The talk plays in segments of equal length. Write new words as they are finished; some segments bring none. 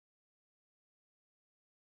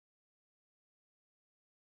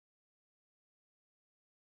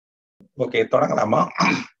Okay, தொடங்கலாமா?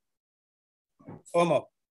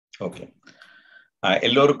 Okay.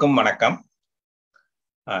 எல்லோருக்கும் வணக்கம்.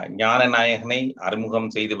 ஞானநாயகனை அறிமுகம்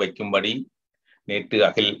செய்து வைக்கும்படி நேற்று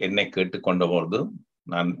அகில் என்னை கேட்டுக்கொண்டபோது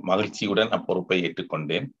நான் மகிழ்ச்சியுடன் அப்பொறுப்பை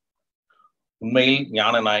ஏற்றுக்கொண்டேன். உண்மையில்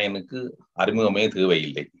ஞானநாயகனுக்கு அறிமுகமே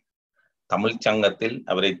தேவையில்லை. தமிழ் சங்கத்தில்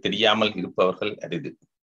அவரை தெரியாமல் இருப்பவர்கள் அரிது.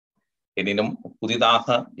 எனினும்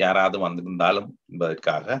புதிதாக யாராவது வந்திருந்தாலும்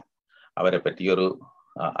என்பதற்காக அவரை பற்றி ஒரு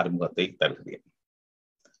அறிமுகத்தை தருகிறேன்.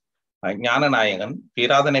 ஞானநாயகன்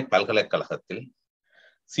பேராதனை பல்கலைக்கழகத்தில்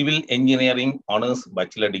சிவில் என்ஜினியரிங் ஆனர்ஸ்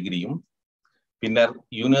பேச்சுலர் டிகிரியும் பின்னர்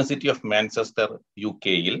யூனிவர்சிட்டி ஆஃப் மான்செஸ்டர்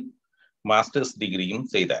யூகேயில் மாஸ்டர்ஸ் டிகிரியும்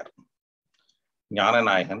செய்தார்.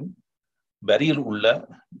 ஞானநாயகன் பரியில் உள்ள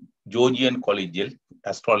ஜோர்ஜியன் காலேஜில்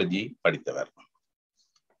அஸ்ட்ராலஜி படித்தவர்.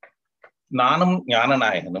 நானும்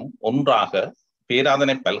ஞானநாயகனும் ஒன்றாக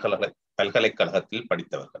பேராதனை பல்கலைக்கழகத்தில்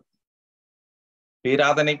படித்தவர்கள்.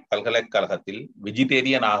 பேராதனை பல்கலைக்கழகத்தில்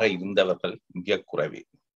வெஜிடேரியனாக இருந்தவர்கள் மிக குறைவே.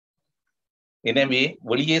 எனவே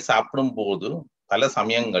வெளியே சாப்பிடும் போது பல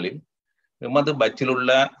சமயங்களில் எமது பட்சில்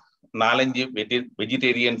உள்ள 4-5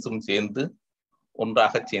 வெஜிடேரியன்ஸும் சேர்ந்து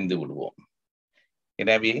ஒன்றாக சேர்ந்து விடுவோம்.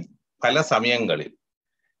 எனவே பல சமயங்களில்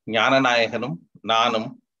ஞானநாயகனும் நானும்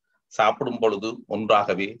சாப்பிடும் பொழுது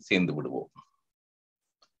ஒன்றாகவே சேர்ந்து விடுவோம்.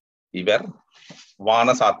 இவர்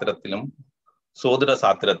வான சாத்திரத்திலும் சோதிட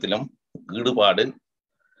சாத்திரத்திலும் ஈடுபாடு.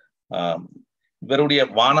 இவருடைய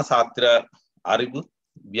வான சாத்திர அறிவு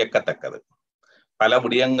வியக்கத்தக்கது. பல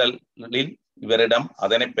விடயங்களில் இவரிடம்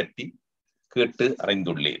அதனை பற்றி கேட்டு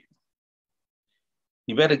அறிந்துள்ளேன்.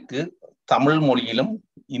 இவருக்கு தமிழ் மொழியிலும்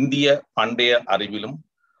இந்திய பண்டைய அறிவிலும்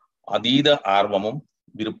அதீத ஆர்வமும்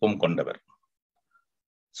விருப்பம் கொண்டவர்.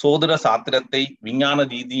 சோதிட சாத்திரத்தை விஞ்ஞான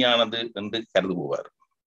ரீதியானது என்று கருதுபவர்.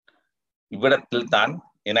 இவ்விடத்தில் தான்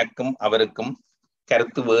எனக்கும் அவருக்கும்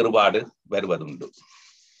கருத்து வேறுபாடு வருவதுண்டு.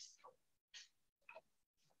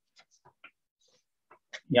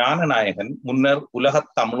 ஞானநாயகன் முன்னர் உலக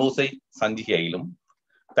தமிழோசை சஞ்சிகையிலும்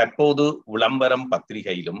தற்போது விளம்பரம்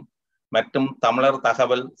பத்திரிகையிலும் மற்றும் தமிழர்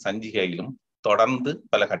தகவல் சஞ்சிகையிலும் தொடர்ந்து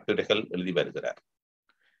பல கட்டுரைகள் எழுதி வருகிறார்.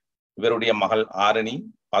 இவருடைய மகள் ஆரணி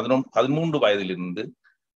 13 வயதிலிருந்து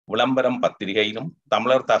விளம்பரம் பத்திரிகையிலும்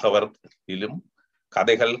தமிழர் தகவலிலும்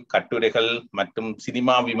கதைகள், கட்டுரைகள் மற்றும்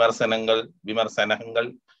சினிமா விமர்சனங்கள்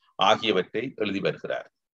ஆகியவற்றை எழுதி வருகிறார்.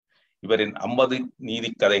 இவரின் 50 நீதி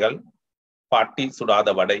கதைகள் பாட்டி சுடாத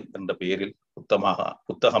வடை என்ற பெயரில்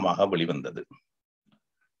புத்தகமாக வெளிவந்தது.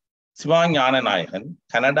 சிவஞானநாயகன்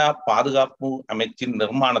கனடா பாதுகாப்பு அமைச்சின்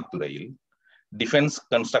நிர்மாணத்துறையில் டிஃபென்ஸ்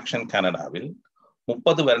கன்ஸ்ட்ரக்ஷன் கனடாவில்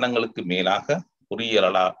 30 வருடங்களுக்கு மேலாக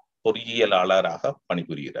பொறியியலாளராக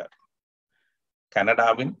பணிபுரிகிறார்.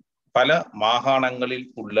 கனடாவின் பல மாகாணங்களில்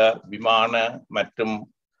உள்ள விமான மற்றும்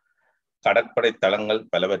கடற்படை தளங்கள்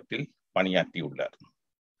பலவற்றில் பணியாற்றியுள்ளார்.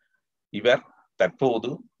 இவர் தற்போது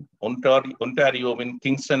ஒன்டாரியோவின்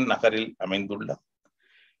கிங்ஸ்டன் நகரில் அமைந்துள்ள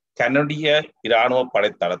கனடிய இராணுவ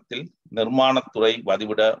படைத்தளத்தில் நிர்மாணத்துறை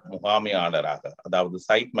வதிவிட முகாமையாளராக, அதாவது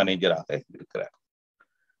சைட் மேனேஜராக இருக்கிறார்.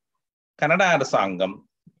 கனடா அரசாங்கம்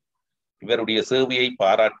இவருடைய சேவையை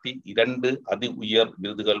பாராட்டி 2 அதி உயர்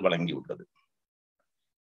விருதுகள் வழங்கியுள்ளது.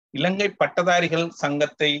 இலங்கை பட்டதாரிகள்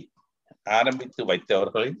சங்கத்தை ஆரம்பித்து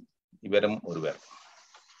வைத்தவர்களில் இவரும் ஒருவர்.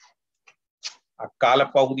 அக்கால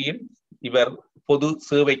பகுதியில் இவரது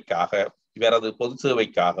பொது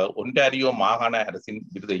சேவைக்காக ஒன்டாரியோ மாகாண அரசின்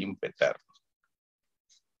விருதையும் பெற்றார்.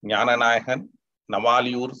 ஞானநாயகன்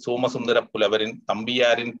நவாலியூர் சோமசுந்தர புலவரின்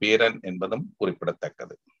தம்பியாரின் பேரன் என்பதும்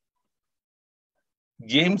குறிப்பிடத்தக்கது.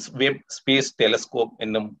 ஜேம்ஸ் வெப் ஸ்பேஸ் டெலிஸ்கோப்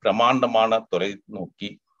என்னும் பிரமாண்டமான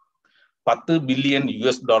தொலைநோக்கி $10 பில்லியன்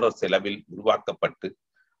செலவில் உருவாக்கப்பட்டு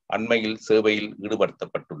அண்மையில் சேவையில்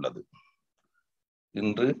ஈடுபடுத்தப்பட்டுள்ளது.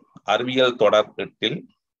 இன்று அறிவியல் தொடர் 8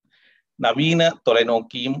 நவீன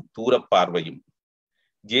தொலைநோக்கியும் தூர பார்வையும்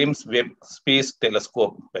ஜேம்ஸ் வெப் ஸ்பேஸ்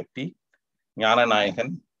டெலிஸ்கோப் பற்றி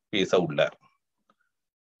ஞானநாயகன் பேச உள்ளார்.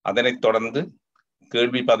 அதனைத் தொடர்ந்து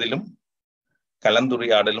கேள்வி பதிலும்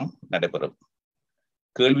கலந்துரையாடலும் நடைபெறும்.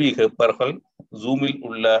 கேள்வி கேட்பவர்கள் ஜூமில்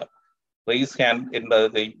உள்ள ரைஸ் ஹேண்ட்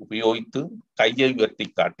என்பதை உபயோகித்து கையை உயர்த்தி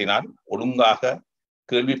காட்டினால் ஒழுங்காக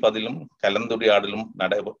கேள்வி பதிலும் கலந்துரையாடலும்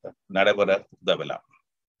நடைபெற உதவலாம்.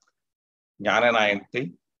 ஞானநாயகத்தை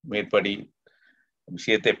மேற்படி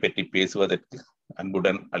விஷயத்தை பற்றி பேசுவதற்கு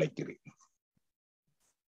அன்புடன் அழைக்கிறேன்.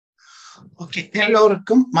 ஓகே,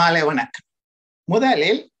 எல்லோருக்கும் மாலை வணக்கம்.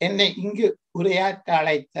 முதலில் என்னை இங்கு உரையாற்ற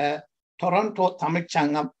அழைத்த டொரண்டோ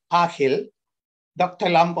தமிழ்ச்சங்கம் ஆகில்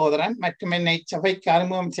டாக்டர் லம்போதரன் மற்றும் என்னை சபைக்கு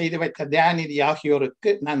அறிமுகம் செய்து வைத்த தயாநிதி ஆகியோருக்கு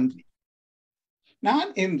நன்றி. நான்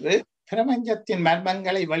இன்று பிரபஞ்சத்தின்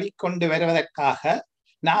மர்மங்களை வெளிக்கொண்டு வருவதற்காக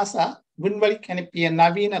நாசா விண்வெளிக்கு அனுப்பிய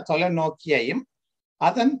நவீன தொலைநோக்கியையும்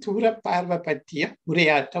அதன் தூர பார்வை பற்றிய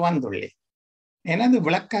உரையாற்ற வந்துள்ளேன். எனது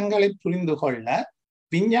விளக்கங்களை புரிந்து கொள்ள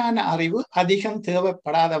விஞ்ஞான அறிவு அதிகம்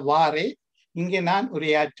தேவைப்படாதவாறே இங்கு நான்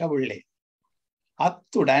உரையாற்ற உள்ளேன்.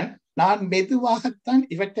 அத்துடன் நான் மெதுவாகத்தான்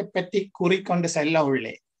இவற்றை பற்றி கூறிக்கொண்டு செல்ல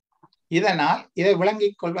உள்ளேன். இதனால் இதை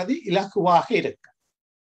விளங்கிக் கொள்வது இலகுவாக இருக்கும்.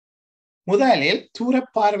 முதலில்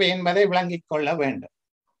தூரப்பார்வை என்பதை விளங்கிக் கொள்ள வேண்டும்.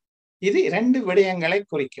 இது 2 விடயங்களை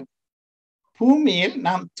குறிக்கும். பூமியில்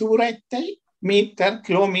நாம் தூரத்தை மீட்டர்,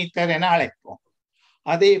 கிலோமீட்டர் என அழைப்போம்.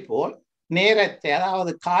 அதே போல் நேரத்தை,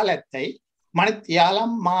 அதாவது காலத்தை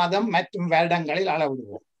மணித்தியாலம், மாதம் மற்றும் வருடங்களில்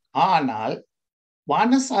அளவிடுவோம். ஆனால்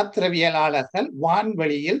வானசாஸ்திரவியலாளர்கள்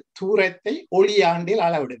வான்வெளியில் தூரத்தை ஒளியாண்டில்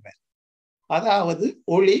அளவிடுவர். அதாவது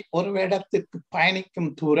ஒளி ஒரு இடத்துக்கு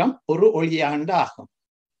பயணிக்கும் தூரம் 1 ஒளியாண்டு ஆகும்.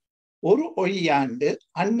 1 ஒளியாண்டு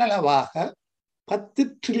அண்ணளவாக 10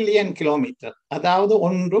 ட்ரில்லியன் கிலோமீட்டர், அதாவது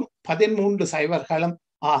 1ம் 13 சைவர்களும்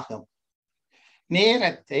ஆகும்.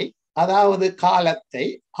 நேரத்தை, அதாவது காலத்தை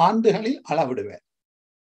ஆண்டுகளில் அளவிடுவர்.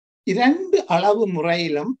 2 அளவு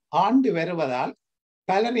முறையிலும் ஆண்டு வருவதால்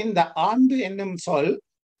பலர் இந்த ஆண்டு என்னும் சொல்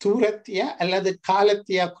தூரத்திய அல்லது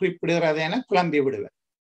காலத்திய குறிப்பிடுகிறது என குழம்பி விடுவர்.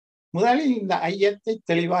 முதலில் இந்த ஐயத்தை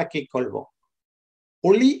தெளிவாக்கிக் கொள்வோம்.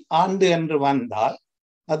 ஒளி ஆண்டு என்று வந்தால்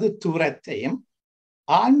அது தூரத்தையும்,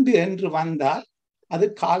 ஆண்டு என்று வந்தால் அது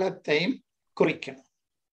காலத்தையும் குறிக்கும்.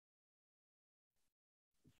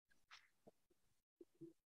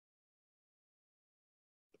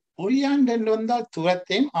 ஒளியாண்டு என்று வந்தால்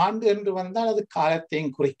தூரத்தையும், ஆண்டு என்று வந்தால் அது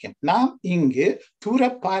காலத்தையும் குறிக்கும். நாம் இங்கு தூர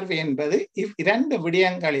பார்வை என்பது 2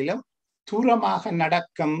 விடயங்களிலும் தூரமாக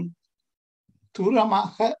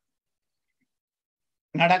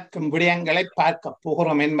நடக்கும் விடயங்களை பார்க்க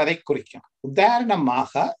போகிறோம் என்பதை குறிக்கும்.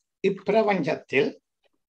 உதாரணமாக இப்பிரபஞ்சத்தில்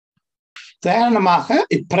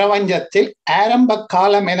ஆரம்ப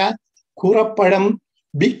காலம் என கூறப்படும்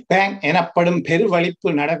பிக் பேங் எனப்படும் பெருவழிப்பு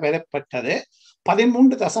நடைபெறப்பட்டது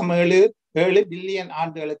 13.77 பில்லியன்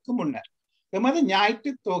ஆண்டுகளுக்கு முன்னர். எமது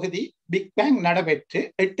ஞாயிற்று தொகுதி பிக் பேங் நடைபெற்று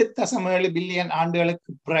 8.7 பில்லியன்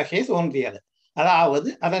ஆண்டுகளுக்கு பிறகே தோன்றியது. அதாவது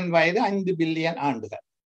அதன் வயது 5 பில்லியன் ஆண்டுகள்.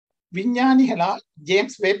 விஞ்ஞானிகளால்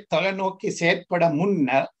ஜேம்ஸ் வெப் தொலைநோக்கி செயற்பட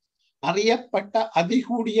முன்னர் அறியப்பட்ட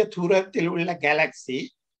அதிகூடிய தூரத்தில் உள்ள கேலக்சி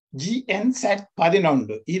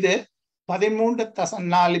GNZ11. இது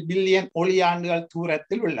 13.4 பில்லியன் ஒளியாண்டுகள்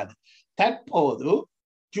தூரத்தில் உள்ளது. தற்போது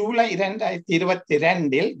ஜூலை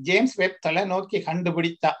 2022 ஜேம்ஸ் வெப் தொலைநோக்கி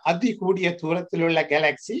கண்டுபிடித்த அதிகூடிய தூரத்தில் உள்ள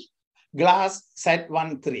கேலக்சி கிளாஸ்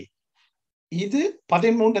Z13. இது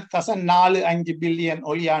 13.45 பில்லியன்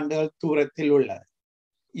ஒளியாண்டுகள் தூரத்தில் உள்ளது.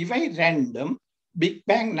 இவை 2ம் பிக்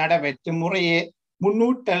பேங் நடைபெற்று முறையே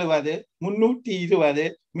 370, 320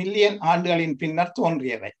 மில்லியன் ஆண்டுகளின் பின்னர்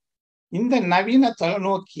தோன்றியவை. இந்த நவீன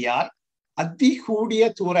தொலைநோக்கியால் அதிகூடிய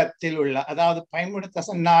தூரத்தில் உள்ள, அதாவது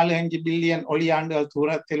 13.45 பில்லியன் ஒளியாண்டுகள்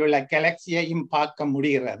தூரத்தில் உள்ள கேலக்சியையும் பார்க்க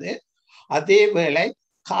முடிகிறது. அதேவேளை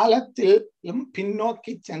காலத்திலும்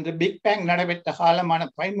பின்னோக்கி சென்று பிக் பேங் நடைபெற்ற காலமான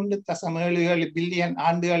 13.77 பில்லியன்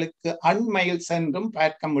ஆண்டுகளுக்கு அண்மையில் சென்றும்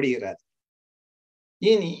பார்க்க முடிகிறது.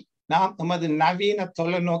 இனி நாம் நமது நவீன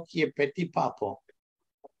தொலைநோக்கியை பற்றி பார்ப்போம்.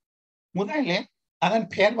 முதலில் அதன்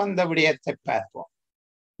பெயர் வந்த விடயத்தை பார்ப்போம்.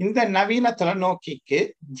 இந்த நவீன தொலைநோக்கிக்கு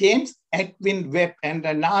ஜேம்ஸ் எட்வின் வெப்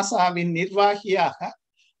என்ற நாசாவின் நிர்வாகியாக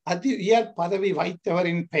அதி உயர் பதவி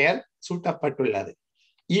வைத்தவரின் பெயர் சூட்டப்பட்டுள்ளது.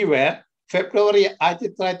 இவர் பிப்ரவரி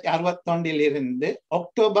 1961 இருந்து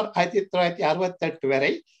அக்டோபர் 1968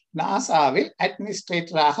 வரை நாசாவில்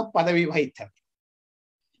அட்மினிஸ்ட்ரேட்டராக பதவி வைத்தவர்.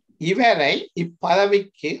 இவரை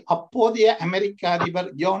இப்பதவிக்கு அப்போதைய அமெரிக்க அதிபர்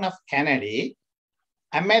ஜான் எஃப் கென்னடி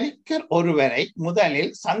அமெரிக்கர் ஒருவரை முதலில்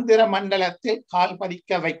சந்திர மண்டலத்தில் கால்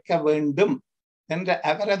பதிக்க வைக்க வேண்டும் என்ற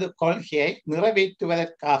அவரது கொள்கையை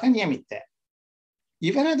நிறைவேற்றுவதற்காக நியமித்தார்.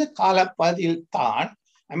 இவரது காலப்பகுதியில் தான்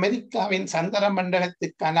அமெரிக்காவின் சந்திர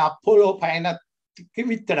மண்டலத்துக்கான அப்போலோ பயணத்துக்கு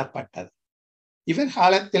வித்திடப்பட்டது. இவர்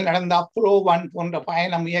காலத்தில் நடந்த அப்போலோ 1 போன்ற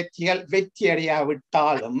பயண முயற்சிகள்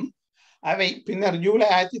வெற்றியடையாவிட்டாலும் அவை பின்னர் ஜூலை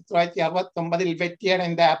 1969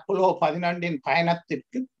 வெற்றியடைந்த அப்போலோ 11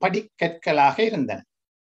 பயணத்திற்கு படிக்கற்களாக இருந்தன.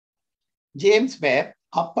 ஜேம்ஸ் வெப்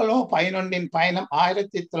அப்போலோ 11 பயணம்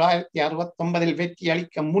 1969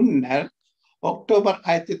 வெற்றியளிக்க முன்னர் அக்டோபர்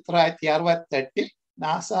 1968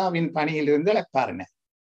 நாசாவின் பணியிலிருந்து இழப்பாரினர்.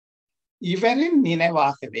 இவரின்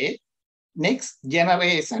நினைவாகவே நெக்ஸ்ட்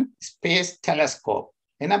ஜெனரேஷன் ஸ்பேஸ் டெலஸ்கோப்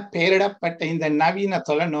என பெயரிடப்பட்ட இந்த நவீன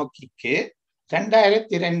தொலைநோக்கிக்கு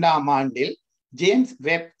 2002 ஜேம்ஸ்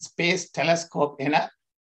வெப் ஸ்பேஸ் டெலஸ்கோப் என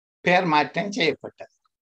பெயர் மாற்றம் செய்யப்பட்டது.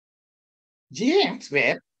 ஜேம்ஸ்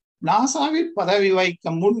வெப் நாசாவில் பதவி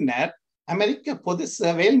வைக்க முன்னர் அமெரிக்க பொது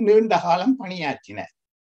சேவையில் நீண்ட காலம் பணியாற்றினர்.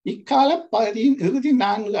 இக்கால பகுதியின் இறுதி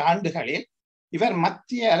 4 ஆண்டுகளில் இவர்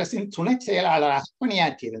மத்திய அரசின் துணை செயலாளராக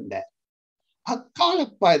பணியாற்றியிருந்தார். அக்கால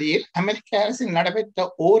பகுதியில் அமெரிக்க அரசில் நடைபெற்ற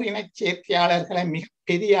ஓரின சேர்க்கையாளர்களை மிக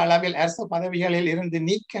பெரிய அளவில் அரசு பதவிகளில் இருந்து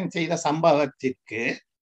நீக்கம் செய்த சம்பவத்திற்கு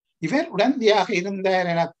இவர் உடந்தையாக இருந்தார்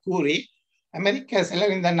என கூறி அமெரிக்க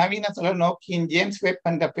சிலர் இந்த நவீன தொலைநோக்கியின் ஜேம்ஸ் வெப்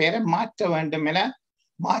என்ற பெயரை மாற்ற வேண்டும் என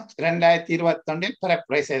மார்ச் 2021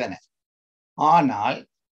 பரப்புரை செய்தனர். ஆனால்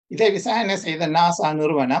இதை விசாரணை செய்த நாசா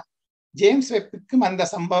நிறுவனம் ஜேம்ஸ் வெப்புக்கும் அந்த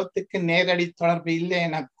சம்பவத்துக்கு நேரடி தொடர்பு இல்லை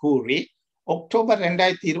என கூறி அக்டோபர்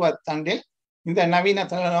 2022 இந்த நவீன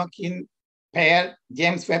தொலைநோக்கியின் பெயர்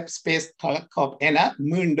ஜேம்ஸ் வெப் ஸ்பேஸ் டெலஸ்கோப் என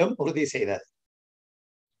மீண்டும் உறுதி செய்தது.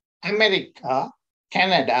 அமெரிக்கா,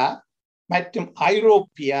 கனடா மற்றும்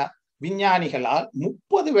ஐரோப்பிய விஞ்ஞானிகளால்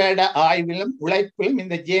 30 வருட ஆய்விலும் உழைப்பிலும்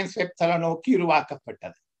இந்த ஜேம்ஸ் வெப் தொலைநோக்கி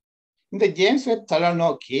உருவாக்கப்பட்டது. இந்த ஜேம்ஸ் வெப்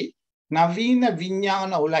தொலைநோக்கி நவீன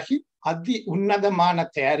விஞ்ஞான உலகின் அதி உன்னதமான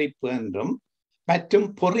தயாரிப்பு என்றும் மற்றும்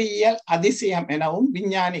பொறியியல் அதிசயம் எனவும்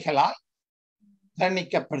விஞ்ஞானிகளால்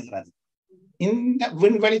வர்ணிக்கப்படுகிறது. இந்த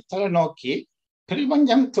விண்வெளி தொலைநோக்கி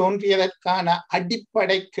பிரபஞ்சம் தோன்றியதற்கான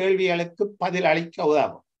அடிப்படை கேள்விகளுக்கு பதில் அளிக்க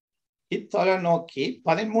உதவும். இத்தொலைநோக்கி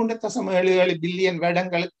 13.77 பில்லியன்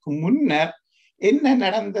வருடங்களுக்கு முன்னர் என்ன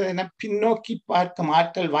நடந்தது என பின்னோக்கி பார்க்கும்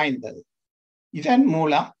ஆற்றல் வாய்ந்தது. இதன்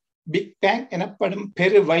மூலம் பிக் பேங் எனப்படும்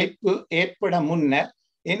பெருவெடிப்பு ஏற்பட முன்னர்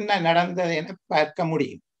என்ன நடந்தது என பார்க்க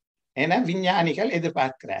முடியும் என விஞ்ஞானிகள்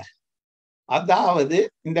எதிர்பார்க்கிறார். அதாவது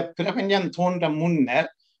இந்த பிரபஞ்சம் தோன்ற முன்னர்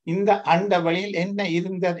இந்த அண்டவெளியில் என்ன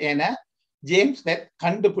இருந்தது என ஜேம்ஸ் வெப்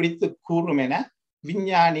கண்டுபிடித்து கூறும் என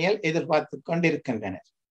விஞ்ஞானிகள் எதிர்பார்த்து கொண்டிருக்கின்றனர்.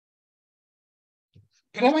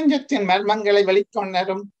 பிரபஞ்சத்தின் மர்மங்களை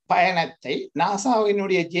வெளிக்கொணரும் பயணத்தை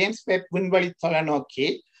நாசாவினுடைய ஜேம்ஸ் வெப் விண்வெளி தொலைநோக்கி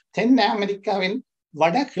தென் அமெரிக்காவின்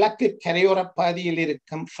வடகிழக்கு கரையோர பகுதியில்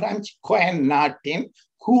இருக்கும் பிரெஞ்சு குயன் நாட்டின்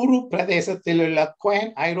கூரு பிரதேசத்தில் உள்ள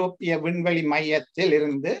குயன் ஐரோப்பிய விண்வெளி மையத்தில்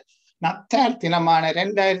இருந்து நத்தார் தினமான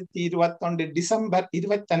 2021 டிசம்பர்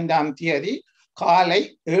 25 காலை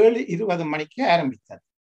 7:20 மணிக்கு ஆரம்பித்தது.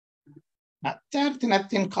 நத்தார்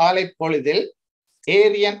தினத்தின் காலை பொழுதில்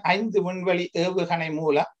ஏரியன் 5 விண்வெளி ஏவுகணை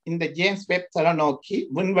மூலம் இந்த ஜேம்ஸ் வெப் தொலைநோக்கி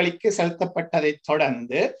விண்வெளிக்கு செலுத்தப்பட்டதை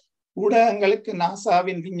தொடர்ந்து ஊடகங்களுக்கு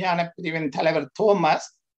நாசாவின் விஞ்ஞான பிரிவின் தலைவர் தோமஸ்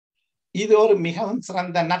இது ஒரு மிகவும்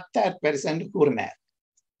சிறந்த நத்தார் பரிசு என்று கூறினார்.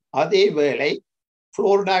 அதேவேளை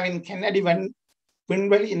புளோரிடாவின் கென்னடி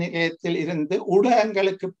விண்வெளி நிலையத்தில் இருந்து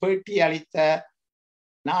ஊடகங்களுக்கு பேட்டி அளித்த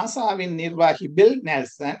நாசாவின் நிர்வாகி பில்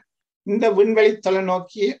நெல்சன் இந்த விண்வெளி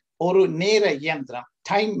தொலைநோக்கி ஒரு நேர இயந்திரம்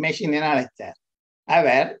டைம் மெஷின் என அழைத்தார்.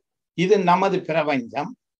 அவர் இது நமது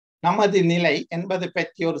பிரபஞ்சம், நமது நிலை என்பது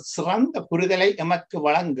பற்றி ஒரு சிறந்த புரிதலை எமக்கு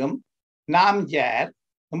வழங்கும். நாம் யார்,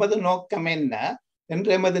 எமது நோக்கம் என்ன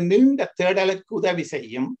என்று எமது நீண்ட தேடலுக்கு உதவி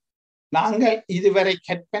செய்யும். நாங்கள் இதுவரை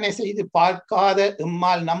கற்பனை செய்து பார்க்காத,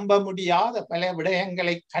 எம்மால் நம்ப முடியாத பல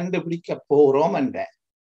விடயங்களை கண்டுபிடிக்க போகிறோம் என்றார்.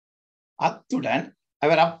 அத்துடன்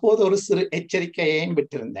அவர் அப்போது ஒரு சிறு எச்சரிக்கையையும்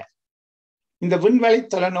விட்டிருந்தார். இந்த விண்வெளி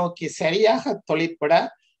தொலைநோக்கி சரியாக தொழிற்பட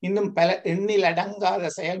இன்னும் பல எண்ணில் அடங்காத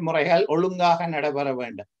செயல்முறைகள் ஒழுங்காக நடைபெற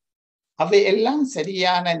வேண்டும். அவை எல்லாம்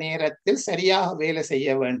சரியான நேரத்தில் சரியாக வேலை செய்ய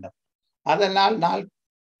வேண்டும். அதனால்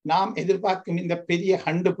நாம் எதிர்பார்க்கும் இந்த பெரிய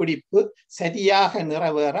கண்டுபிடிப்பு சரியாக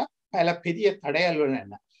நிறைவேற பல பெரிய தடைகள்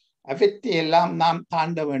உள்ளன. அவற்றை எல்லாம் நாம்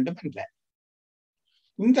தாண்ட வேண்டும் என்றார்.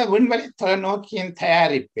 இந்த விண்வெளி தொலைநோக்கியின்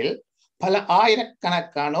தயாரிப்பில் பல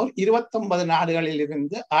ஆயிரக்கணக்கானோர் 29 நாடுகளில்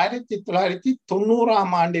இருந்து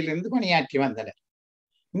 1990ஆம் ஆண்டிலிருந்து பணியாற்றி வந்தனர்.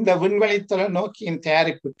 இந்த விண்வெளி தொலைநோக்கியின்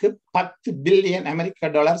தயாரிப்புக்கு $10 billion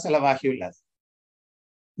செலவாகியுள்ளது.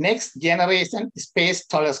 Next generation space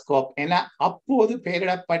telescope என அப்போது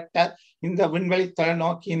பெயரிடப்பட்ட இந்த விண்வெளி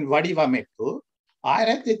தொலைநோக்கியின் வடிவமைப்பு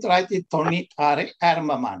 1996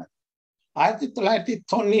 ஆரம்பமானது.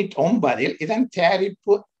 1999 இதன்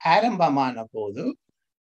தயாரிப்பு ஆரம்பமான போது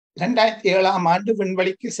 2007ஆம் ஆண்டு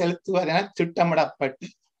விண்வெளிக்கு செலுத்துவதென திட்டமிடப்பட்டு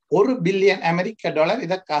 $1 பில்லியன்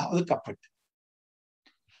இதற்காக ஒதுக்கப்பட்டு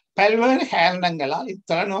பல்வேறு காரணங்களால்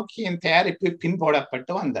இத்தொலைநோக்கியின் தயாரிப்பு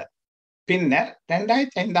பின்போடப்பட்டு வந்தது. பின்னர்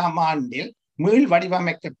 2005ஆம் ஆண்டில் மீள்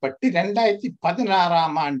வடிவமைக்கப்பட்டு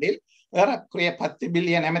 2016ஆம் ஆண்டில் ஏறக்குறைய $10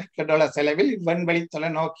 பில்லியன் செலவில் விண்வெளி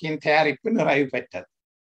தொலைநோக்கியின் தயாரிப்பு நிறைவு பெற்றது.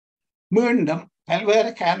 மீண்டும்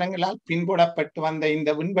பல்வேறு காரணங்களால் பின்போடப்பட்டு வந்த இந்த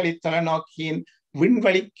விண்வெளி தொலைநோக்கியின்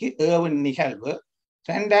விண்வெளிக்கு ஏவும் நிகழ்வு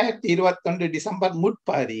 2021 டிசம்பர்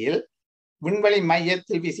முற்பகுதியில் விண்வெளி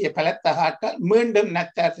மையத்தில் வீசிய பலத்த காற்றால் மீண்டும்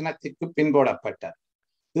நத்தார் தினத்திற்கு பின்போடப்பட்டது.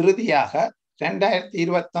 இறுதியாக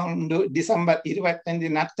 2021 டிசம்பர் 25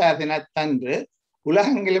 நத்தார் தினத்தன்று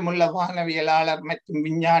உலகெங்கிலும் உள்ள வானவியலாளர் மற்றும்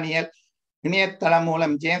விஞ்ஞானிகள் இணையதளம்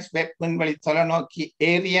மூலம் ஜேம்ஸ் வெப் விண்வெளி தொலைநோக்கி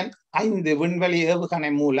ஏரியன் 5 விண்வெளி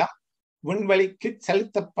ஏவுகணை மூலம் விண்வெளிக்கு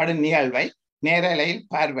செலுத்தப்படும் நிகழ்வை நேரலையில்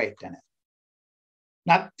பார்வையிட்டனர்.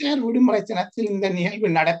 நத்தார் விடுமுறை தினத்தில் இந்த நிகழ்வு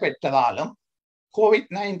நடைபெற்றதாலும்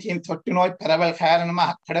கோவிட்-19 தொற்று நோய் பரவல்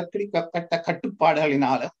காரணமாக கடைபிடிக்கப்பட்ட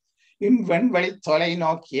கட்டுப்பாடுகளினாலும் விண்வெளி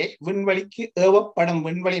தொலைநோக்கியை விண்வெளிக்கு ஏவப்படும்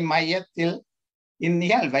விண்வெளி மையத்தில்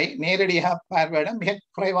இந்நிகழ்வை நேரடியாக பார்வையிட மிக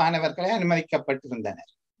குறைவானவர்களே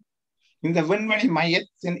அனுமதிக்கப்பட்டிருந்தனர். இந்த விண்வெளி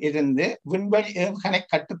மையத்தில் இருந்து விண்வெளி ஏவுகணை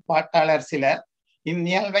கட்டுப்பாட்டாளர் சிலர்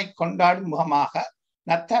இந்நிகழ்வை கொண்டாடும் முகமாக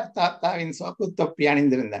நத்தார் தாத்தாவின் சோப்பு தொப்பி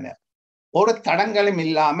அணிந்திருந்தனர். ஒரு தடங்களும்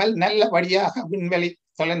இல்லாமல் நல்லபடியாக விண்வெளி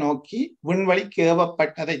தொலைநோக்கி விண்வெளிக்கு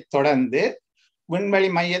ஏவப்பட்டதை தொடர்ந்து விண்வெளி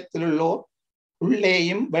மையத்தில் உள்ளோர்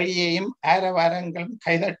உள்ளேயும் வெளியேயும் ஆரவாரங்களும்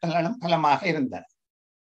கைதட்டல்களும் பலமாக இருந்தன.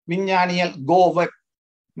 விஞ்ஞானிகள் கோ வெப்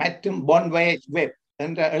மற்றும் பொன்வயேஜ் வெப்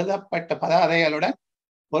என்ற எழுதப்பட்ட பதாதைகளுடன்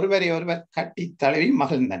ஒருவரை ஒருவர் கட்டி தழுவி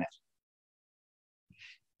மகிழ்ந்தனர்.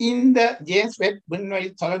 இந்த ஜேம்ஸ் வெப் விண்வெளி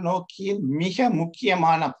தொலைநோக்கியின் மிக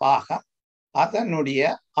முக்கியமான பாகம் அதனுடைய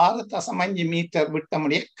 6.5 மீட்டர்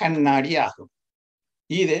விட்டமுடைய கண்ணாடி ஆகும்.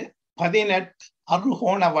 இது 18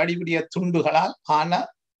 அறுகோண வடிவுடைய துண்டுகளால் ஆன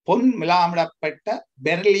பொன் மிலாமிடப்பட்ட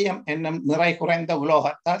பெர்லியம் என்னும் நிறை குறைந்த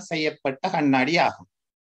உலோகத்தால் செய்யப்பட்ட கண்ணாடி ஆகும்.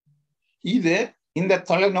 இது இந்த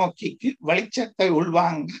தொலைநோக்கிக்கு வெளிச்சத்தை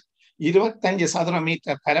உள்வாங்க 25 சதுர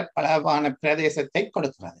மீட்டர் பரப்பளவான பிரதேசத்தை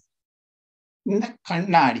கொடுக்கிறது. இந்த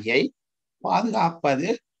கண்ணாடியை பாதுகாப்பது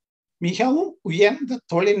மிகவும் உயர்ந்த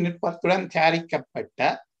தொழில்நுட்பத்துடன் தயாரிக்கப்பட்ட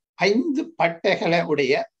 5 பட்டைகளை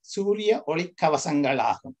உடைய சூரிய ஒளி கவசங்கள்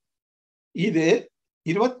ஆகும். இது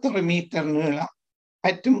 21 மீட்டர் நீளம்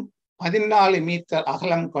மற்றும் 14 மீட்டர்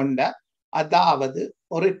அகலம் கொண்ட, அதாவது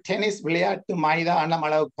ஒரு டென்னிஸ் விளையாட்டு மைதானம்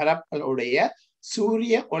அளவு பரப்பலுடைய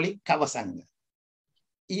சூரிய ஒளி கவசங்கள்.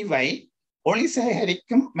 இவை ஒளி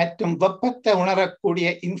சேகரிக்கும் மற்றும் வெப்பத்தை உணரக்கூடிய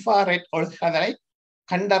இன்ஃப்ராரெட் ஒளிகளை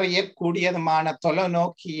கண்டறியக்கூடியதுமான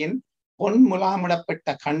தொலைநோக்கியின் பொன் முலாமிடப்பட்ட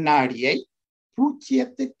கண்ணாடியை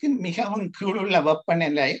 0க்கு மிகவும் கீழுள்ள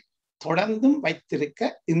வெப்பநிலை தொடர்ந்தும் வைத்திருக்க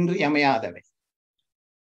இன்றியமையாதவை.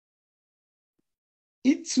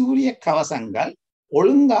 இச்சூரிய கவசங்கள்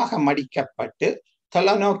ஒழுங்காக மடிக்கப்பட்டு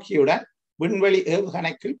தொலைநோக்கியுடன் விண்வெளி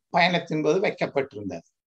ஏவுகணைக்குள் பயணத்தின் போது வைக்கப்பட்டிருந்தது.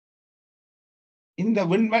 இந்த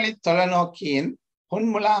விண்வெளி தொலைநோக்கியின்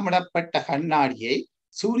பொன்முலாமிடப்பட்ட கண்ணாடியை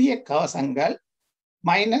சூரிய கவசங்கள்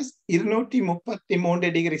 -233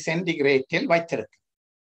 டிகிரி சென்டிகிரேட்டில் வைத்திருக்கு.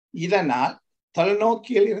 இதனால்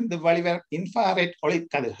தொலைநோக்கியில் இருந்து வெளிவரும் இன்ஃப்ராரெட்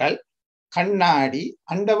ஒளிக்கதிர்கள் கண்ணாடி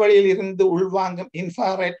அண்டவெளியில் இருந்து உள்வாங்கும்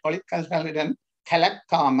இன்ஃப்ராரெட் ஒளிக்கதிர்களுடன்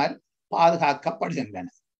கலக்காமல் பாதுகாக்கப்படுகின்றன.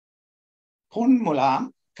 பொன்முலாம்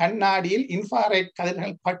கண்ணாடியில் இன்ஃப்ராரெட்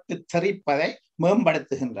கதிர்கள் பட்டு தெரிப்பதை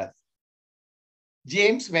மேம்படுத்துகின்றது.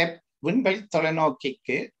 ஜேம்ஸ் வெப் விண்வெளி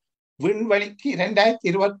தொலைநோக்கிக்கு விண்வெளிக்கு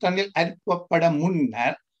 2021 அனுப்பப்பட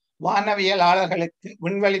முன்னர் வானவியலாளர்களுக்கு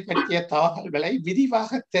விண்வெளி பற்றிய தகவல்களை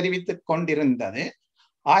விரிவாக தெரிவித்துக் கொண்டிருந்தது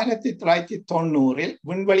 1990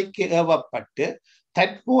 விண்வெளிக்கு ஏவப்பட்டு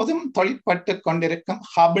தற்போதும் தொழிற்பட்டு கொண்டிருக்கும்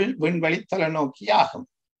ஹபிள் விண்வெளி தொலைநோக்கி ஆகும்.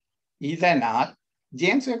 இதனால்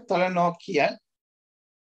ஜேம்ஸ் வெப் தொலைநோக்கியின்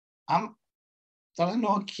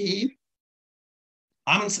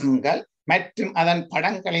அம்சங்கள் மற்றும் அதன்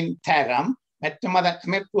படங்களின் தரம் மற்றும் அதன்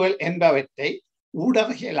அமைப்புகள் என்பவற்றை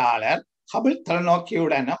ஊடகவியலாளர் ஹபிள்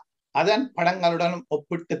தொலைநோக்கியுடனும் அதன் படங்களுடனும்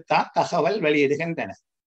ஒப்பிட்டுத்தான் தகவல் வெளியிடுகின்றனர்.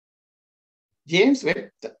 ஜேம்ஸ்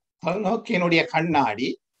வெப் தொலைநோக்கியினுடைய கண்ணாடி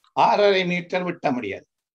 6.5 மீட்டர் விட்ட முடியாது.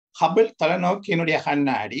 ஹபிள் தொலைநோக்கியினுடைய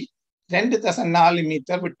கண்ணாடி 2.4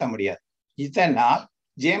 மீட்டர் விட்ட முடியாது. இதனால்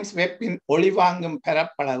ஜேம்ஸ் வெப்பின் ஒளிவாங்கும்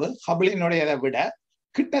பரப்பளவு ஹபிளினுடையதை விட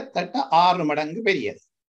கிட்டத்தட்ட 6 மடங்கு பெரியது.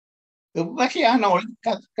 எவ்வகையான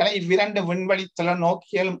ஒளிக்கதிர்களை இவ்விரண்டு விண்வெளி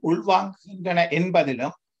தொலைநோக்கிகளும் உள்வாங்குகின்றன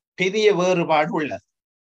என்பதிலும் பெரிய வேறுபாடு உள்ளது.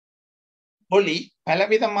 ஒளி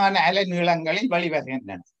பலவிதமான அலை நீளங்களில்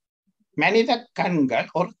வெளிவருகின்றன. மனித கண்கள்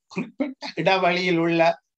ஒரு குறிப்பிட்ட இடைவெளியில் உள்ள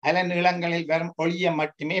அலை நீளங்களில் வரும் ஒளியை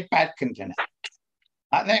மட்டுமே பார்க்கின்றன.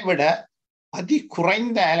 அதைவிட அதி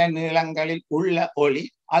குறைந்த அலை நீளங்களில் உள்ள ஒளி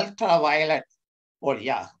அல்ட்ரா வயலட்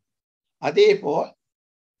ஒளியாகும். அதேபோல்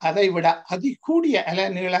அதைவிட அதிகூடிய அலை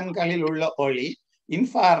நீளங்களில் உள்ள ஒளி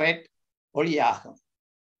இன்ஃப்ராரெட் ஒளியாகும்.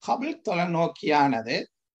 ஹபிள் தொலைநோக்கியானது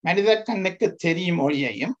மனித கண்ணுக்கு தெரியும்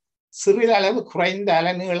ஒளியையும் சிறிதளவு குறைந்த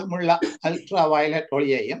அலைநீளமுள்ள அல்ட்ரா வயலட்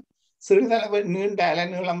ஒளியையும் சிறிதளவு நீண்ட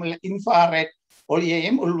அலைநீளமுள்ள இன்ஃப்ராரெட்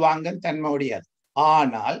ஒளியையும் உள்வாங்கும் தன்மை உடையது.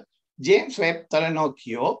 ஆனால் ஜேம்ஸ் வெப்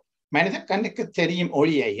தொலைநோக்கியோ மனித கண்ணுக்கு தெரியும்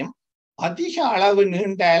ஒளியையும் அதிக அளவு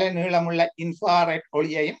நீண்ட அலைநீளமுள்ள இன்ஃப்ராரெட்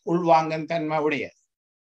ஒளியையும் உள்வாங்கும் தன்மை உடையது.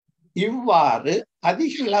 இவ்வாறு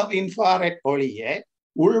அதிக அளவு இன்ஃப்ராரெட் ஒளியை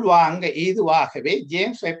உள்வாங்க ஏதுவாகவே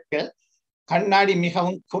ஜேம்ஸ் வெப்பில் கண்ணாடி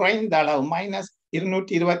மிகவும் குறைந்த அளவு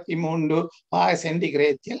 -223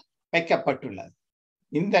 சென்டிகிரேட்டில் வைக்கப்பட்டுள்ளது.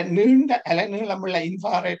 இந்த நீண்ட அலைநீளமுள்ள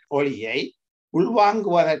இன்ஃப்ராரெட் ஒளியை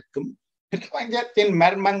உள்வாங்குவதற்கும் பிரபஞ்சத்தின்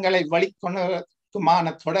மர்மங்களை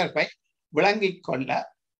வெளிக்கொணர்வதற்குமான தொடர்பை விளங்கிக் கொள்ள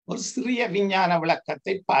ஒரு சிறிய விஞ்ஞான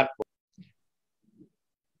விளக்கத்தை பார்ப்போம்.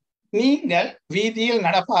 நீங்கள் வீதியில்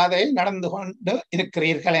நடப்பாதையில் நடந்து கொண்டு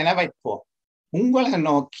இருக்கிறீர்கள் என வைப்போம். உங்களை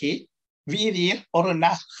நோக்கி வீதியில் ஒரு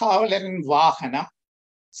நகாவலரின் வாகனம்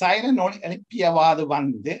சைரன் ஒலி எழுப்பியவாறு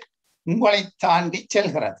வந்து உங்களை தாண்டி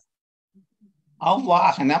செல்கிறது.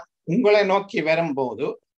 அவ்வாகனம் உங்களை நோக்கி வரும்போது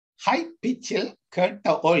ஹை பிச்சில்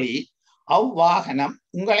கேட்ட ஒலி அவ்வாகனம்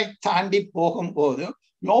உங்களை தாண்டி போகும்போது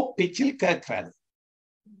லோ பிச்சில் கேட்கிறது.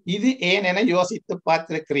 இது ஏன் என யோசித்து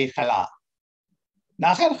பார்த்திருக்கிறீர்களா?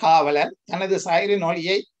 நகர்காவலர் தனது சைரன்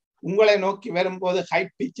ஒலியை உங்களை நோக்கி வரும்போது ஹை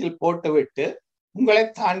பிச்சில் போட்டுவிட்டு உங்களை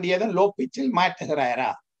தாண்டியதும் லோ பிச்சில்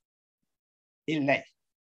மாற்றுகிறாரா? இல்லை.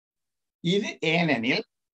 இது ஏனெனில்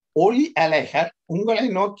ஒளி அலைகள் உங்களை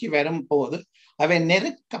நோக்கி வரும்போது அவை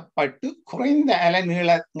நெருக்கப்பட்டு குறைந்த அலை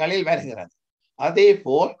நீளங்களில் வருகிறது. அதே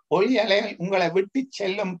போல் ஒளி அலைகள் உங்களை விட்டு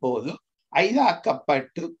செல்லும் போது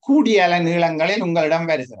ஐதாக்கப்பட்டு கூடிய அலை நீளங்களில் உங்களிடம்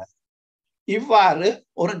வருகிறது. இவ்வாறு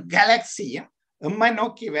ஒரு கேலக்சியும் எம்மை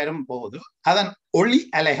நோக்கி வரும்போது அதன் ஒளி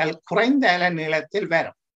அலைகள் குறைந்த அலை நீளத்தில்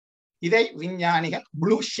வரும். இதை விஞ்ஞானிகள்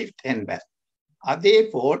ப்ளூ ஷிஃப்ட் என்பர். அதே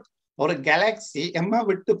போல் ஒரு கேலக்சி எம்மை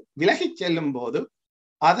விட்டு விலகி செல்லும் போது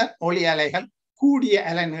அதன் ஒளி அலைகள் கூடிய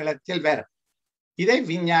அலை நீளத்தில் வரும். இதை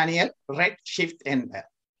விஞ்ஞானிகள் ரெட் ஷிஃப்ட் என்பர்.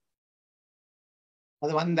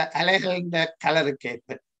 அது வந்த அலைகளின் கலருக்கு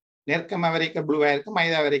ஏற்ப நெருக்கம் வரைக்க ப்ளூவா இருக்கு,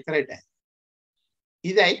 மைதா வரைக்க ரெட்.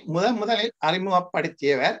 இதை முதலில்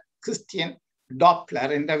அறிமுகப்படுத்தியவர் கிறிஸ்டியன்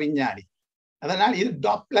டாப்ளர் என்ற விஞ்ஞானி. அதனால் இது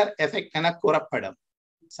டாப்ளர் எஃபெக்ட் என கூறப்படும்.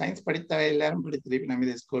 சயின்ஸ் படித்தவை எல்லாரும் படித்திருப்போம்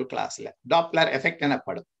நம்ம ஸ்கூல் கிளாஸ்ல. டாப்ளர் எஃபெக்ட்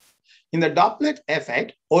எனப்படும். இந்த டாப்ளர்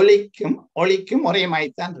எஃபெக்ட் ஒளிக்கும் ஒரே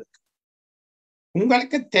மாதிரித்தான் இருக்கு.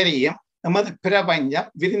 உங்களுக்கு தெரியும் நமது பிரபஞ்சம்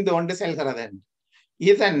விரிந்து கொண்டு செல்கிறது என்று.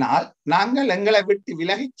 இதனால் நாங்கள் எங்களை விட்டு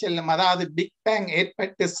விலகி செல்லும், அதாவது பிக் பேங்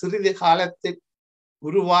ஏற்பட்டு சிறிது காலத்தில்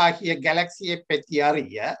உருவாகிய கேலக்சியை பற்றி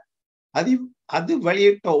அறிய அது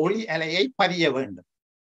வெளியிட்ட ஒளி அலையை பதிய வேண்டும்.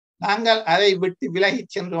 நாங்கள் அதை விட்டு விலகி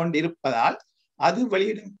சென்று கொண்டிருப்பதால் அது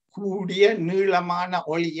வெளியிடும் கூடிய நீளமான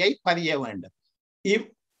ஒளியை பதிய வேண்டும். இவ்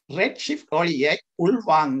ரெட் ஷிஃப்ட் ஒளியை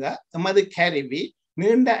உள்வாங்க எமது கருவி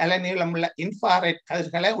நீண்ட அலை நீளமுள்ள இன்ஃப்ராரெட்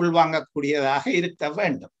கதிர்களை உள்வாங்கக்கூடியதாக இருக்க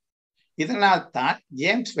வேண்டும். இதனால் தான்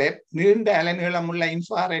ஜேம்ஸ் வெப் நீண்ட அலை நீளமுள்ள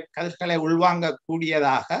இன்ஃப்ராரெட் கதிர்களை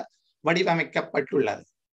உள்வாங்கக்கூடியதாக வடிவமைக்கப்பட்டுள்ளது.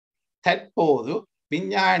 தற்போது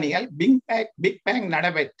விஞ்ஞானிகள் பிக் பேங்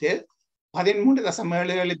நடைபெற்று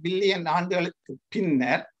 13.77 பில்லியன் ஆண்டுகளுக்கு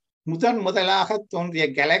பின்னர் முதலாக தோன்றிய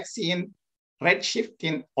கேலக்சியின் ரெட்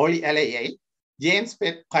ஷிஃப்டின் ஒளி அலையை ஜேம்ஸ்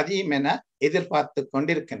வெப் பதியும் என எதிர்பார்த்து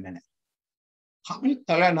கொண்டிருக்கின்றனர். ஹபிள்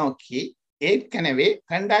தொலைநோக்கி ஏற்கனவே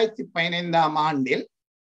 2015 ஆண்டில்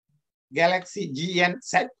கேலக்சி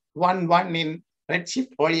GN-Z11 இன் ரெட்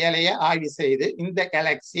ஷிஃப்ட் ஒளி அலையை ஆய்வு செய்து இந்த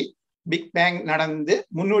கேலக்சி பிக் பேங் நடந்து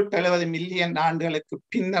 370 மில்லியன் ஆண்டுகளுக்கு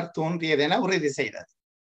பின்னர் தோன்றியது என உறுதி செய்தது.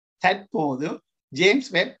 தற்போது ஜேம்ஸ்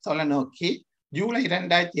வெப் தொலைநோக்கி July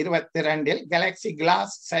 2022 Galaxy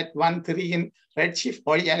class Z13 red shift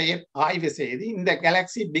ஒளி அலையை ஆய்வு செய்து இந்த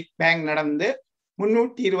கேலக்சி பிக் பேங் நடந்து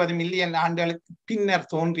 320 மில்லியன் ஆண்டுகளுக்கு பின்னர்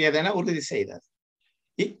தோன்றியது என உறுதி செய்தது.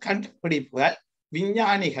 இக்கண்டுபிடிப்புகள்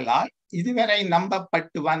விஞ்ஞானிகளால் இதுவரை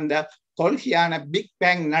நம்பப்பட்டு வந்த கொள்கையான பிக்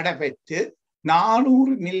பேங் நடைபெற்று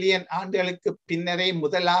 400 மில்லியன் ஆண்டுகளுக்கு பின்னரே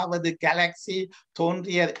முதலாவது கேலக்சி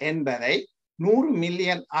தோன்றியது என்பதை 100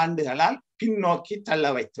 மில்லியன் ஆண்டுகளால் பின்னோக்கி தள்ள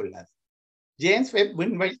வைத்துள்ளது. ஜேம்ஸ் வெப்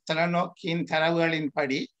விண்வெளி தொலைநோக்கியின்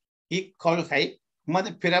தரவுகளின்படி இக்கொள்கை உமது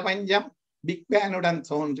பிரபஞ்சம் பிக் பேங்குடன்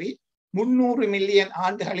தோன்றி 300 மில்லியன்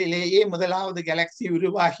ஆண்டுகளிலேயே முதலாவது கேலக்சி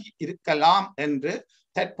உருவாகி இருக்கலாம் என்று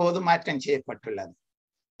தற்போது மாற்றம் செய்யப்பட்டுள்ளது.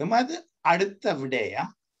 எமது அடுத்த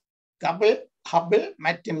விடயம் ஹபிள்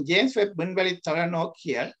மற்றும் ஜேம்ஸ் வெப் விண்வெளி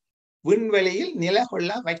தொலைநோக்கிகள் விண்வெளியில் நிலகொள்ள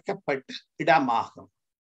வைக்கப்பட்ட இடமாகும்.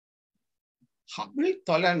 ஹபிள்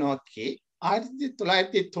தொலைநோக்கி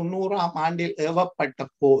 1990 ஆண்டில் ஏவப்பட்ட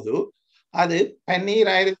போது அது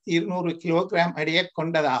 12,200 கிலோகிராம் எடையை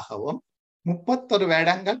கொண்டதாகவும் 31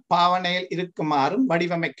 வருடங்கள் பாவனையில் இருக்குமாறும்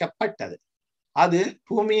வடிவமைக்கப்பட்டது. அது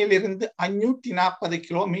பூமியில் இருந்து 540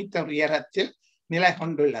 கிலோமீட்டர் உயரத்தில் நிலை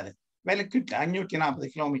கொண்டுள்ளது. விலக்கிட்டு 540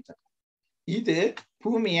 கிலோமீட்டர். இது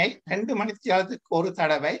பூமியை 2 மணித்தியாலத்துக்கு ஒரு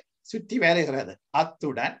தடவை சுற்றி வருகிறது.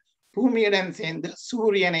 அத்துடன் பூமியுடன் சேர்ந்து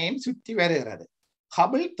சூரியனையும் சுற்றி வருகிறது.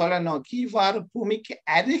 ஹபிள் தொலைநோக்கி இவ்வாறு பூமிக்கு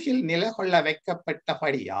அருகில் நிலை கொள்ள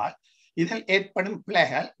வைக்கப்பட்டபடியால் இதில் ஏற்படும்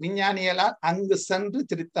பிழைகள் விஞ்ஞானிகளால் அங்கு சென்று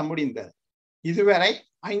திருத்த முடிந்தது. இதுவரை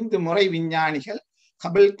 5 முறை விஞ்ஞானிகள்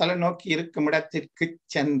ஹபிள் தொலைநோக்கி இருக்கும் இடத்திற்கு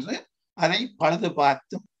சென்று அதை பழுது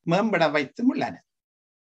பார்த்தும் மேம்பட வைத்தும் உள்ளனர்.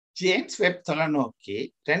 ஜேம்ஸ் வெப் தொலைநோக்கி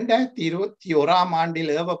 2021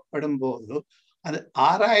 ஆண்டில் ஏவப்படும் போது அது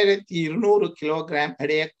 6200 கிலோகிராம்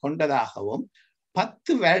எடையை கொண்டதாகவும்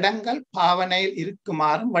 10 வருடங்கள் பாவனையில்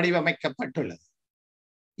இருக்குமாறும் வடிவமைக்கப்பட்டுள்ளது.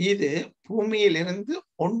 இது பூமியிலிருந்து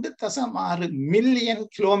 1.6 மில்லியன்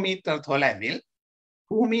கிலோமீட்டர் தொலைவில்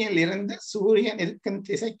பூமியில் இருந்து சூரியன் இருக்கும்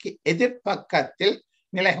திசைக்கு எதிர்பக்கத்தில்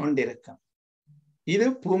நிலை கொண்டிருக்கும். இது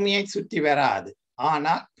பூமியை சுற்றி வராது,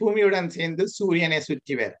 ஆனால் பூமியுடன் சேர்ந்து சூரியனை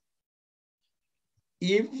சுற்றி வரும்.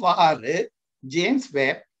 இவ்வாறு ஜேம்ஸ்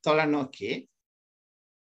வெப் தொலைநோக்கி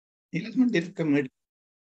நிலை கொண்டிருக்கும்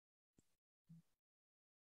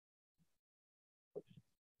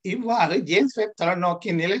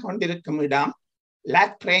நிலை கொண்டிருக்கும் இடம்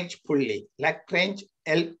லாக்ரேஞ்ச் புள்ளி, லாக்ரேஞ்ச்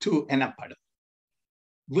L2 எனப்படும்.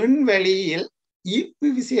 விண்வெளியில் ஈர்ப்பு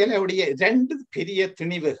விசையுடைய 2 பெரிய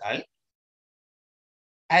திணிவுகள்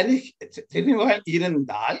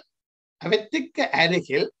இருந்தால் அவற்றுக்கு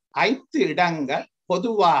அருகில் 5 இடங்கள்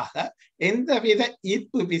பொதுவாக எந்தவித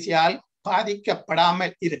ஈர்ப்பு விசையால்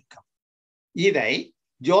பாதிக்கப்படாமல் இருக்கும். இதை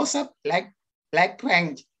ஜோசப்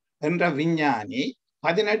லாக்ரேஞ்ச் என்ற விஞ்ஞானி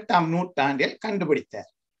 18ஆம் நூற்றாண்டில் கண்டுபிடித்தார்.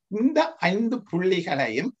 இந்த 5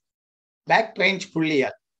 புள்ளிகளையும் லாக்ரேஞ்ச்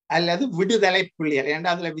புள்ளிகள் அல்லது விடுதலை புள்ளிகள் என்ற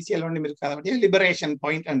அதுல விசையல் ஒன்றும் இருக்காதபடியே லிபரேஷன்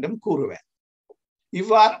பாயிண்ட் என்றும் கூறுவார்.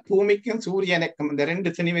 இவ்வாறு பூமிக்கும் சூரியனுக்கும் இந்த 2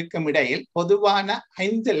 திணிவுக்கும் இடையில் பொதுவான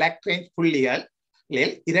 5 லாக்ரேஞ்ச் புள்ளிகளில்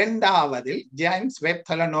 2ஆவதில் ஜேம்ஸ் வெப்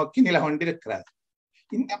தொலைநோக்கி நிலை கொண்டிருக்கிறது.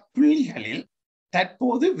 இந்த புள்ளிகளில்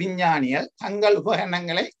தற்போது விஞ்ஞானிகள் தங்கள்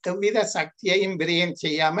உபகரணங்களை எவ்வித சக்தியையும் விரயம்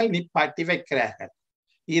செய்யாமல் நிப்பாட்டி வைக்கிறார்கள்.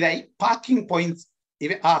 இதை பார்க்கிங் பாயிண்ட்ஸ்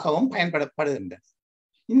ஆகவும் பயன்படுத்தப்படுகின்றன.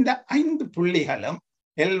 இந்த 5 புள்ளிகளும்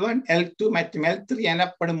L1, L2 மற்றும் L3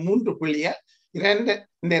 எனப்படும் 3 புள்ளிகள்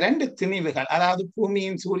இந்த 2 திணிவுகள் அதாவது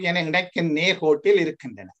பூமியின் சூரியனை இணைக்கும் நேர்கோட்டில்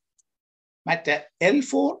இருக்கின்றன. மற்ற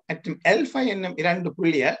L4 மற்றும் L5 என்னும் 2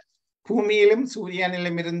 புள்ளிகள் பூமியிலும்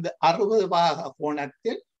சூரியனிலும் இருந்து 60 பாக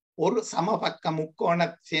கோணத்தில் ஒரு சமபக்க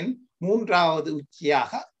முக்கோணத்தின் 3வது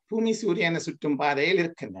உச்சியாக பூமி சூரியனை சுற்றும் பாதையில்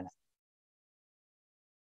இருக்கின்றன.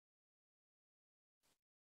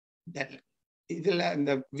 இதுல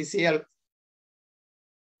இந்த விசையல்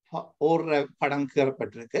ஒரு படம்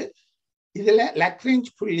கீறப்பட்டிருக்கு. இதுல லாக்ரேஞ்ச்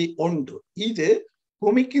புள்ளி 1 இது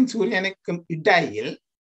பூமிக்கும் சூரியனுக்கும் இடையில்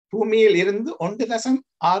பூமியில் இருந்து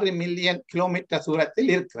 1.6 மில்லியன் கிலோமீட்டர் தூரத்தில்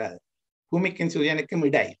இருக்கிறது. பூமிக்கும் சூரியனுக்கும்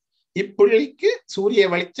இடையில் இப்புள்ளிக்கு சூரிய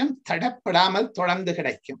வெளிச்சம் தடப்படாமல் தொடர்ந்து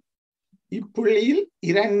கிடைக்கும். இப்புள்ளியில்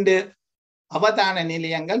 2 அவதான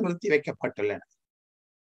நிலையங்கள் நிறுத்தி வைக்கப்பட்டுள்ளன.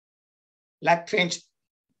 லாக்ரேஞ்ச்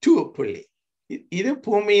 2 புள்ளி இது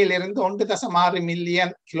பூமியில் இருந்து 1.6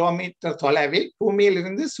 மில்லியன் கிலோமீட்டர் தொலைவில் பூமியில்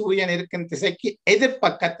இருந்து சூரியன் இருக்கும் திசைக்கு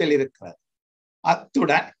எதிர்பக்கத்தில் இருக்கிறது.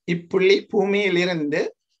 அத்துடன் இப்புள்ளி பூமியில் இருந்து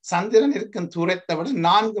சந்திரன் இருக்கும் தூரத்தை விட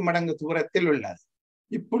 4 மடங்கு தூரத்தில் உள்ளது.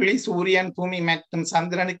 இப்புள்ளி சூரியன், பூமி மற்றும்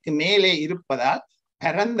சந்திரனுக்கு மேலே இருப்பதால்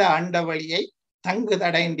பரந்த அண்டவெளியை தங்கு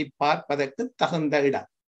தடையின்றி பார்ப்பதற்கு தகுந்த இடம்.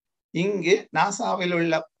 இங்கு நாசாவில்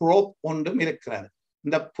உள்ள ப்ரோப் ஒன்றும் இருக்கிறது.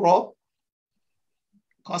 இந்த ப்ரோப்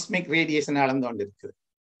காஸ்மிக் ரேடியேஷன் அளந்து கொண்டிருக்கிறது.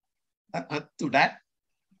 அத்துடன்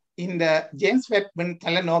இந்த ஜேம்ஸ் வெப்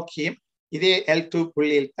தொலைநோக்கியும் இதே L2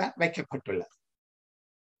 புள்ளியில் தான் வைக்கப்பட்டுள்ளது.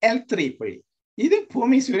 L3 புள்ளி இது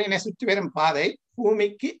பூமி சூரியனை சுற்றி வரும் பாதை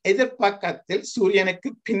பூமிக்கு எதிர்பக்கத்தில் சூரியனுக்கு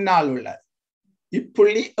பின்னால் உள்ளது.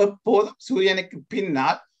 இப்புள்ளி எப்போதும் சூரியனுக்கு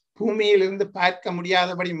பின்னால் பூமியிலிருந்து பார்க்க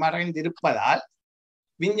முடியாதபடி மறைந்திருப்பதால்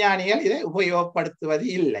விஞ்ஞானிகள் இதை உபயோகப்படுத்துவது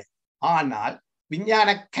இல்லை. ஆனால் விஞ்ஞான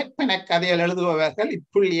கற்பனை கதைகள் எழுதுபவர்கள்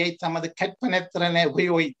இப்புள்ளியை தமது கற்பனை திறனை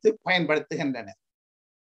உபயோகித்து பயன்படுத்துகின்றனர்.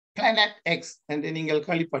 பிளானட் எக்ஸ் என்று நீங்கள்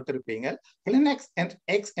கேள்விப்பட்டிருப்பீங்கள். பிளானட்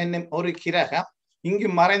எக்ஸ் என்னும் ஒரு கிரகம் இங்கு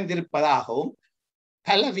மறைந்திருப்பதாகவும்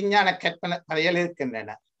பல விஞ்ஞான கற்பனை கதைகள் இருக்கின்றன.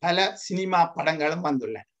 பல சினிமா படங்களும்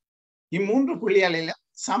வந்துள்ளன. இம்மூன்று புள்ளிகளில்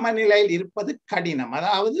சமநிலையில் இருப்பது கடினம்.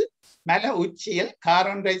 அதாவது மல உச்சியில்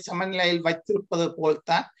காரொன்றை சமநிலையில் வைத்திருப்பது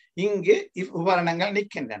போல்தான் இங்கு உபகரணங்கள்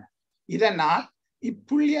நிற்கின்றன. இதனால்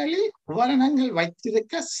இப்புள்ளிகளில் உபகரணங்கள்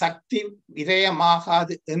வைத்திருக்க சக்தி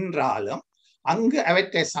விரயமாகாது என்றாலும் அங்கு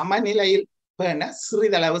அவற்றை சமநிலையில் பேண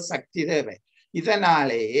சிறிதளவு சக்தி தேவை.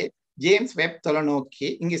 இதனாலேயே ஜேம்ஸ் வெப் தொலைநோக்கி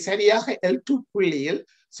இங்கு சரியாக L2 புள்ளியில்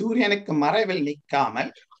சூரியனுக்கு மறைவில் நிற்காமல்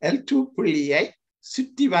L2 புள்ளியை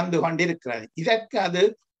சுற்றி வந்து கொண்டிருக்கிறது. இதற்கு அது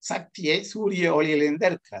சக்தியை சூரிய ஒளியிலிருந்து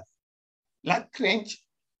இருக்கிறது. லாக்ரேஞ்ச்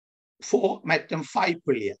 4 மற்றும் 5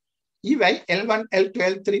 புள்ளிகள் இவை L1, L2,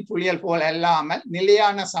 L3 புள்ளிகள் போல் அல்லாமல்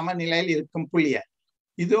நிலையான சமநிலையில் இருக்கும் புள்ளிகள்.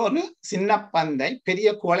 இது ஒரு சின்ன பந்தை பெரிய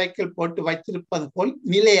கோளைக்குள் போட்டு வைத்திருப்பது போல்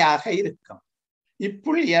நிலையாக இருக்கும்.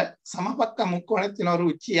 இப்புள்ளிகள் சமபக்க முக்கோணத்தின் ஒரு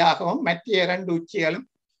உச்சியாகவும் மற்ற 2 உச்சிகளும்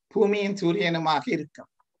பூமியின் சூரியனுமாக இருக்கும்.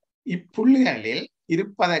 இப்புள்ளிகளில்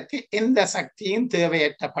இருப்பதற்கு எந்த சக்தியும்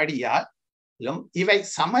தேவையற்றபடியாலும் இவை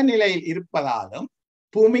சமநிலையில் இருப்பதாலும்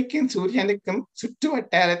பூமிக்கும் சூரியனுக்கும் சுற்று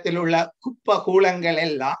வட்டாரத்தில் உள்ள குப்ப கூலங்கள்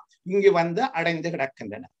எல்லாம் இங்கு வந்து அடைந்து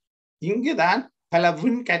கிடக்கின்றன. இங்குதான் பல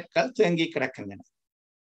விண்கற்கள் தேங்கி கிடக்கின்றன.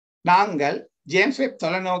 நாங்கள் ஜேம்ஸ் வெப்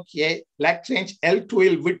தொலைநோக்கியை லாக்ரேஞ்ச் L2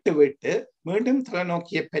 விட்டு மீண்டும்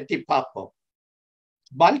தொலைநோக்கியை பற்றி பார்ப்போம்.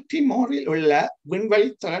 பால்டிமோரில் உள்ள விண்வெளி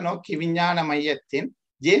தொலைநோக்கி விஞ்ஞான மையத்தின்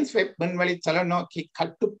ஜேம்ஸ் வெப் விண்வெளி தொலைநோக்கி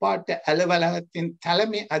கட்டுப்பாட்டு அலுவலகத்தின்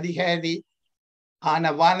தலைமை அதிகாரி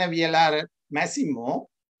ஆன வானவியலாளர் மெசிமோ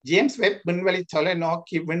ஜேம்ஸ் வெப் விண்வெளி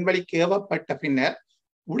தொலைநோக்கி விண்வெளிக்கு ஏவப்பட்ட பின்னர்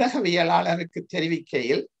ஊடகவியலாளருக்கு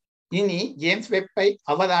தெரிவிக்கையில், இனி ஜேம்ஸ் வெப்பை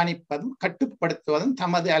அவதானிப்பதும் கட்டுப்படுத்துவதும்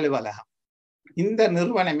தமது அலுவலகம். இந்த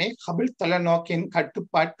நிறுவனமே ஹபிள் தொலைநோக்கியின்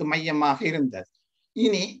கட்டுப்பாட்டு மையமாக இருந்தது.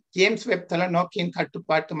 இனி ஜேம்ஸ் வெப் தொலைநோக்கியின்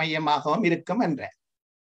கட்டுப்பாட்டு மையமாகவும் இருக்கும் என்றார்.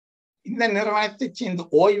 இந்த நிறுவனத்தைச் சேர்ந்து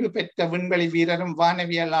ஓய்வு பெற்ற விண்வெளி வீரரும்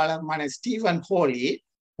வானவியலாளருமான ஸ்டீவன் ஹோலி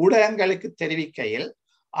ஊடகங்களுக்கு தெரிவிக்கையில்,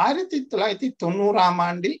 1990ஆம்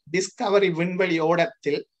ஆண்டில் டிஸ்கவரி விண்வெளி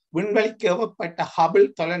ஓடத்தில் விண்வெளிக்கு ஏவப்பட்ட ஹபிள்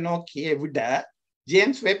தொலைநோக்கியை விட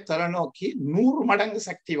ஜேம்ஸ் வெப் தொலைநோக்கி 100 மடங்கு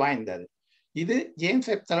சக்தி வாய்ந்தது. இது ஜேம்ஸ்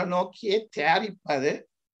வெப் தொலைநோக்கியை தயாரிப்பது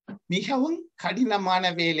மிகவும் கடினமான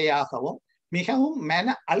வேலையாகவும் மிகவும்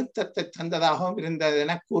மன அழுத்தத்தை தந்ததாகவும் இருந்தது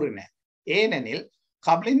என கூறினார். ஏனெனில்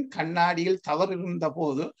ஹபிளின் கண்ணாடியில் தவறு இருந்த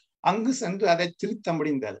போது அங்கு சென்று அதை திருத்த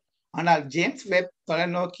முடிந்தது. ஆனால் ஜேம்ஸ் வெப்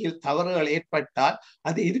தொலைநோக்கியில் தவறுகள் ஏற்பட்டால்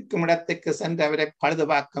அது இருக்கும் இடத்துக்கு சென்று அவரை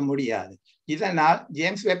பழுதுபார்க்க முடியாது. இதனால்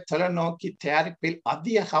ஜேம்ஸ் வெப் தொலைநோக்கி தயாரிப்பில்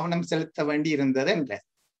அதிக கவனம் செலுத்த வேண்டி இருந்தது என்றார்.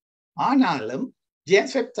 ஆனாலும்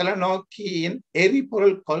ஜேம்ஸ் வெப் தொலைநோக்கியின்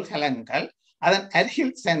எரிபொருள் கொள்கலன்கள் அதன்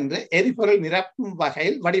அருகில் சென்று எரிபொருள் நிரப்பும்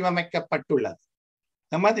வகையில் வடிவமைக்கப்பட்டுள்ளது.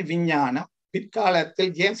 நமது விஞ்ஞானம்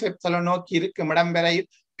பிற்காலத்தில் ஜேம்ஸ் வெப் தொலைநோக்கி இருக்கும் இடம் வரை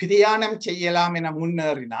பிரயாணம் செய்யலாம் என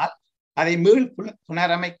முன்னேறினால் அதை மீள்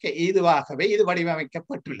புனரமைக்க ஏதுவாகவே இது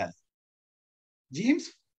வடிவமைக்கப்பட்டுள்ளது. ஜேம்ஸ்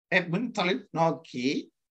வெப் தொலைநோக்கி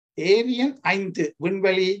ஏரியன் 5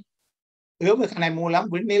 விண்வெளி ஏவுகணை மூலம்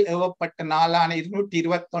விண்ணில் ஏவப்பட்ட நாளான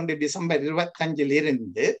 221 டிசம்பர் 25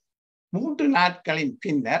 இருந்து 3 நாட்களின்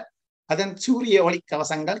பின்னர் அதன் சூரிய ஒளி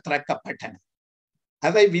கவசங்கள் திறக்கப்பட்டன.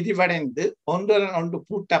 அதை விரிவடைந்து ஒன்றுடன் ஒன்று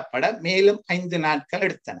பூட்டப்பட மேலும் 5 நாட்கள்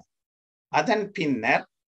எடுத்தன. அதன் பின்னர்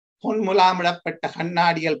பொன்முலாமிடப்பட்ட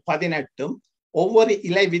கண்ணாடிகள் 18 ஒவ்வொரு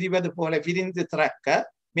இலை விரிவது போல விரிந்து திறக்க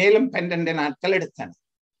மேலும் 12 நாட்கள் எடுத்தன.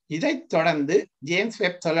 இதைத் தொடர்ந்து ஜேம்ஸ்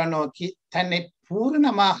வெப் தொலைநோக்கி தன்னை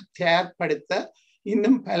பூரணமாக தயார்படுத்த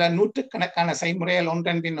இன்னும் பல நூற்றுக்கணக்கான செய்முறைகள்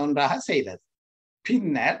ஒன்றன் பின் ஒன்றாக செய்தது.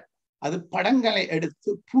 பின்னர் அது படங்களை எடுத்து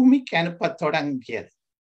பூமிக்கு அனுப்ப தொடங்கியது.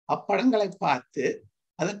 அப்படங்களை பார்த்து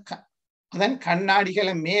அதன்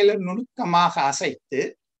கண்ணாடிகளை மேலும் நுணுக்கமாக அசைத்து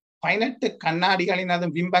 18 கண்ணாடிகளின்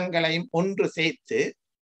அதன் பிம்பங்களையும் ஒன்று சேர்த்து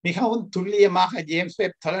மிகவும் துல்லியமாக ஜேம்ஸ்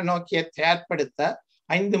வெப் தொலைநோக்கியை தயார்படுத்த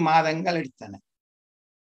 5 மாதங்கள் எடுத்தன.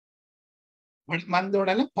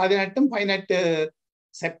 வந்தவுடனே 18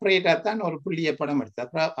 செப்பரேட்டா தான் ஒரு புள்ளிய படம் எடுத்து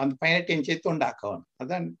அப்புறம் அந்த 18 சேர்த்து உண்டாக்கணும்.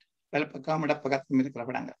 அதான் வலப்பக்கம் இடப்பக்கத்தும் இருக்கிற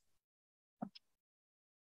படங்கள்.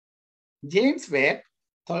 ஜேம்ஸ் வெப்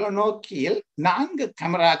தொலைநோக்கியில் 4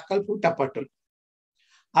 கேமராக்கள் பூட்டப்பட்டுள்ளன.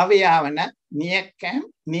 அவையாவன நியர்கேம்,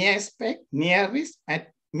 நியர்ஸ்பெக், நியரிஸ்,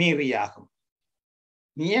 மீரி ஆகும்.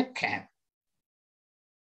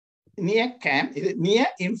 நியர்கேம் இது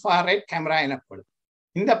நியர் இன்ஃப்ராரெட் கேமரா எனப்படும்.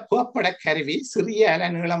 இந்த புகைப்பட கருவி சிறிய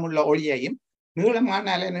அலைநீளமுள்ள ஒளியையும் நீளமான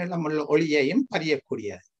அலைநீளமுள்ள ஒளியையும்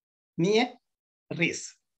பதியக்கூடியது. நியரிஸ்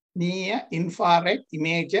near infrared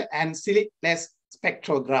imager and ஸ்லிட்லெஸ்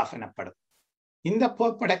spectrograph எனப்படும். இந்த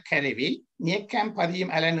புகைப்பட கருவி நியர்கேம்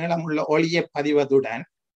பதியும் அலைநீளமுள்ள ஒளியை பதிவதுடன்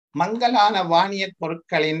மங்கலான வானியற்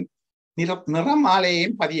பொருட்களின்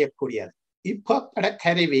நிறமாலையையும் பதியக்கூடியது. இப்பட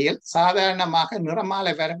கருவியில் சாதாரணமாக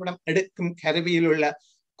நிறமாலை வரைபடம் எடுக்கும் கருவியில் உள்ள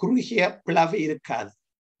குறுகிய பிளவு இருக்காது.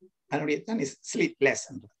 அதனுடைய தான் ஸ்லிட்லெஸ்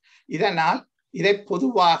என்றது. இதனால் இதை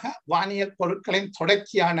பொதுவாக வானியற் பொருட்களின்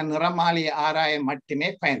தொடர்ச்சியான நிறமாலையை ஆராய மட்டுமே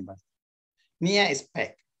பயன்படும்.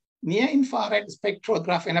 நியர் இன்ஃப்ராரெட்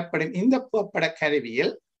ஸ்பெக்ட்ரோகிராஃப் எனப்படும் இந்த புகைப்பட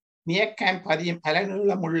கருவியில் நியர்கேம் பதியும்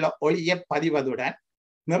அலைநீளமுள்ள ஒளியை பதிவதுடன்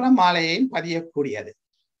நிறமாலையையும் பதியக்கூடியது.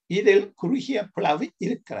 இதில் குறுகிய பிளவு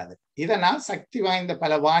இருக்கிறது. இதனால் சக்தி வாய்ந்த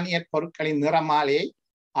பல வானியற் பொருட்களின் நிறமாலையை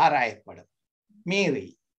ஆராயப்படும். மீரி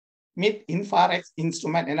மிட் இன்ஃப்ராரெட்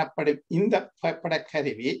இன்ஸ்ட்ருமெண்ட் எனப்படும் இந்த புகைப்பட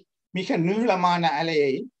கருவி மிக நீளமான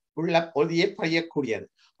அலையை உள்ள ஒளியை பதியக்கூடியது.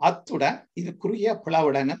 அத்துடன் இது குறுகிய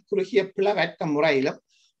பிளவுடனும் குறுகிய பிளவற்ற முறையிலும்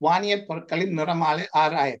வானியற் பொருட்களின் நிறமாலை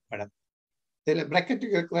ஆராயப்படும். இதுல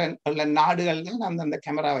பிராக்கெட்டுக்கு இருக்கிற நாடுகள் தான் அந்தந்த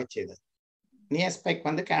கேமராவை செய்தது. நியர்ஸ்பெக்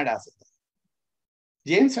கனடா செய்தது.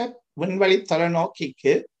 ஜேம்ஸ் வெப் விண்வெளி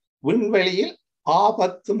தொலைநோக்கிக்கு விண்வெளியில்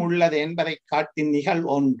ஆபத்தும் உள்ளது என்பதை காட்டும் நிகழ்வு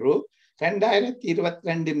ஒன்று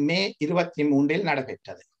 2022 மே 23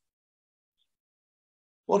 நடைபெற்றது.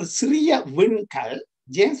 ஒரு சிறிய விண்கல்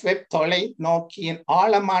ஜேம்ஸ் வெப் தொலைநோக்கியின்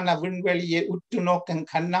ஆழமான விண்வெளியை உற்று நோக்கும்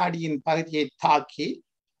கண்ணாடியின் பகுதியை தாக்கி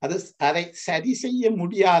அதை சரி செய்ய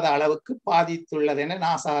முடியாத அளவுக்கு பாதித்துள்ளது என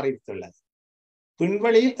நாசா அறிவித்துள்ளது.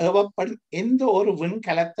 விண்வெளியில் ஏவப்படும் எந்த ஒரு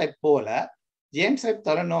விண்கலத்தை போல ஜேம்ஸ் வெப்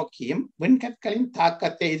தொலைநோக்கியும் விண்கற்களின்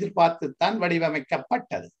தாக்கத்தை எதிர்பார்த்துத்தான்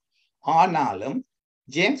வடிவமைக்கப்பட்டது. ஆனாலும்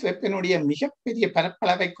ஜேம்ஸ் வெப்பினுடைய மிகப்பெரிய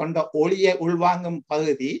பரப்பளவை கொண்ட ஒளியை உள்வாங்கும்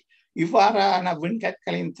பகுதி இவ்வாறான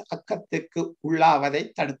விண்கற்களின் தாக்கத்துக்கு உள்ளாவதை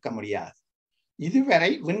தடுக்க முடியாது.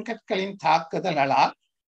 இதுவரை விண்கற்களின் தாக்குதலால்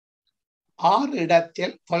 6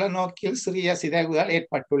 இடத்தில் தொலைநோக்கியில் சிறிய சிதைவுகள்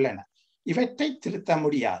ஏற்பட்டுள்ளன. இவற்றை திருத்த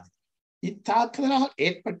முடியாது. இத்தாக்குதலால்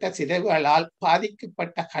ஏற்பட்ட சிதைவுகளால்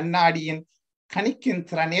பாதிக்கப்பட்ட கண்ணாடியின் கணிக்கும்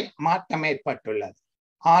திறனில் மாற்றம் ஏற்பட்டுள்ளது.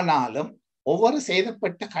 ஆனாலும் ஒவ்வொரு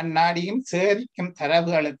சேதப்பட்ட கண்ணாடியும் சேகரிக்கும்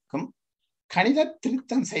தரவுகளுக்கும் கணித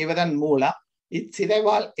திருத்தம் செய்வதன் மூலம்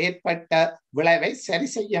இச்சிதைவால் ஏற்பட்ட விளைவை சரி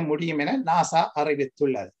செய்ய முடியும் என நாசா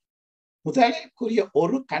அறிவித்துள்ளது. முதலில் கூறிய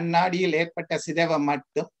ஒரு கண்ணாடியில் ஏற்பட்ட சிதைவை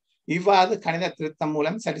மட்டும் இவ்வாறு கணித திருத்தம்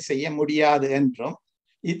மூலம் சரி செய்ய முடியாது என்றும்,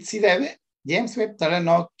 இச்சிதைவு ஜேம்ஸ் வெப்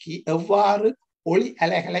தொலைநோக்கி எவ்வாறு ஒளி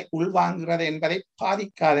அலைகளை உள்வாங்குகிறது என்பதை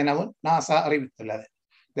பாதிக்காதெனவும் நாசா அறிவித்துள்ளது.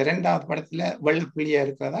 இந்த 2வது படத்துல வெள்ளப்புள்ளியா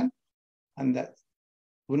இருக்கிறதான் அந்த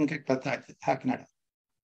விண்கற்கள்.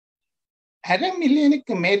 1/2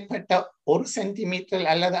 மில்லியனுக்கு மேற்பட்ட 1 சென்டிமீட்டர்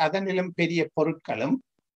அல்லது அதனிலும் பெரிய பொருட்களும்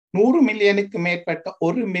 100 மில்லியனுக்கு மேற்பட்ட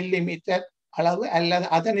 1 மில்லிமீட்டர் அளவு அல்லது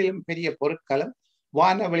அதனிலும் பெரிய பொருட்களும்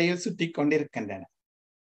வானவெளியில் சுற்றி கொண்டிருக்கின்றன.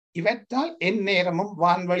 இவற்றால் எந்நேரமும்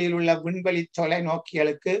வான்வெளியில் உள்ள விண்வெளி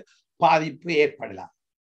தொலைநோக்கிகளுக்கு பாதிப்பு ஏற்படலாம்.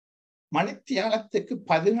 மணித்தியாலத்துக்கு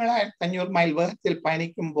 17,500 மைல் வேகத்தில்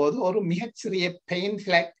பயணிக்கும் போது ஒரு மிகச்சிறிய பெயின்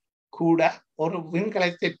ஃபிளாக் கூட ஒரு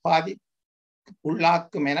விண்கலத்தை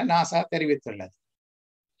உள்ளாக்கும் என நாசா தெரிவித்துள்ளது.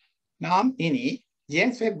 நாம் இனி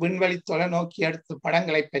ஜேம்ஸ் வெப் விண்வெளி தொலைநோக்கி எடுத்த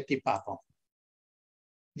படங்களை பற்றி பார்ப்போம்.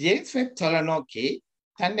 ஜேம்ஸ் வெப் தொலைநோக்கி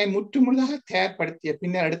தன்னை முற்றுமுழுதாக தயார்படுத்திய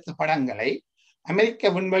பின்னர் எடுத்த படங்களை அமெரிக்க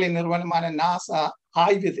விண்வெளி நிறுவனமான நாசா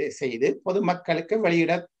ஆய்வு செய்து பொதுமக்களுக்கு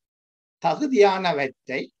வெளியிட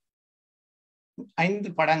தகுதியானவற்றை 5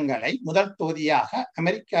 படங்களை முதல் தொகுதியாக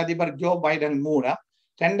அமெரிக்க அதிபர் ஜோ பைடன் மூலம்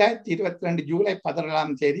 2022 ஜூலை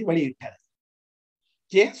 17ஆம் தேதி வெளியிட்டது.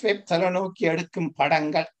 ஜேம்ஸ் வெப் தொலைநோக்கி எடுக்கும்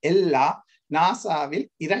படங்கள் எல்லாம் நாசாவில்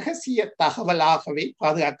இரகசிய தகவலாகவே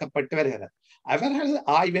பாதுகாக்கப்பட்டு வருகிறது. அவர்களது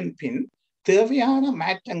ஆய்வின் பின் தேவையான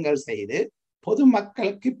மாற்றங்கள் செய்து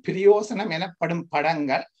பொதுமக்களுக்கு பிரயோசனம் எனப்படும்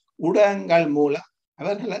படங்கள் ஊடகங்கள் மூலம்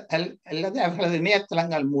அவர்களது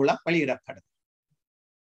இணையதளங்கள் மூலம் வெளியிடப்படும்.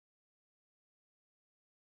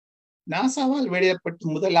 நாசாவால் வெளியிடப்பட்ட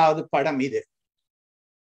முதலாவது படம் இது.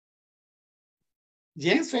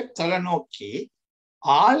 ஜேம்ஸ் வெப் தொலைநோக்கி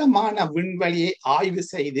ஆழமான விண்வெளியை ஆய்வு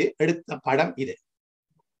செய்து எடுத்த படம் இது.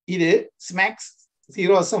 இது ஸ்மாக்ஸ்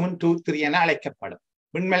 0723 என அழைக்கப்படும்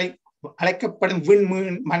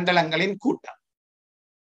விண்மீன் மண்டலங்களின் கூட்டம்.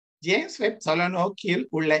 ஜேம்ஸ் வெப் தொலைநோக்கியில்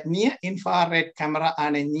உள்ள நியர் இன்ஃப்ராரெட் கேமரா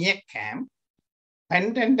ஆன நியர்கேம்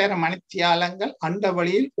 12.5 மணித்தியாலங்கள்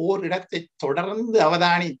அண்டவெளியில் ஓரிடத்தை தொடர்ந்து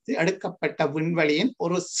அவதானித்து எடுக்கப்பட்ட விண்வெளியின்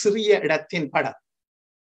ஒரு சிறிய இடத்தின் படம்.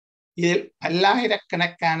 இதில்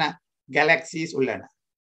பல்லாயிரக்கணக்கான கேலக்சிஸ் உள்ளன.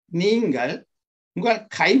 நீங்கள் உங்கள்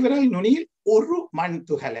கைவிரல் நுனியில் ஒரு மண்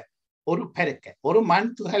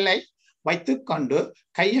துகளை வைத்துக்கொண்டு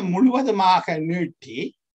கையை முழுவதுமாக நீட்டி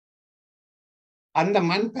அந்த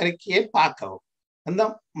மண் பெருக்கியை பார்க்கவும். அந்த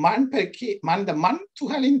மண்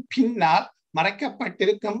துகளின் பின்னால்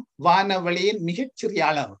மறைக்கப்பட்டிருக்கும் வானவெளியின் மிகச்சிறிய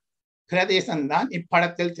அளவு பிரதேசம்தான்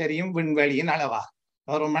இப்படத்தில் தெரியும் விண்வெளியின் அளவாக.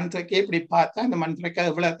 ஒரு மண் துறைக்கை இப்படி பார்த்தா அந்த மண் துறைக்கு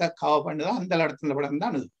எவ்வளவு கவர் பண்ணுதோ அந்த இடத்துல படம்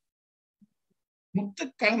தான் இது.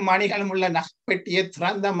 முத்துக்களும் மணிகளும் உள்ள நகைப்பெட்டியை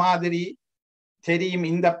திறந்த மாதிரி தெரியும்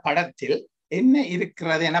இந்த படத்தில் என்ன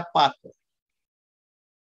இருக்கிறது என பார்ப்போம்.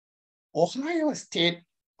 ஒஹாயோ ஸ்டேட்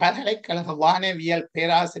பல்கலைக்கழக வானவியல்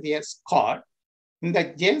பேராசிரியர் ஸ்காட் இந்த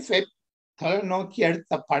ஜேம்ஸ் வெப் தொலைநோக்கி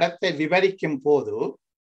எடுத்த படத்தை விவரிக்கும் போது,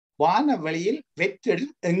 வானவெளியில்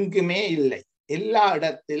வெற்றிடம் எங்குமே இல்லை, எல்லா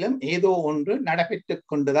இடத்திலும் ஏதோ ஒன்று நடைபெற்றுக்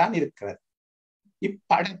கொண்டுதான் இருக்கிறது.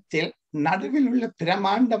 இப்படத்தில் நடுவில் உள்ள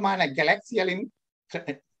பிரமாண்டமான கேலக்சிகளின்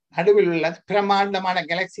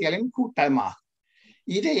கூட்டமாகும்.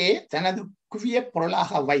 இதையே தனது குவிய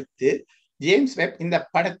பொருளாக வைத்து ஜேம்ஸ் வெப் இந்த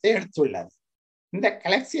படத்தை எடுத்துள்ளது. இந்த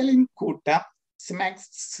கேலக்சிகளின் கூட்டம் ஸ்மாக்ஸ்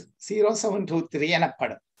 0723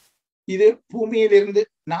 எனப்படும். இது பூமியிலிருந்து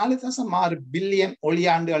 4.6 பில்லியன்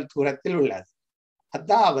ஒளியாண்டுகள் தூரத்தில் உள்ளது.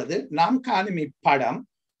 அதாவது நாம் காணும் இப்படம்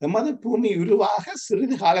எமது பூமி உருவாக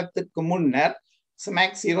சிறிது காலத்துக்கு முன்னர்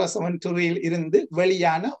SMAC 072 இருந்து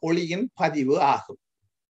வெளியான ஒளியின் பதிவு ஆகும்.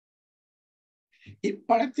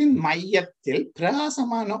 இப்படத்தின் மையத்தில்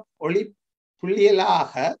பிரகாசமான ஒளி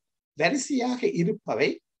புள்ளிகளாக வரிசையாக இருப்பவை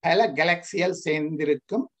பல கேலக்சிகள்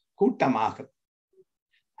சேர்ந்திருக்கும் கூட்டமாகும்.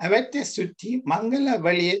 அவற்றை சுற்றி மங்கள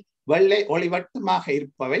வெள்ளை ஒளிவட்டமாக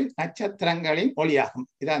இருப்பவை நட்சத்திரங்களின் ஒளியாகும்.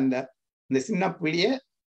 இது இந்த சின்ன புள்ளிய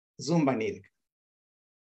ஜூம் பண்ணியிருக்கு.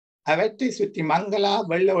 அவற்றை சுற்றி மங்களா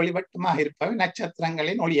வெள்ளை ஒளிவட்டமாக இருப்பவை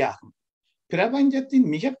நட்சத்திரங்களின் ஒளியாகும். பிரபஞ்சத்தின்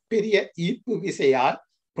மிகப்பெரிய ஈர்ப்பு விசையால்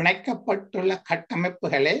பிணைக்கப்பட்டுள்ள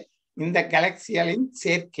கட்டமைப்புகளே இந்த கேலக்சிகளின்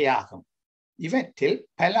சேர்க்கையாகும். இவற்றில்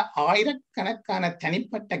பல ஆயிரக்கணக்கான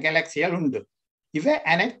தனிப்பட்ட கேலக்சிகள் உண்டு. இவை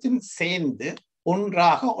அனைத்தும் சேர்ந்து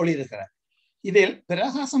ஒன்றாக ஒளிர்கிறது. இதில்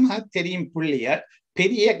பிரகாசமாக தெரியும் புள்ளிகள்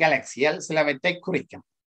பெரிய கேலக்சிகள் சிலவற்றை குறிக்கும்.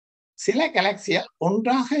 சில கேலக்சிகள்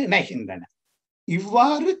ஒன்றாக இணைகின்றன.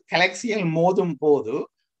 இவ்வாறு கேலக்சிகள் மோதும் போது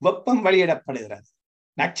வெப்பம் வெளியிடப்படுகிறது.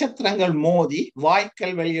 நட்சத்திரங்கள் மோதி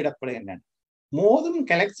வாயுக்கள் வெளியிடப்படுகின்றன. மோதும்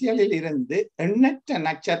கேலக்சிகளில் இருந்து எண்ணற்ற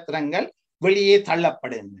நட்சத்திரங்கள் வெளியே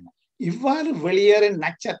தள்ளப்படுகின்றன. இவ்வாறு வெளியேறும்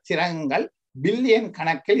நட்சத்திரங்கள் பில்லியன்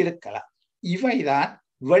கணக்கில் இருக்கலாம். இவைதான்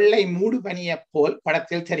வெள்ளை மூடுபனியை போல்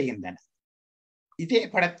படத்தில் தெரிகின்றன. இதே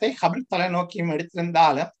படத்தை ஹபிள் தொலைநோக்கியும்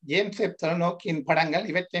எடுத்திருந்தாலும் ஜேம்ஸ் வெப் தொலைநோக்கியின் படங்கள்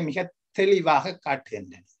இவற்றை மிக தெளிவாக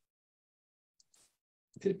காட்டுகின்றன.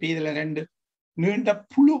 திருப்பி இதுல ரெண்டு நீண்ட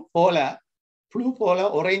புழு போல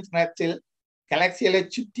ஒரேஞ்ச் நிறத்தில் கேலக்சிகளை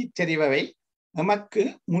சுற்றி தெரிபவை நமக்கு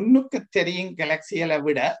முன்னுக்கு தெரியும் கேலக்சிகளை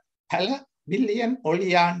விட பல பில்லியன்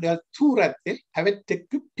ஒளியாண்டுகள் தூரத்தில்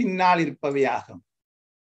அவற்றுக்கு பின்னால் இருப்பவையாகும்.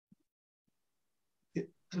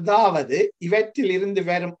 அதாவது இவற்றில் இருந்து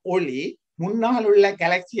வரும் ஒளி முன்னால் உள்ள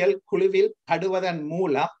கேலக்சிகள் குழுவில் படுவதன்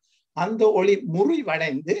மூலம் அந்த ஒளி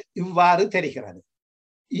முறிவடைந்து இவ்வாறு தெரிகிறது.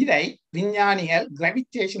 இதை விஞ்ஞானிகள்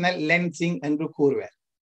கிராவிடேஷனல் லென்சிங் என்று கூறுவர்.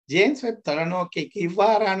 ஜேம்ஸ் வெப் தொலைநோக்கிக்கு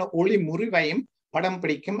இவ்வாறான ஒளி முறிவையும் படம்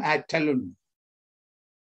பிடிக்கும் ஆற்றல் உண்டு.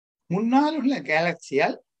 முன்னால் உள்ள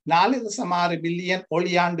கேலக்சிகள் 4.6 பில்லியன்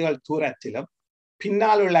ஒளியாண்டுகள் தூரத்திலும்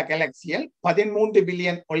பின்னால் உள்ள கேலக்சிகள் 13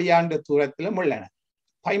 பில்லியன் ஒளியாண்டு தூரத்திலும் உள்ளன.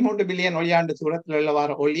 13 பில்லியன் ஒளியாண்டு தூரத்தில்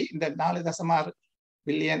உள்ளவாறு ஒளி இந்த 4.6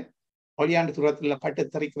 பில்லியன் ஒளியாண்டு தூரத்தில் பட்டு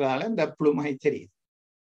தெரிக்கிறதால இந்த புழுமை தெரியுது.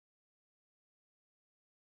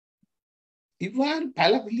 இவ்வாறு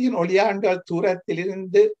பல பில்லியன் ஒளியாண்டுகள் தூரத்தில்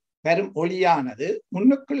இருந்து வரும் ஒளியானது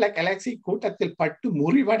முன்னுக்குள்ள கேலக்சி கூட்டத்தில் பட்டு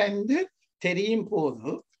முறிவடைந்து தெரியும்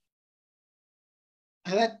போது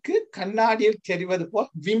அதற்கு கண்ணாடியில் தெரிவது போல்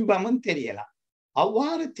பிம்பமும் தெரியலாம்.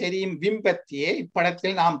 அவ்வாறு தெரியும் பிம்பத்தையே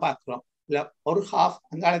இப்படத்தில் நாம் பார்க்கிறோம். ஒரு ஹாஃப்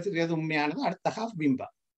அந்த காலத்தில் உண்மையானது, அடுத்த ஹாஃப்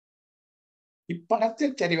பிம்பம்.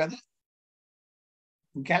 இப்படத்தில் தெரிவது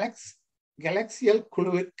கேலக்சியல்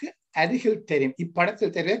குழுவிற்கு அருகில் தெரியும்.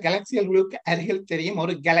 இப்படத்தில் தெரிய கேலக்சியல் குழுவுக்கு அருகில் தெரியும்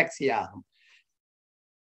ஒரு கேலக்சி ஆகும்.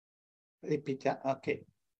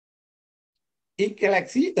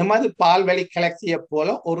 இக்கேலக்சி எமது பால்வெளி கேலக்சியை போல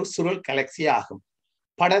ஒரு சுருள் கேலக்சி ஆகும்.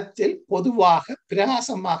 படத்தில் பொதுவாக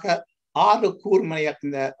பிரகாசமாக 6 கூர்மணிகள்,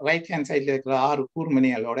 இந்த ரைட் ஹேண்ட் சைட்ல இருக்கிற 6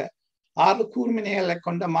 கூர்மணிகளோட 6 கூர்மணிகளை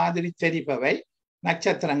கொண்ட மாதிரி தெரிபவை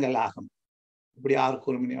நட்சத்திரங்கள் ஆகும். இப்படி 6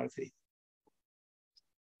 கூர்மணிகள் தெரியும்.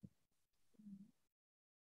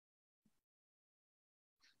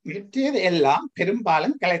 மற்றது எல்லாம்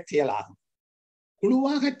பெரும்பாலும் கேலக்சிகள் ஆகும்.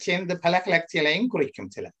 குழுவாக சேர்ந்து பல கேலக்சிகளையும்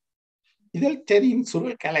குறிக்கும் சில. இதில் தெரியும்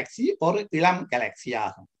சுருள் கேலக்சி ஒரு இளம் கேலக்சி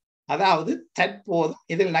ஆகும். அதாவது தற்போதும்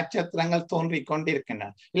இதில் நட்சத்திரங்கள் தோன்றிக்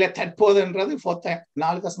கொண்டிருக்கின்றன. இல்ல தற்போதுன்றது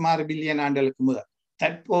 4.6 பில்லியன் ஆண்டுகளுக்கு முதல்.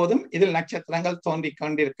 தற்போதும் இதில் நட்சத்திரங்கள் தோன்றிக்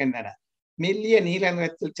கொண்டிருக்கின்றன. மெல்லிய நீல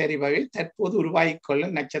நிறத்தில் தெரிபவை தற்போது உருவாகிக்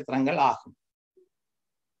கொள்ளும் நட்சத்திரங்கள் ஆகும்.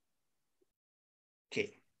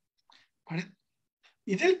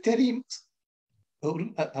 இதில் தெரியும்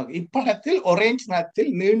இப்படத்தில் ஒரேஞ்ச் நிறத்தில்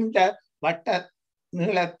நீண்ட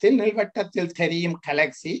நீள்வட்டத்தில் தெரியும்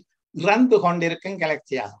கேலக்சி இறந்து கொண்டிருக்கும்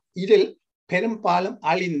கேலக்சி ஆகும். இதில் பெரும்பாலும்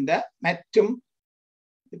அழிந்த மற்றும்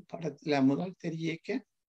இப்படத்துல முதல் தெரிய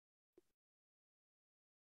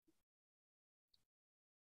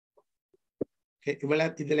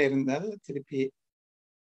இவ்வளவு இதுல இருந்தது திருப்பி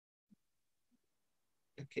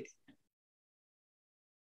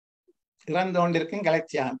இறந்து கொண்டிருக்கும்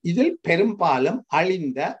கேலக்சி ஆகும். இதில் பெரும்பாலும்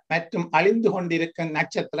அழிந்த மற்றும் அழிந்து கொண்டிருக்கும்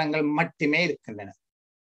நட்சத்திரங்கள் மட்டுமே இருக்கின்றன.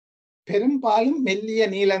 பெரும்பாலும் மெல்லிய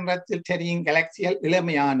நீல நிறத்தில் தெரியும் கேலக்சிகள்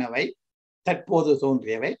இளமையானவை, தற்போது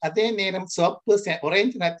தோன்றியவை. அதே நேரம் சிவப்பு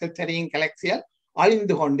ஒரேஞ்ச் நிறத்தில் தெரியும் கேலக்சிகள்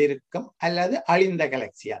அழிந்து கொண்டிருக்கும் அல்லது அழிந்த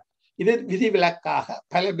கேலக்சிகள். இது விதிவிலக்காக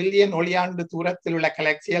பல பில்லியன் ஒளியாண்டு தூரத்தில் உள்ள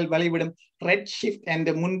கேலக்சிகள் வெளிவிடும் ரெட் ஷிஃப்ட்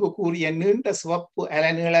என்று முன்பு கூறிய நீண்ட சிவப்பு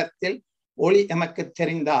அலைநீளத்தில் ஒளி எமக்கு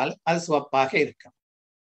தெரிந்தால் அது சிவப்பாக இருக்கும்.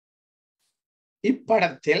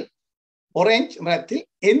 இப்படத்தில் orange நிறத்தில்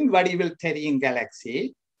என் வடிவில் தெரியும் கேலக்சி,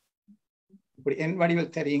 இப்படி என்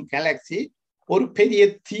வடிவில் தெரியும் கேலக்சி ஒரு பெரிய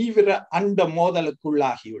தீவிர அண்ட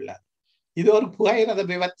மோதலுக்குள்ளாகியுள்ளது. இது ஒரு புகையிரத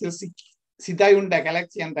விபத்தில் சிதையுண்ட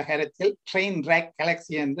கேலக்சி என்ற கருத்தில் ட்ரெயின் ரேக்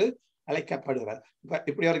கேலக்சி என்று அழைக்கப்படுகிறது.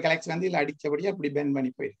 இப்படி ஒரு கேலக்சி வந்து இதுல அடிச்சபடியே அப்படி பெண்ட்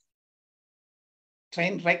பண்ணி போயிருக்கு.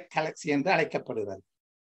 ட்ரெயின் ரேக் கேலக்சி என்று அழைக்கப்படுகிறது.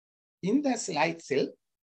 இந்த ஸ்லைட்ஸில்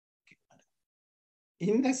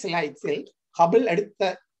ஹபிள் எடுத்த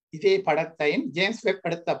இதே படத்தையும் ஜேம்ஸ் வெப்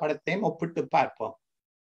எடுத்த படத்தையும் ஒப்பிட்டு பார்ப்போம்.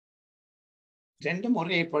 ரெண்டும்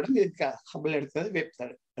ஒரே படம். இதுக்கு ஹபிள் எடுத்தது, வெப்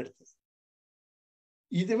எடுத்தது.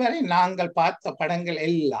 இதுவரை நாங்கள் பார்த்த படங்கள்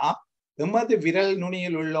எல்லாம் எமது விரல்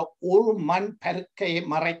நுனியில் உள்ள ஒரு மண் பருக்கையை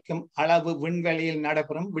மறைக்கும் அளவு விண்வெளியில்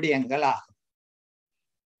நடைபெறும் விடயங்கள் ஆகும்.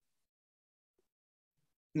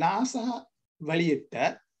 நாசா வெளியிட்ட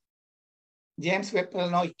ஜேம்ஸ் வெப்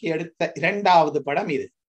நோக்கி எடுத்த இரண்டாவது படம் இது.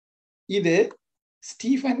 இது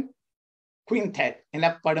ஸ்டீஃபன் குயின்டட்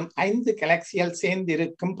எனப்படும் 5 கேலக்சிகள்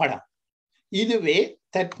சேர்ந்திருக்கும் படம். இதுவே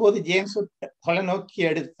தற்போது ஜேம்ஸ் வெப் தொலைநோக்கி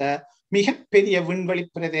எடுத்த மிகப்பெரிய விண்வெளி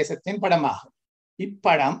பிரதேசத்தின் படமாகும்.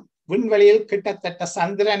 இப்படம் விண்வெளியில் கிட்டத்தட்ட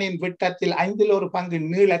சந்திரனின் விட்டத்தில் 1/5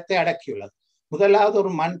 நீளத்தை அடக்கியுள்ளது. முதலாவது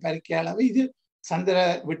ஒரு மண் பருக்கை அளவு, இது சந்திர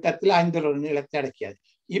விட்டத்தில் 1/5 நீளத்தை அடக்கியது.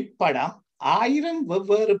 இப்படம் 1000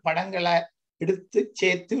 வெவ்வேறு படங்களை எடுத்து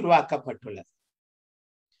சேர்த்து உருவாக்கப்பட்டுள்ளது.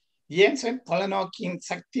 ஜேம்ஸ் வெப் தொலைநோக்கியின்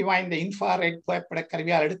சக்தி வாய்ந்த இன்ஃப்ராரெட் புகைப்பட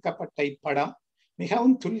கருவியால் எடுக்கப்பட்ட இப்படம்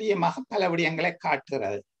மிகவும் துல்லியமாக பல விடயங்களை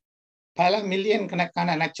காட்டுகிறது. பல மில்லியன்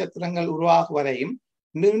கணக்கான நட்சத்திரங்கள் உருவாகுவதையும்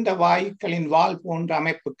நீண்ட வாயுக்களின் வால் போன்ற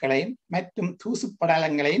அமைப்புகளையும் மற்றும் தூசு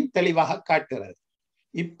படலங்களையும் தெளிவாக காட்டுகிறது.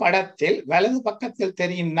 இப்படத்தில் வலது பக்கத்தில்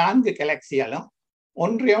தெரியும் 4 கேலக்சிகளும்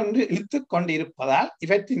ஒன்றையொன்று இழுத்து கொண்டு இருப்பதால்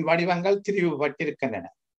இவற்றின் வடிவங்கள் திரிவுபட்டிருக்கின்றன.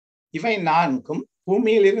 இவை 4ம்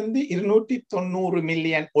பூமியிலிருந்து 290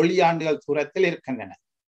 மில்லியன் ஒளியாண்டுகள் தூரத்தில் இருக்கின்றன.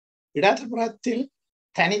 இடதுபுறத்தில்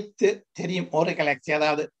தனித்து தெரியும் ஒரு கேலக்சி,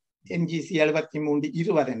 அதாவது NGC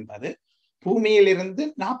 7320 என்பது பூமியிலிருந்து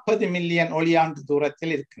 40 மில்லியன் ஒளியாண்டு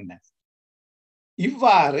தூரத்தில் இருக்கின்றன.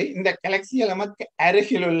 இவ்வாறு இந்த கேலக்சிகள் நமக்கு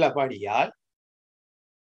அருகில் உள்ளபடியால்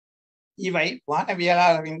இவை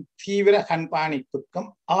வானவியலாளரின் தீவிர கண்காணிப்புக்கும்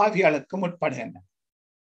ஆய்வுகளுக்கும் உட்படுகின்றன.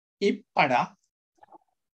 இப்படம்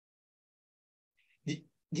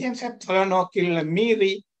ஜேம்ஸ் வெப் தொலைநோக்கில் உள்ள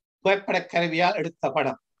மீறி புகைப்பட கருவியால் எடுத்த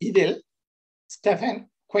படம். இதில் ஸ்டெஃபன்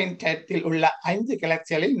குயின்டட்டில் உள்ள 5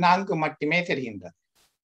 கேலக்சிகளில் 4 மட்டுமே தெரிகின்றது.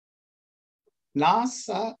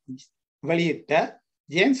 நாசா வெளியிட்ட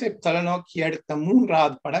ஜேம்ஸ் வெப் தொலைநோக்கி எடுத்த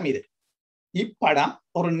 3வது படம் இது. இப்படம்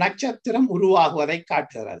ஒரு நட்சத்திரம் உருவாகுவதை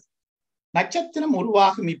காட்டுகிறது. நட்சத்திரம்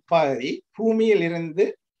உருவாகும் இப்பகுதி பூமியில் இருந்து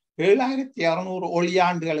 7600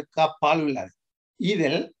 ஒளியாண்டுகளுக்கு அப்பால் உள்ளது.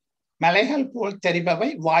 இதில் மலைகள் போல் தெரிபவை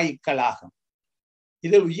வாயுக்களாகும்.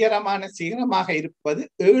 இதில் உயரமான சிகரமாக இருப்பது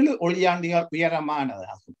 7 ஒளியாண்டுகள்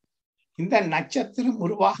உயரமானதாகும். இந்த நட்சத்திரம்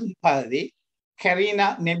உருவாகும் பகுதி கரீனா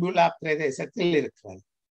நெபுலா பிரதேசத்தில் இருக்கிறது.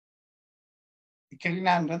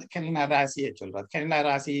 கரீனான்றது கரீனா ராசியை சொல்றது. கரீனா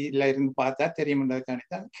ராசியில இருந்து பார்த்தா தெரியும்,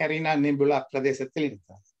 கரீனா நெபுலா பிரதேசத்தில்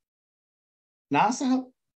இருக்கிறது. நாசா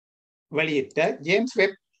வெளியிட்ட ஜேம்ஸ்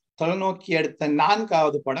வெப் தொலைநோக்கி எடுத்த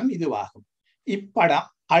 4வது படம் இதுவாகும். இப்படம்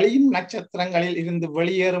அழியும் நட்சத்திரங்களில் இருந்து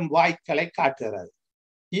வெளியேறும் வாயுக்களை காட்டுகிறது.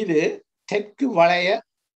 இது தெற்கு வளைய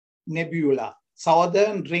நெபியுலா,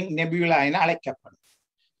 சவுதர்ன் ரிங் நெபியுலா என அழைக்கப்படும்.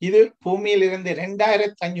 இது பூமியில் இருந்து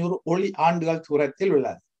 2500 ஒளி ஆண்டுகள் தூரத்தில்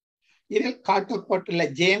உள்ளது. இதில் காட்டப்பட்டுள்ள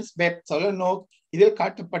ஜேம்ஸ் வெப்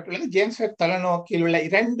தொலைநோக்கியில் உள்ள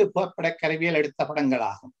 2 புகைப்பட கருவிகள் எடுத்த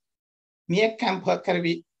படங்களாகும். நியக்கம்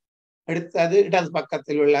கருவி எடுத்தது இடது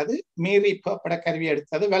பக்கத்தில் உள்ளது, மீறி புகைப்பட கருவி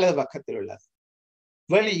எடுத்தது வலது பக்கத்தில் உள்ளது.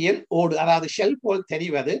 வெளியில் ஓடு, அதாவது ஷெல் போல்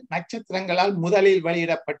தெரிவது நட்சத்திரங்களால் முதலில்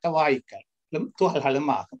வெளியிடப்பட்ட வாயுக்களும் துகள்களும்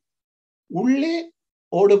ஆகும். உள்ளே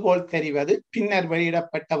ஓடு போல் தெரிவது பின்னர்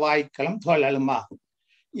வெளியிடப்பட்ட வாயுக்களும் துகள்களும் ஆகும்.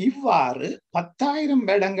 இவ்வாறு 10,000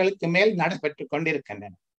 வருடங்களுக்கு மேல் நடைபெற்றுக்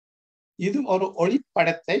கொண்டிருக்கின்றன. இது ஒரு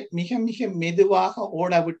ஒளிப்படத்தை மிக மிக மெதுவாக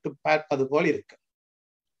ஓட விட்டு பார்ப்பது போல் இருக்கு.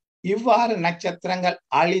 இவ்வாறு நட்சத்திரங்கள்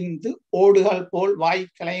அழிந்து ஓடுகள் போல்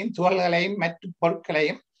வாயுக்களையும் துகள்களையும் மற்றும்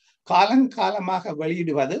பொருட்களையும் காலங்காலமாக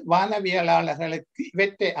வெளியிடுவது வானவியலாளர்களுக்கு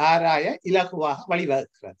இவற்றை ஆராய இலகுவாக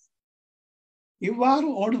வழிவகுக்கிறது. இவ்வாறு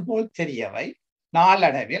ஓடு போல் தெரியவை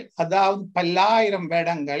நாளடைவில், அதாவது பல்லாயிரம்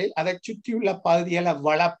வருடங்களில் அதை சுற்றியுள்ள பகுதிகளை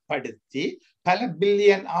வளப்படுத்தி பல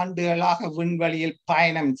பில்லியன் ஆண்டுகளாக விண்வெளியில்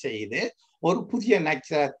பயணம் செய்து ஒரு புதிய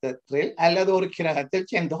நட்சத்திரத்தில் அல்லது ஒரு கிரகத்தில்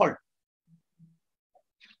சென்றோள்.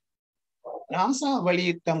 நாசா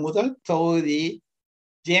வெளியிட்ட முதல் தொகுதி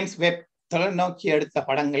ஜேம்ஸ் வெப் தொலைநோக்கி எடுத்த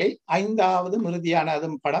படங்களில் 5வது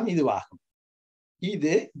இறுதியானதும் படம் இதுவாகும்.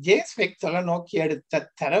 இது ஜேம்ஸ் வெப் தொலைநோக்கி எடுத்த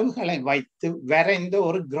தரவுகளை வைத்து வரைந்த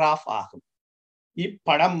ஒரு கிராஃப் ஆகும்.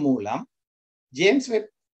 இப்படம் மூலம் ஜேம்ஸ்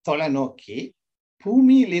வெப் தொலைநோக்கி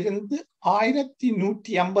பூமியில் இருந்து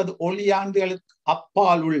 1150 ஒளியாண்டுகளுக்கு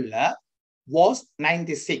அப்பால் உள்ள வாஸ்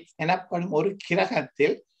 96 எனப்படும் ஒரு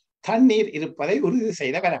கிரகத்தில் தண்ணீர் இருப்பதை உறுதி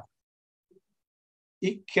செய்த வரம்.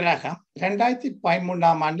 இக்கிரகம்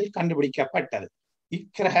 2013 ஆண்டில் கண்டுபிடிக்கப்பட்டது.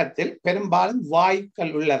 இக்கிரகத்தில் பெரும்பாலும்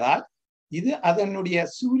வாயுக்கள் உள்ளதால் இது அதனுடைய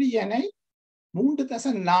சூரியனை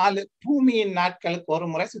 3.4 பூமியின் நாட்களுக்கு ஒரு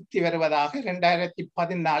முறை சுற்றி வருவதாக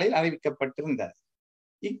 2014 அறிவிக்கப்பட்டிருந்தது.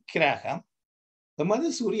 இக்கிரகம் எமது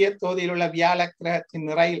சூரிய தோதியில் உள்ள வியாழ கிரகத்தின்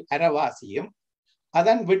நிறையில் அரைவாசியும்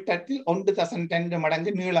அதன் விட்டத்தில் 1.2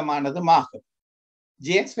 மடங்கு நீளமானதுமாகும்.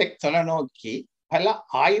 ஜேம்ஸ் வெப் தொலைநோக்கி பல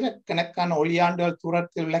ஆயிரக்கணக்கான ஒளியாண்டுகள்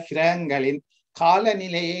தூரத்தில் உள்ள கிரகங்களின்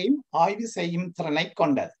காலநிலையையும் ஆய்வு செய்யும் திறனை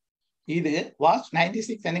கொண்டது. இது வாஸ்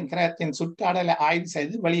 96 எனும் கிரகத்தின் சுற்றாடலை ஆய்வு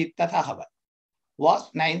செய்து வெளியிட்ட தகவல். வாஸ்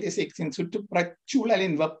 96 சுற்றுப்புற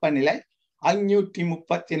சூழலின் வெப்பநிலை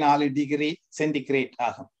 534 டிகிரி சென்டிகிரேட்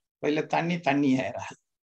ஆகும். இல்ல தண்ணியாயிராது.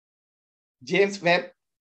 ஜேம்ஸ் வெப்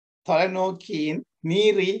தொலைநோக்கியின்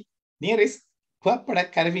நீரிஸ் புகைப்பட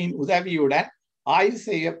கருவியின் உதவியுடன் ஆய்வு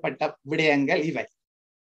செய்யப்பட்ட விடயங்கள் இவை.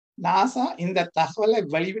 நாசா இந்த தகவலை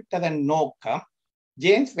வெளியிட்டதன் நோக்கம்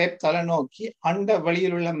ஜேம்ஸ் வெப் தொலைநோக்கி அண்ட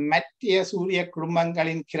வெளியில் உள்ள மத்திய சூரிய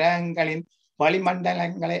குடும்பங்களின் கிரகங்களின்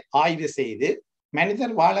வளிமண்டலங்களை ஆய்வு செய்து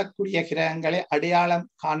மனிதர் வாழக்கூடிய கிரகங்களை அடையாளம்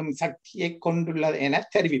காணும் சக்தியை கொண்டுள்ளது என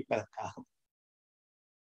தெரிவிப்பதற்காகும்.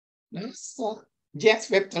 ஜேம்ஸ்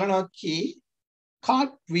வெப் தொலைநோக்கி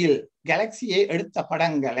கார்ட்வீல் கேலக்சியை எடுத்த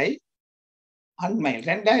படங்களை அண்மையில்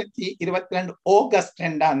 2022 ஆகஸ்ட்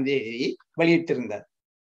 2 வெளியிட்டிருந்தது.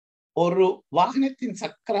 ஒரு வாகனத்தின்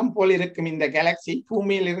சக்கரம் போல் இருக்கும் இந்த கேலக்சி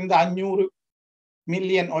பூமியில் இருந்து 500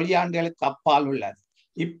 மில்லியன் ஒளியாண்டுகளுக்கு அப்பால் உள்ளது.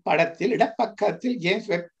 இப்படத்தில் இடப்பக்கத்தில் ஜேம்ஸ்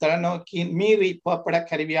வெப் தொலைநோக்கியின் மீறி புகைப்பட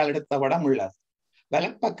கருவியால் எடுத்த படம் உள்ளது.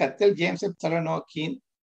 வலப்பக்கத்தில் ஜேம்ஸ் வெப் தொலைநோக்கியின்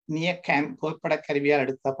நியக்கேம் புகைப்பட கருவியால்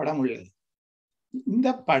எடுத்த படம் உள்ளது. இந்த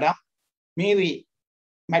படம் மீறி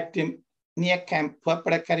மற்றும் நியக்கேம்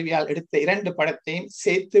புகைப்பட கருவியால் எடுத்த 2 படத்தையும்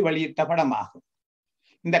சேர்த்து வெளியிட்ட படமாகும்.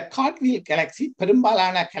 இந்த கார்ட்வீல் கேலக்சி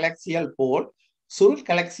பெரும்பாலான கேலக்சிகள் போல் சுருள்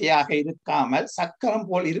கேலக்சியாக இருக்காமல் சக்கரம்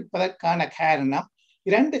போல் இருப்பதற்கான காரணம்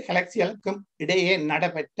 2 கேலக்சிகளுக்கும் இடையே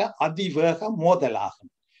நடைபெற்ற அதிவேக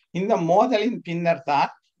மோதலாகும். இந்த மோதலின் பின்னர்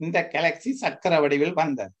தான் இந்த கேலக்சி சக்கர வடிவில்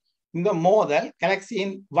வந்தது. இந்த மோதல்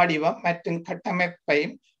கேலக்சியின் வடிவம் மற்றும்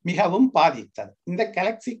கட்டமைப்பையும் மிகவும் பாதித்தது. இந்த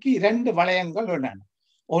கேலக்சிக்கு 2 வளையங்கள் உள்ளன.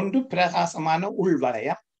 ஒன்று பிரகாசமான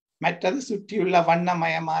உள்வளையம், மற்றது சுற்றியுள்ள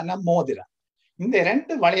வண்ணமயமான மோதிரம். இந்த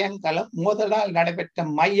 2 வளையங்களும் மோதலால் நடைபெற்ற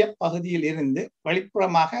மைய பகுதியில் இருந்து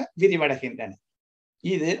வெளிப்புறமாக விரிவடைகின்றன.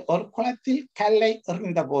 இது ஒரு குளத்தில் கல்லை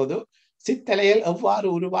எறிந்த போது சித்தலையில் எவ்வாறு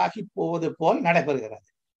உருவாகி போவது போல் நடைபெறுகிறது.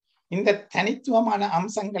 இந்த தனித்துவமான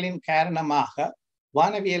அம்சங்களின் காரணமாக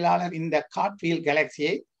வானவியலாளர் இந்த கார்ட்வீல்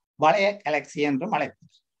கேலக்சியை வளைய கேலக்சி என்றும்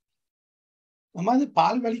அழைப்பார். நமது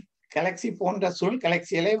பால்வழி கேலக்சி போன்ற சுருள்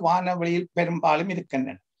கேலக்சிகளை வானவெளியில் பெரும்பாலும்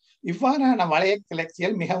இருக்கின்றன. இவ்வாறான வளைய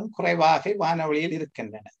கேலக்சிகள் மிகவும் குறைவாக வானவெளியில்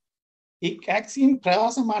இருக்கின்றன. இக்கேலக்சியின்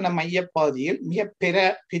பிரகாசமான மையப்பகுதியில் மிக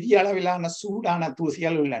பெரிய அளவிலான சூடான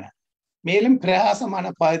தூசிகள் உள்ளன. மேலும் பிரகாசமான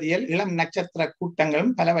பகுதியில் இளம் நட்சத்திர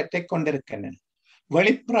கூட்டங்களும் பலவற்றை கொண்டிருக்கின்றன.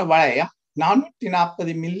 வெளிப்புற வளையம்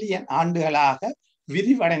 440 மில்லியன் ஆண்டுகளாக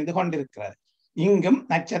விரிவடைந்து கொண்டிருக்கிறது. இங்கும்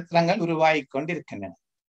நட்சத்திரங்கள் உருவாகி கொண்டிருக்கின்றன.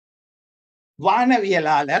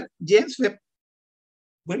 வானவியலாளர் ஜேம்ஸ் வெப்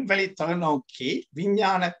விண்வெளி தொலைநோக்கி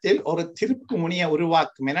விஞ்ஞானத்தில் ஒரு திருப்பு முனையை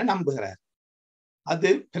உருவாக்கும் என நம்புகிறார். அது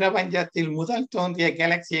பிரபஞ்சத்தில் முதல் தோன்றிய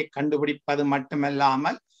கேலக்சியை கண்டுபிடிப்பது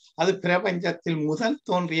மட்டுமல்லாமல் அது பிரபஞ்சத்தில் முதல்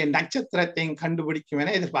தோன்றிய நட்சத்திரத்தையும் கண்டுபிடிக்கும்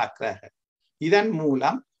என எதிர்பார்க்கிறார்கள். இதன்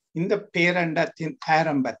மூலம் இந்த பேரண்டத்தின்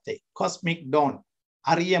ஆரம்பத்தை காஸ்மிக் டோன்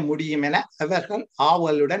அறிய முடியும் என அவர்கள்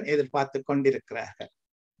ஆவலுடன் எதிர்பார்த்து கொண்டிருக்கிறார்கள்.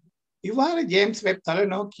 இவ்வாறு ஜேம்ஸ் வெப்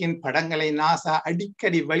தொலைநோக்கியின் படங்களை நாசா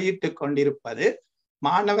அடிக்கடி வெளியிட்டுக் கொண்டிருப்பது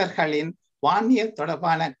மாணவர்களின் வானியல்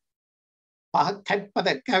தொடர்பான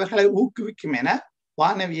கற்பதற்கு அவர்களை ஊக்குவிக்கும் என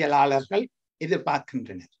வானவியலாளர்கள்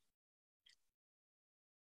எதிர்பார்க்கின்றனர்.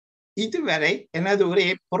 இதுவரை எனது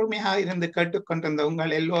உரையை பொறுமையாக இருந்து கேட்டுக்கொண்டிருந்த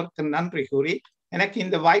உங்கள் எல்லோருக்கும் நன்றி கூறி எனக்கு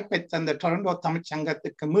இந்த வாய்ப்பை தந்த டொரண்டோ தமிழ்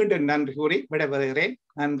சங்கத்துக்கு மீண்டும் நன்றி கூறி விடைபெறுகிறேன்.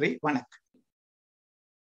 நன்றி, வணக்கம்.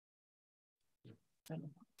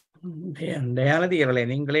 தயாநிதி அவர்களே,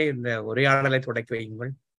 நீங்களே இந்த உரையாடலை தொடக்கி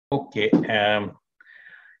வையுங்கள். ஓகே,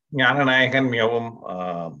 ஞானநாயகன் மிகவும்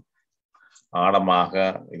ஆழமாக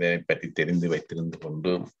இதை பற்றி தெரிந்து வைத்திருந்து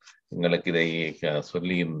கொண்டு எங்களுக்கு இதை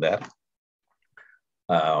சொல்லியிருந்தார்.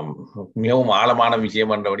 மிகவும் ஆழமான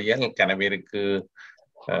விஷயம் என்றபடியால் கனவேருக்கு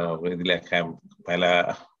இதுல பல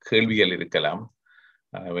கேள்விகள் இருக்கலாம்.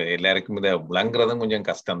 எல்லாருக்கும் இதை விளங்குறதும் கொஞ்சம்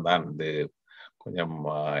கஷ்டம்தான். இது கொஞ்சம்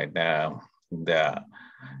என்ன இந்த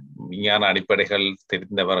விஞ்ஞான அடிப்படைகள்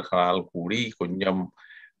தெரிந்தவர்களால் கூடி கொஞ்சம்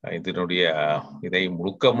இதனுடைய இதை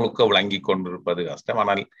முழுக்க விளங்கி கொண்டிருப்பது கஷ்டம்.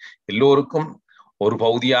 ஆனால் எல்லோருக்கும் ஒரு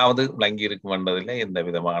பகுதியாவது விளங்கி இருக்கும் என்பதில் எந்த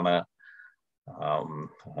விதமான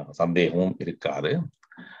சந்தேகமும் இருக்காது.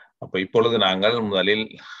 அப்ப இப்பொழுது நாங்கள் முதலில்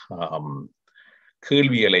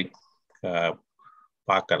கேள்விகளை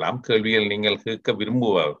பார்க்கலாம். கேள்விகள் நீங்கள் கேட்க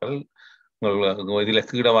விரும்புபவர்கள் இதுல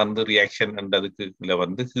கீழே வந்து ரியாக்ஷன் என்றதுக்கு கீழே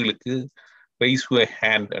வந்து கீழுக்கு ரைஸ்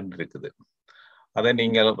ஹேண்ட் என்று இருக்குது. அதை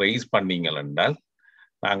நீங்கள் ரைஸ் பண்ணீங்கள் என்றால்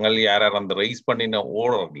நாங்கள் யார் அந்த ரைஸ் பண்ணின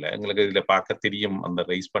ஓர்டர்ல எங்களுக்கு இதுல பார்க்க தெரியும். அந்த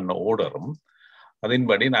ரைஸ் பண்ண ஓர்டரும்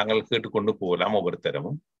அதன்படி நாங்கள் கேட்டுக்கொண்டு போகலாம்.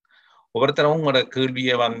 ஒவ்வொருத்தரமும் உங்களோட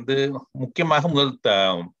கேள்வியை வந்து முக்கியமாக முதல்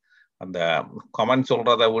அந்த கமெண்ட்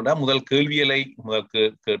சொல்றதை விட முதல் கேள்விகளை முதல்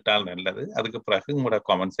கேட்டால் நல்லது. அதுக்கு பிறகு உங்களோட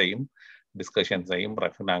கமெண்ட்ஸையும் டிஸ்கஷன்ஸையும்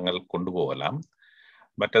பிறகு நாங்கள் கொண்டு போகலாம்.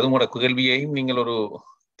 மற்றது உங்களோட கேள்வியையும் நீங்கள் ஒரு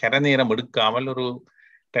கரை நேரம் எடுக்காமல் ஒரு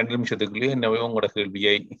 2 நிமிஷத்துக்குள்ளேயே என்னவோ உங்களோட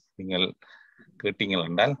கேள்வியை நீங்கள் கேட்டீங்கள்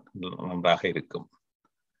என்றால் நன்றாக இருக்கும்.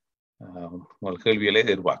 உங்கள் கேள்விகளை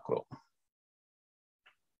எதிர்பார்க்கிறோம்.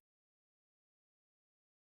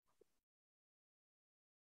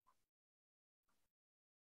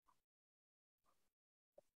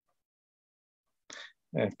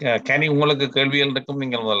 கேனி, உங்களுக்கு கேள்விகள் இருக்கும்.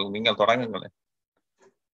 நீங்கள் தொடங்குங்களேன்.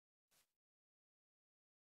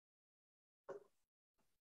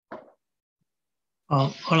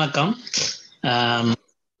 வணக்கம்.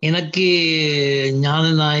 எனக்கு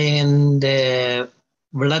ஞானநாயகன்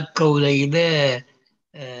விளக்க உரையில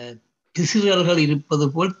பிசுறல்கள் இருப்பது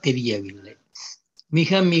போல் தெரியவில்லை.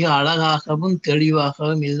 மிக மிக அழகாகவும்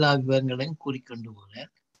தெளிவாகவும் எல்லா விவரங்களையும் கூறிக்கொண்டு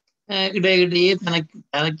போனார். இடையிடையே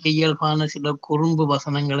தனக்கு இயல்பான சில குறும்பு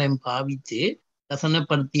வசனங்களையும் பாவித்து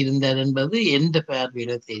ரசனப்படுத்தி இருந்தார் என்பது எந்த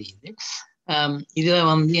பார்வையில தெரியுது. இதுல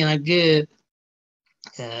வந்து எனக்கு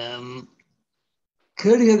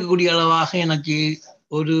கேள்வி கேட்கக்கூடிய அளவாக எனக்கு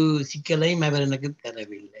ஒரு சிக்கலையும் அவர் எனக்கு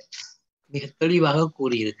தரவில்லை. மிக தெளிவாக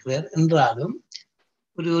கூறியிருக்கிறார். என்றாலும்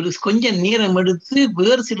ஒரு கொஞ்சம் நேரம் எடுத்து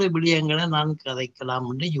வேறு சில விடயங்களை நான் கதைக்கலாம்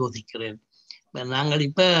என்று யோசிக்கிறேன். நாங்கள்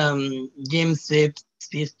இப்ப ஜேம்ஸ் வெப்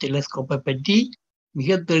ஸ்பேஸ் டெலிஸ்கோப்பை பற்றி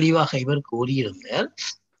மிக தெளிவாக இவர் கூறியிருந்தார்.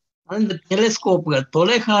 அந்த டெலிஸ்கோப்புகள்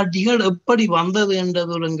தொலைக்காட்சிகள் எப்படி வந்தது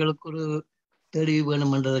என்றது எங்களுக்கு ஒரு தெளிவு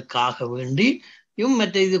வேணும் என்றதற்காக வேண்டியும்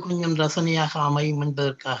மற்ற இது கொஞ்சம் ரசனையாக அமையும்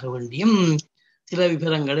என்பதற்காக வேண்டியும் சில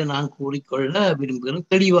விவரங்களை நான் கூறிக்கொள்ள விரும்புகிறேன்.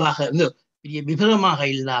 தெளிவாக பெரிய விவரமாக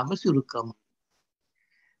இல்லாமல் சுருக்கம்.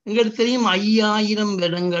 எங்களுக்கு தெரியும் 5000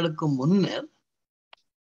 வருடங்களுக்கு முன்னர்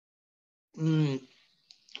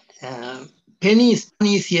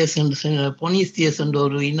பொனீசியஸ் என்ற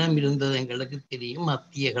ஒரு இனம் இருந்தது எங்களுக்கு தெரியும்.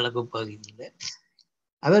 மத்திய கிழக்கு பகுதியில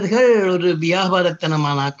அவர்கள் ஒரு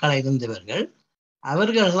வியாபாரத்தனமான ஆட்கள இருந்தவர்கள்.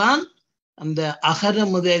 அவர்கள்தான் அந்த அகர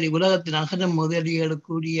முதலி உலகத்தின் அகர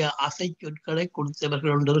முதலிகளுக்குரிய அசை சொற்களை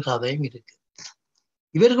கொடுத்தவர்கள் என்ற ஒரு கதையும் இருக்கு.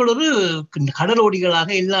 இவர்கள் ஒரு கடலோடிகளாக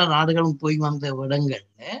எல்லா நாடுகளும் போய் வந்த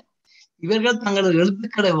இடங்கள்ல இவர்கள் தங்களது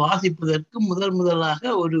எழுத்துக்களை வாசிப்பதற்கு முதலாக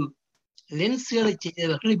ஒரு லென்ஸ்களை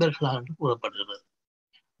செய்தவர்கள் இவர்களாக என்று கூறப்படுகிறது.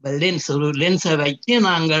 ஒரு லென்ஸை வைத்து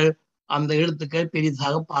நாங்கள் அந்த எழுத்துக்கள்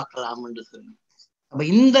பெரிதாக பார்க்கலாம் என்று சொல்லி. அப்ப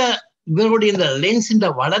இவருடைய இந்த லென்ஸின்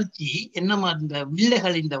வளர்ச்சி என்ன மாதிரி, இந்த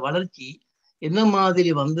வில்லைகளின் வளர்ச்சி என்ன மாதிரி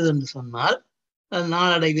வந்தது என்று சொன்னால்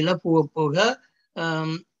நாளடைவில் போக போக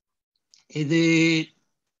இது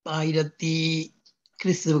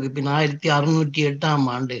கிறிஸ்துவுக்கு பின் 1608ஆம்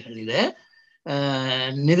ஆண்டுகளில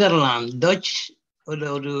நெதர்லாந்து டச்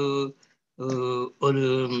ஒரு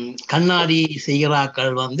கண்ணாடி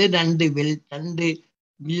செய்கிறாக்கள் வந்து 2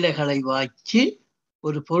 வில்லைகளை வாய்ச்சி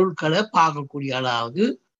ஒரு பொருட்களை பார்க்கக்கூடிய அளவுக்கு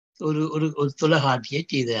ஒரு தொலைக்காட்சியை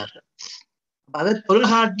செய்தார்கள். அதை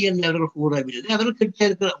தொலைக்காட்சி என்றவர்கள் கூறவில்லை. அவர்கிட்ட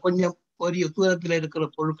இருக்கிற கொஞ்சம் ஒரு தூரத்தில் இருக்கிற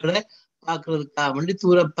பொருட்களை பார்க்கறதுக்காக வேண்டி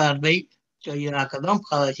தூரப்பார்வை செய்யறாக்கதான்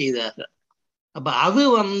செய்தார்கள். அப்ப அது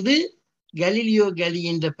வந்து கலீலியோ கலி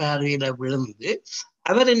என்ற பார்வையில விழுந்து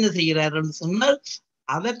அவர் என்ன செய்கிறார்ன்னு சொன்னால்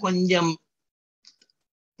அதை கொஞ்சம்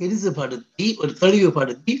பெருசுபடுத்தி ஒரு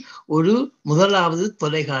தெளிவுபடுத்தி ஒரு முதலாவது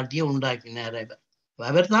தொலைக்காட்சியை உண்டாக்கினார்.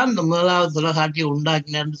 அவர் தான் இந்த முதலாவது தொலைக்காட்சியை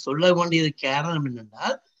உண்டாக்கினார் என்று சொல்ல வேண்டியது காரணம்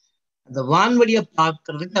என்னென்றால் அந்த வான்வழியை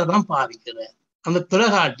பார்க்கறதுக்கு அதான் பாவிக்கிறார். அந்த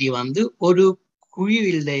தொலைக்காட்சி வந்து ஒரு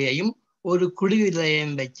குழிவில்லையையும் ஒரு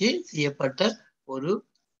குழிவில்லையையும் வச்சு செய்யப்பட்ட ஒரு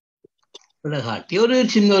தொலைக்காட்சி. ஒரு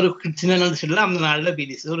சின்ன சொல்ல அந்த நாளில்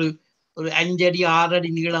பெருசு ஒரு 5 அடி 6 அடி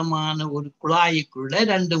நீளமான ஒரு குழாய்க்குள்ள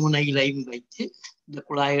 2 முனைகளையும் வச்சு இந்த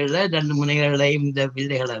குழாய்கள்ல 2 முனைகளையும் இந்த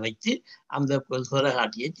வில்லைகளை வச்சு அந்த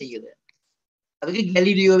தொலைக்காட்சியை செய்கிறார். அதுக்கு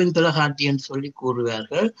கலீலியோவின் தொலைக்காட்சி என்று சொல்லி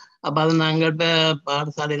கூறுவார்கள். அப்ப அது நாங்கள் இப்ப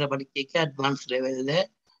பாடசாலையில படிக்க அட்வான்ஸ் லெவலில்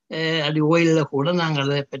அப்படி ஓயில கூட நாங்கள்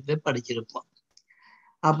அதை பற்றி படிச்சிருப்போம்.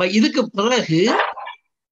 அப்ப இதுக்கு பிறகு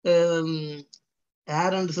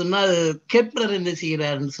யாருன்னு சொன்னால் கெப்லர் என்ன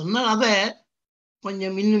செய்கிறாருன்னு சொன்னால் அதை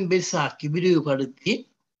கொஞ்சம் இன்னும் பெருசாக்கி விரிவுபடுத்தி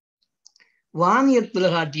வானியல்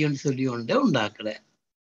தொலைக்காட்சின்னு சொல்லி ஒன்றை உண்டாக்குற.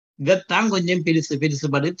 இதைத்தான் கொஞ்சம்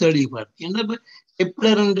பெருசுபடுத்தி தெளிவுபடுத்தி என்ன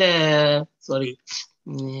கெப்லருன்ற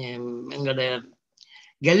எங்களோட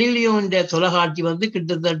கலீலியோன்ற தொலைக்காட்சி வந்து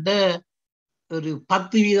கிட்டத்தட்ட ஒரு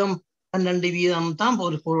 10% தான்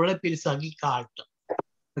ஒரு பொருளை பெருசாக்கி காட்டும்.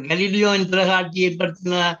 கலீலியோவின் தொலைக்காட்சி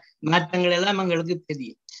ஏற்படுத்தின மாற்றங்கள் எல்லாம் எங்களுக்கு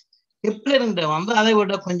தெரியும். கெப்லருன்ற வந்து அதை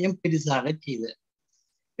விட கொஞ்சம் பெருசாக செய்தது.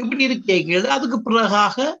 இப்படி இருக்கிறது. அதுக்கு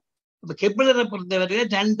பிறகாக கெப்லரை பொறுத்தவரையில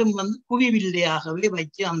ரெண்டும் வந்து குவிவில்லையாகவே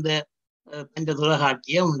வச்சு அந்த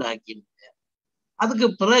தொலைக்காட்சியை உண்டாக்கியிருந்தார். அதுக்கு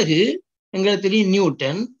பிறகு எங்களுக்கு தெரியும்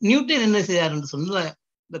நியூட்டன் என்ன செய்யாருன்னு சொன்ன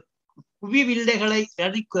இந்த குவி வில்லைகளை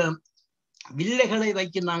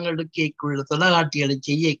வைத்து நாங்கள் எடுக்கக்குள்ள தொலைக்காட்சிகளை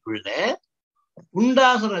செய்யக்குள்ள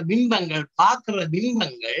உண்டாகிற பிம்பங்கள் பார்க்கிற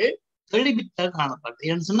பிம்பங்கள் தெளிவித்த காணப்பட்டது.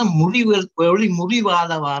 ஏன்னு சொன்னா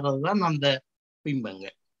முறிவாத வாரதுதான் அந்த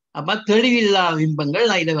பிம்பங்கள். அப்ப தெளிவில்லா பிம்பங்கள்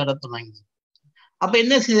இதை வர தொடங்கி. அப்ப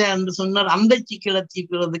என்ன செய்தார் என்று சொன்னால் அந்த சிக்கலை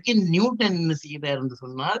தீர்க்கிறதுக்கு நியூட்டன் என்ன செய்கிறார் என்று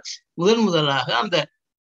சொன்னால் முதலாக அந்த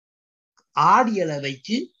ஆடியலை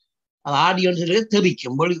வைத்து ஆடியோன்னு சொல்லி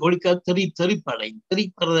தெரிக்கும் ஒளிக்க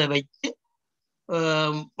தெரிப்பதை வைத்து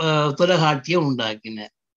தொலைக்காட்சியை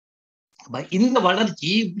உண்டாக்கினார். இந்த வளர்ச்சி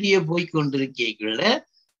இப்படியே போய்கொண்டிருக்கல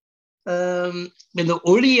இந்த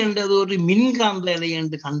ஒளி என்றது ஒரு மின்காந்த இலை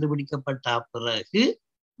என்று கண்டுபிடிக்கப்பட்ட பிறகு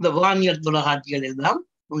இந்த வானியல் தொலைக்காட்சிகள் எல்லாம்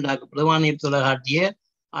உண்டாக்கப்பட்டது. வானியல் தொலைக்காட்சியை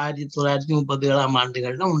 1937ஆம்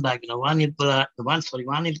ஆண்டுகள்ல உண்டாக்கினோம். வானியல்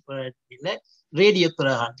தொலைக்காட்சியில ரேடியோ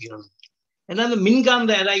தொலைக்காட்சிகள். ஏன்னா இந்த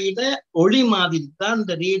மின்காந்த அலையில ஒளி மாதிரி தான்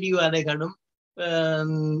இந்த ரேடியோ அலைகளும்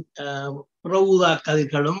புறஊதா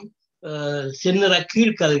கதிர்களும் செந்நிற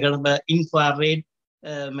கீழ்கதிர்களும் இன்ஃப்ராரெட்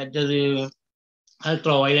மற்றது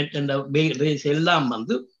அல்ட்ரா வயலட் என்ற ரேஸ் எல்லாம்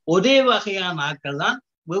வந்து ஒரே வகையான ஆட்கள் தான்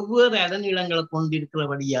வெவ்வேறு அடநிலங்களை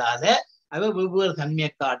கொண்டிருக்கிறபடியால அவை வெவ்வேறு தன்மையை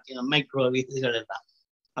காட்டின மைக்ரோவேவ் இதுகள் எல்லாம்.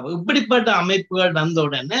 அப்ப இப்படிப்பட்ட அமைப்புகள் வந்த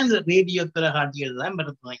உடனே இந்த ரேடியோ தொலைக்காட்சிகள் தான் பெற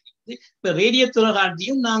தொடங்கிடுது. இப்ப ரேடியோ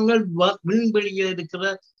தொலைக்காட்சியும் நாங்கள் விண்வெளியில் இருக்கிற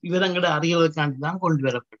விவரங்களை அறிவதற்காண்டி தான் கொண்டு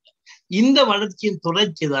வரப்பட்டது. இந்த வளர்ச்சியின்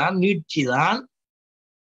தொடர்ச்சி தான் நீட்சி தான்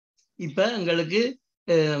இப்ப எங்களுக்கு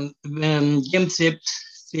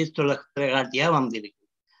தொலைக்காட்சியா வந்திருக்கு.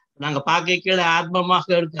 நாங்க பார்க்க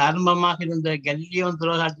ஆரம்பமாக இருந்த கலீலியோன்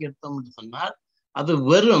தொலைக்காட்சி எடுத்தோம்னு சொன்னால் அது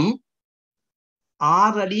வெறும்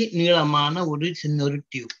 6 அடி நீளமான ஒரு சின்ன ஒரு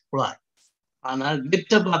டியூப் குழாய். ஆனால்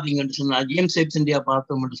விட்ட பாத்தீங்கன்னு சொன்னால் ஜேம்ஸ் வெப் இந்தியா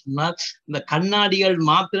பார்த்தோம்னு சொன்னால் இந்த கண்ணாடிகள்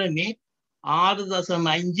மாத்திரமே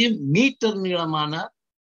 6.5 மீட்டர் நீளமான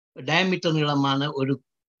டயமீட்டர் நீளமான ஒரு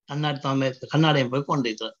கண்ணாடியை போய்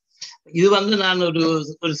கொண்டிருக்கிறார். இது வந்து நான் ஒரு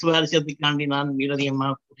சுவாரஸ்யத்துக்காண்டி நான்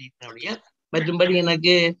வீரதியமாக கூறிய மற்றும்படி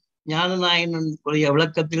எனக்கு ஞானநாயனுடைய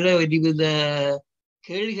விளக்கத்திலே ஒருவித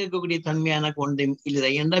கேள்வி கேட்கக்கூடிய தன்மையான ஒன்றும் இல்லை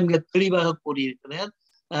என்ற மிக தெளிவாக கூறியிருக்கிறார்.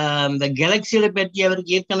 இந்த கேலக்சிகளை பற்றி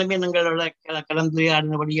அவருக்கு ஏற்கனவே எங்களோட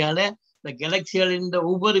கலந்துரையாடினபடியால இந்த கேலக்சிகளின்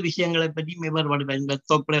ஒவ்வொரு விஷயங்களை பற்றியும் இந்த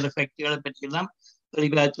தோப்பலர் எஃபெக்ட்களை பற்றி எல்லாம்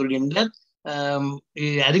தெளிவாக சொல்கின்றார்.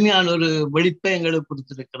 அருமையான ஒரு வெளிப்பை எங்களுக்கு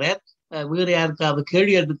கொடுத்திருக்கிறார். வேற யாருக்காவது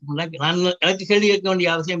கேள்வி எடுக்க முன்னாடி எனக்கு கேள்வி கேட்க வேண்டிய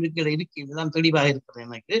அவசியம் இருக்கு, இதுதான் தெளிவாக இருக்கிறது.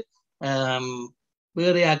 எனக்கு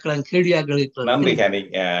வேற யாருக்கலாம் கேள்வியாக்கள் இருக்கிறது.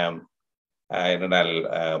 என்னடால்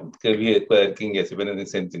கேள்வி கேட்பதற்கு இங்கே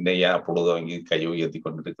சிவனேசன் சின்னையா அப்பொழுது அங்கே கை உயர்த்தி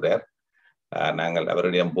கொண்டிருக்கிறார். நாங்கள்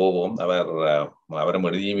அவரிடம் போவோம். அவரும்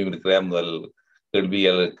எழுதியும் இருக்கிறார். முதல்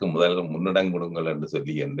கேள்விகளுக்கு முதல் முன்னிடம் கொடுங்கள் என்று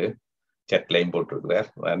சொல்லி என்று சட்லையும் போட்டிருக்கிறார்.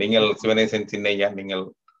 நீங்கள் சிவனேசன் சின்னையா, நீங்கள்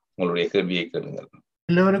உங்களுடைய கேள்வியை கேளுங்கள்.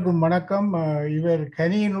 எல்லோருக்கும் வணக்கம். இவர்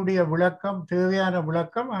கனியினுடைய விளக்கம் தேவையான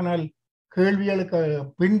விளக்கம், ஆனால் கேள்விகளுக்கு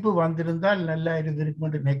பின்பு வந்திருந்தால் நல்லா இருந்திருக்கும்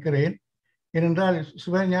என்று நினைக்கிறேன். ஏனென்றால்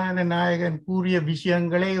சிவஞான நாயகன் கூறிய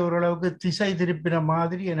விஷயங்களை ஓரளவுக்கு திசை திருப்பின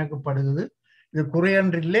மாதிரி எனக்கு படுகிறது. இது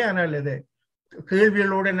குறையன்றில்லை, ஆனால் இது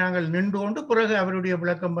கேள்விகளோடு நாங்கள் நின்று கொண்டு பிறகு அவருடைய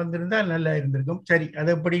விளக்கம் வந்திருந்தால் நல்லா இருந்திருக்கும். சரி,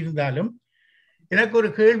 அது எப்படி இருந்தாலும் எனக்கு ஒரு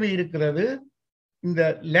கேள்வி இருக்கிறது. இந்த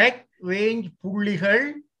லேக் ரேஞ்ச் புள்ளிகள்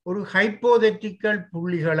ஒரு ஹைப்போதெட்டிக்கல்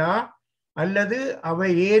புள்ளிகளா, அல்லது அவை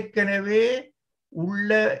ஏற்கனவே உள்ள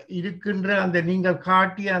இருக்கின்ற அந்த நீங்கள்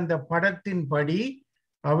காட்டிய அந்த படத்தின்படி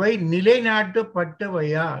அவை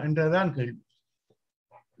நிலைநாட்டப்பட்டவையா என்றதான் கேள்வி.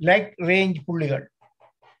 லேக் ரேஞ்ச் புள்ளிகள்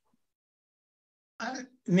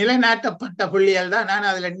நிலைநாட்டப்பட்ட புள்ளிகள் தான். நான்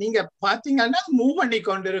அதுல நீங்க பாத்தீங்கன்னா மூவ் பண்ணி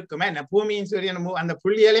கொண்டு இருக்குமே, பூமியின் சூரியன் அந்த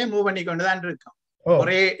புள்ளிகளே மூவ் பண்ணி கொண்டுதான் இருக்கும்.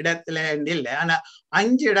 ஒரே இடத்துல இல்ல. ஆனா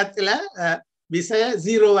 5 இடத்துல விசை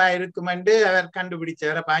 0வா இருக்கும் என்று அவர்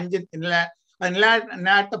கண்டுபிடிச்சவர். அப்ப 5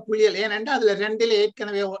 நாட்ட புள்ளியல் ஏனென்றா அதுல 2ல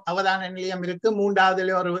ஏற்கனவே அவதான நிலையம் இருக்கு,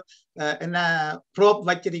 3வதுல ஒரு என்ன ப்ரோப்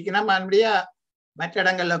வச்சிருக்கணும். மறுபடியா மற்ற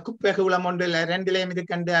இடங்கள்ல குப்பை குளம் ஒன்றுல 2லயும்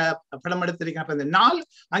இருக்கண்டு படம் எடுத்திருக்கேன். அப்ப இந்த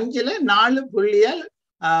 5ல 4 புள்ளியல்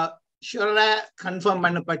கன்ஃபார்ம்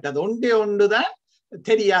பண்ணப்பட்டது. ஒன்றுதான்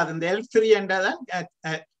தெரியாது. இந்த L3 என்றதான்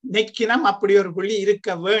நெக்கினம் அப்படி ஒரு புள்ளி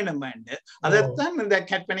இருக்க வேணும். அதைத்தான் இந்த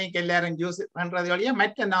கற்பனைக்கு எல்லாரும் யூஸ் பண்றது வழியா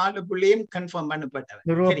மற்ற 4 புள்ளியும் கன்ஃபார்ம்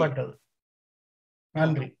பண்ணப்பட்டது.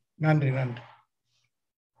 நன்றி நன்றி நன்றி.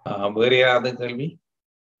 வேற யாராவது கேள்வி?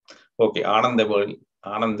 ஓகே, ஆனந்தவேல்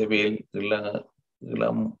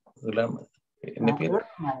இளம் என்ன பேர்?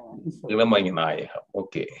 இளமங்கி நாயகம்.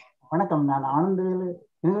 ஓகே, வணக்கம். நான் ஆனந்தவேல்.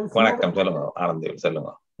 வணக்கம், சொல்லுங்க ஆனந்தவேல்,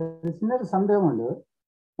 சொல்லுங்க. சின்ன சந்தேகம் உண்டு.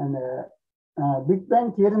 அந்த பிக்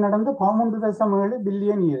பேங் தியரி நடந்து 13.7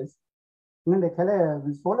 பில்லியன் இயர்ஸ். இந்த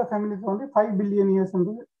சோலார் ஃபேமிலிக்கு வந்து 5 பில்லியன் இயர்ஸ்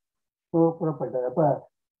வந்து கூறப்பட்டது. அப்ப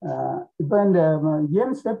இப்ப இந்த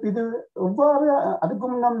ஏம் ஸ்டெப் இது எவ்வாறு அதுக்கு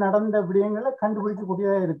முன்னம் நடந்த விடயங்களை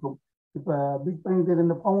கண்டுபிடிக்கக்கூடியதா இருக்கும். இப்ப பிக் பேங் தியரி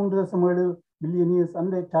இந்த 13.7 பில்லியன் இயர்ஸ்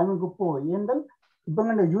அந்த டைமுக்கு போய் என்றால் இப்ப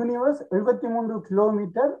இந்த யூனிவர்ஸ் 73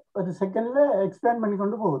 கிலோமீட்டர் ஒரு செகண்ட்ல எக்ஸ்பேண்ட் பண்ணி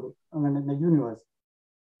கொண்டு போகுது இந்த யூனிவர்ஸ்.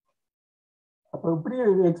 அப்ப இப்படி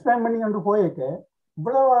எக்ஸ்பேண்ட் பண்ணி கொண்டு போயிருக்க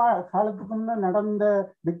இவ்வளவு காலத்துக்கு முன்ன நடந்த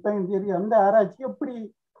பிக் பேங் தியரி அந்த ஆராய்ச்சி எப்படி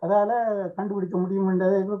அதால கண்டுபிடிக்க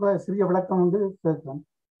முடியும்ன்றதை சிறிய விளக்கம் வந்து கேட்கிறோம்.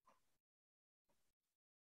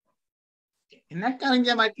 எனக்கு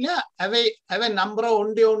அறிஞ்ச மாட்டில அவை நம்புற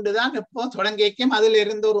ஒன்றுதான் இப்போ தொடங்கிக்கும். அதுல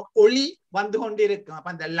இருந்து ஒரு ஒளி வந்து கொண்டு இருக்கும். அப்ப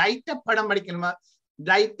அந்த லைட்டை படம் படிக்கணுமா,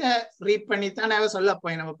 லைட்டை ரீட் பண்ணித்தான் அவ சொல்ல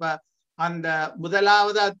போயிடும். இப்ப அந்த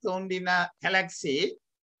முதலாவதா தோன்றின கேலக்சி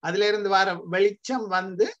அதுல இருந்து வர வெளிச்சம்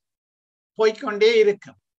வந்து போய்கொண்டே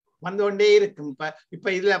இருக்கும், வந்து கொண்டே இருக்கும். இப்ப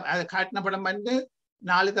இதுல காட்டின படம் வந்து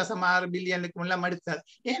 4.6 பில்லியனுக்கு முன்ன மடுத்தது.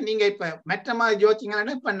 ஏன் நீங்க இப்ப மற்ற மாதிரி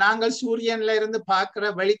யோசிச்சீங்கன்னா, இப்ப நாங்கள் சூரியன்ல இருந்து பாக்குற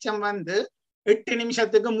வெளிச்சம் வந்து 8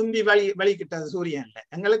 நிமிஷத்துக்கு முந்தி வெளிக்கிட்டது சூரியன்ல.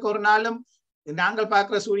 எங்களுக்கு ஒரு நாளும் நாங்கள்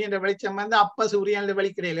பார்க்கிற சூரியன் வெளிச்சம் வந்து அப்ப சூரியன்ல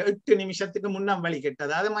வெளிக்கிடையில 8 நிமிஷத்துக்கு முன்னம்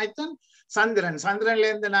வெளிக்கிட்டது. அது மாதிரிதான் சந்திரன்ல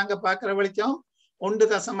இருந்து நாங்க பார்க்கிற வெளிச்சம்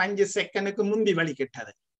 1.5 செகண்டுக்கு முந்தி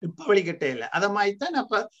வெளிக்கிட்டது, இப்ப வெளிக்கிட்ட இல்லை. அதை மாதிரிதான்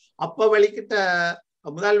அப்ப வெளிக்கிட்ட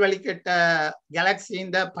முதல் வெளிக்கிட்ட கேலக்சி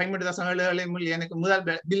இந்த 13.7 மில்லியனுக்கு முதல்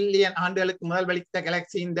பில்லியன் ஆண்டுகளுக்கு முதல் வெளிக்கிட்ட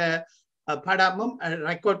கேலக்சி இந்த படமும்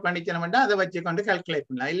ரெக்கார்ட் பண்ணிக்கணும்னா அதை வச்சு கொண்டு கால்குலேட்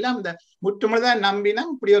பண்ணலாம். இல்ல இந்த முற்றுமுழுதான் நம்பினா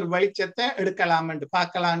இப்படி ஒரு வெளிச்சத்தை எடுக்கலாம்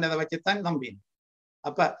பார்க்கலான்றதை வச்சுதான் நம்பினோம்.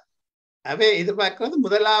 அப்ப அவே இது பார்க்கறது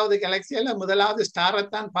முதலாவது கேலக்சியில முதலாவது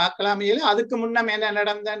ஸ்டாரைத்தான் பார்க்கலாமே. அதுக்கு முன்னம் என்ன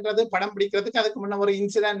நடந்தன்றது படம் பிடிக்கிறதுக்கு அதுக்கு முன்ன ஒரு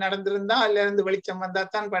இன்சிடென்ட் நடந்திருந்தா அதுல இருந்து வெளிச்சம் வந்தா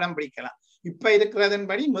தான் படம் பிடிக்கலாம். இப்ப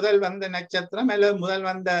இருக்கிறதன்படி முதல் வந்த நட்சத்திரம் அல்லது முதல்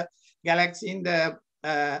வந்த கேலக்சி இந்த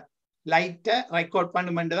லைட்டை ரெக்கார்ட்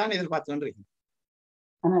பண்ணுமென்று தான் எதிர்பார்த்து கொண்டிருக்கோம்.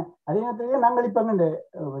 அதே நேரத்திலேயே நாங்கள் இப்ப இந்த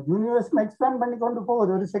யூனிவர்ஸ் எக்ஸ்பேண்ட் பண்ணி கொண்டு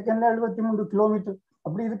போகுது ஒரு செகண்ட்ல 73 கிலோமீட்டர்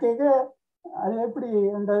அப்படி இருக்க அது எப்படி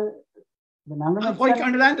அந்த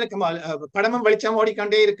போய்கொண்டுதான் இருக்கும். படமும் வெளிச்சம்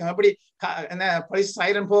ஓடிக்கொண்டே இருக்கும். அப்படி என்ன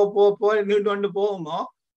சைரன் போக நீண்டு கொண்டு போகுமோ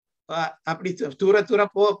அப்படி தூர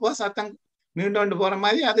போக சத்தம் நீண்டு கொண்டு போற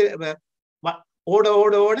மாதிரி அது ஓட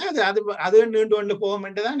ஓட ஓட அது நீண்டு கொண்டு போகும்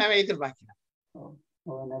என்றுதான் நான் எதிர்பார்க்கிறேன்.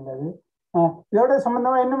 நல்லது. இதோட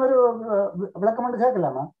சம்பந்தமா இன்னும் ஒரு விளக்கம் மட்டும்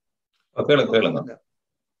கேட்கலாமா?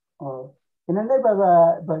 என்னன்னா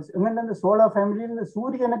இப்ப இந்த சோலார் ஃபேமிலி இந்த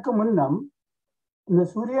சூரியனுக்கு முன்னம் இந்த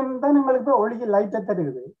சூரியன் தான் எங்களுக்கு ஒளிக்கு லைட்டை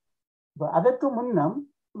தருகுது. இப்ப அதற்கு முன்னம்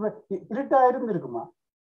இருட்டா இருந்திருக்குமா?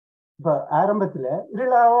 இப்ப ஆரம்பத்துல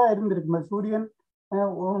இருளாவா இருந்திருக்குமா? சூரியன்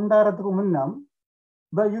உண்டாறதுக்கு முன்னம்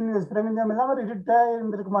இப்ப யூனிவர்ஸ் பிரபஞ்சம் எல்லாம் ஒரு இருட்டா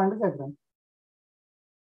இருந்திருக்குமான்னு கேட்கிறேன்.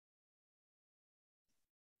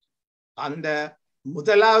 அந்த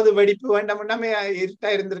முதலாவது வெடிப்பு வேண்டாம்னா இருட்டா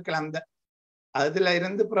இருந்திருக்கலாம். அந்த அதுல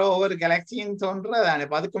இருந்து ஒவ்வொரு கேலக்சியும் தோன்றதானே.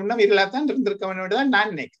 அதுக்கு முன்னம் இருளாத்தான் இருந்திருக்க வேண்டியதான்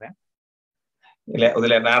நான் நினைக்கிறேன். இல்ல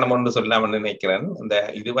இதுல நானும் ஒன்று சொல்லாமன்னு நினைக்கிறேன். இந்த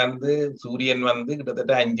இது வந்து சூரியன் வந்து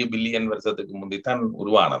கிட்டத்தட்ட 5 பில்லியன் வருஷத்துக்கு முந்தித்தான்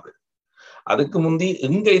உருவானது. அதுக்கு முந்தி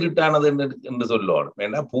எங்க இருட்டானது என்று சொல்லணும்.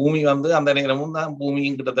 ஏன்னா பூமி வந்து அந்த நேரமும் தான்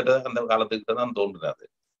பூமியும் கிட்டத்தட்ட அந்த காலத்துக்கிட்ட தான் தோன்றினது.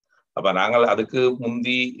 அப்ப நாங்கள் அதுக்கு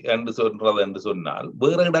முந்தி என்று சொல்றது என்று சொன்னால்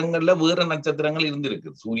வேற இடங்கள்ல வேற நட்சத்திரங்கள்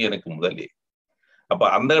இருந்திருக்கு சூரியனுக்கு முதலே. அப்ப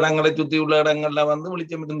அந்த இடங்களை சுத்தி உள்ள இடங்கள்ல வந்து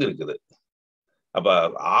வெளிச்சம் இருந்திருக்குது. அப்ப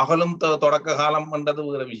ஆகலும் தொடக்க காலம் என்றது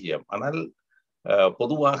வேற விஷயம். ஆனால்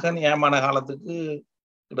பொதுவாக நியமன காலத்துக்கு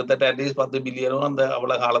கிட்டத்தட்ட அட்லீஸ்ட் 10 பில்லியனும் அந்த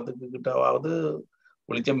அவ்வளவு காலத்துக்கு கிட்டவாவது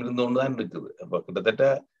வெளிச்சம் இருந்து கொண்டுதான் இருக்குது. அப்ப கிட்டத்தட்ட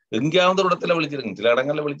எங்கேயாவது ஒரு இடத்துல வெளிச்சிருக்கு, சில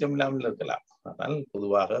இடங்கள்ல வெளிச்சம் இல்லாமல் இருக்கலாம். ஆனால்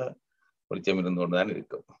பொதுவாக வெளிச்சம் இருந்து கொண்டுதான்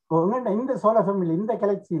இருக்கும். இந்த சோலார் ஃபேமிலி இந்த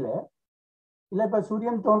கேலக்சியில இல்ல இப்ப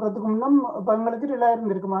சூரியன் தோன்றதுக்கு முன்னும் இப்ப எங்களுக்கு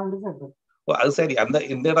 2000 இருக்குமான்னு கேட்குறேன். அது சரி,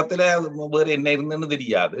 இந்த இடத்துல வேற என்ன இருந்துன்னு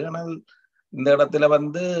தெரியாது. ஆனால் இந்த இடத்துல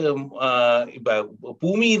வந்து இப்ப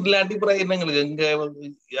பூமி இல்லாட்டி பிறகு என்ன எங்களுக்கு எங்க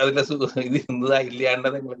அதுல இது இருந்ததா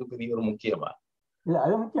இல்லையான்றது எங்களுக்கு பெரிய ஒரு முக்கியமா. இல்ல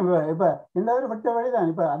அது முக்கியம். இப்ப ரெண்டாவது பட்ட வழிதான்.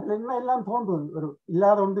 இப்ப அதுல என்ன எல்லாம் தோன்றும், ஒரு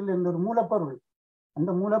இல்லாத ஒன்றில் இருந்த ஒரு மூலப்பொருள்.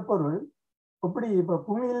 அந்த மூலப்பொருள் எப்படி இப்ப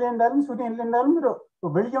பூமி இல்லை என்றாலும் சூரியன் இல்லை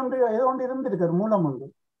என்றாலும் வெளியொன்று ஏதோ ஒன்று இருந்திருக்கு, ஒரு மூலம் உண்டு.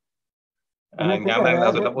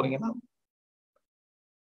 சொல்ல போறீங்கன்னா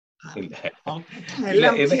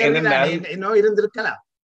இருந்திருக்கலாம்.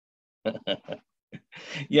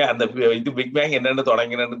 அந்த இது பிக் பேங் என்னன்னு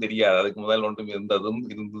தொடங்கினு தெரியாது. அதுக்கு முதல் ஒன்றும்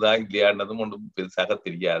இருந்ததா இல்லையானதும் ஒன்றும் பெருசாக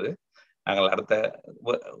தெரியாது. நாங்கள் அடுத்த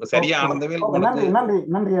சரியா ஆனந்தவேல்.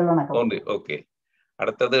 நன்றி நன்றி. ஓகே,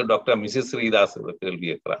 அடுத்தது டாக்டர் மிஸ்ஸஸ் ஸ்ரீதாஸ் கேள்வி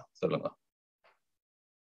கேட்கிறார். சொல்லுங்க.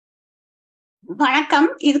 வணக்கம்.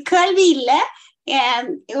 இது கேள்வி இல்ல,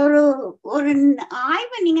 ஒரு ஒரு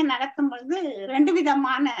ஆய்வை நீங்க நடத்தும் பொழுது 2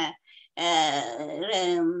 விதமான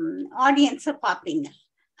ஆடியன்ஸ பாப்பீங்க.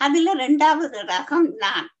 அதுல 2வது ரகம்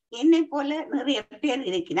நான். என்னை போல நிறைய பேர்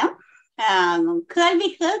இருக்கிறோம். கேள்வி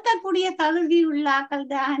கேட்கக்கூடிய தகுதி உள்ள ஆக்கள்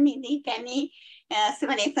தான் நிதி, கனி,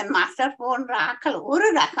 சிவனேசன் மாஸ்டர் போன்ற ஆக்கள் ஒரு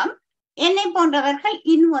ரகம், என்னை போன்றவர்கள்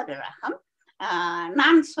இன்னொரு ரகம்.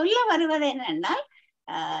 நான் சொல்ல வருவது என்னென்னால்,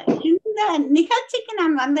 இந்த நிகழ்ச்சிக்கு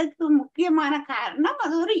நான் வந்ததுக்கு முக்கியமான காரணம்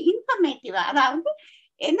அது ஒரு இன்ஃபர்மேட்டிவா, அதாவது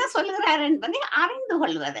என்ன சொல்லுகிறார் என்பதை அறிந்து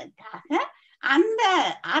கொள்வதற்காக. அந்த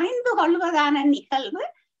அறிந்து கொள்வதான நிகழ்வு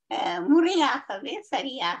முறையாகவே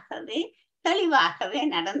சரியாகவே தெளிவாகவே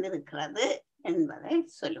நடந்திருக்கிறது என்பதை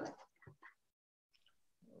சொல்லுவது.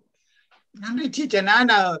 நன்றி டீச்சர்.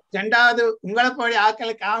 நான் 2வது உங்களை போய்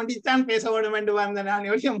ஆக்களுக்கு ஆவண்டித்தான் பேச வேண்டும் என்று வந்த நான்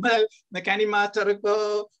முதல் இந்த கனி மாஸ்டருக்கோ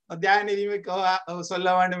தியானிதிக்கோ சொல்ல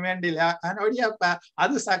வேண்டும் வேண்டில. அதனுடைய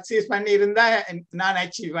அது சக்சஸ் பண்ணி இருந்தா நான்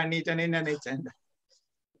அச்சீவ் பண்ணிட்டேன்னு நினைச்சேன்.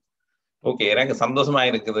 ஓகே, எனக்கு சந்தோஷமா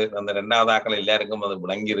இருக்குது. அந்த 2வது ஆக்கள் எல்லாருக்கும் அது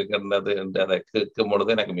விளங்கி இருக்கின்றது என்று அதை கேட்கும்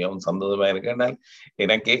பொழுது எனக்கு மிகவும் சந்தோஷமா இருக்கு. என்றால்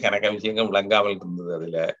எனக்கே கணக்க விஷயங்கள் விளங்காமல் இருந்தது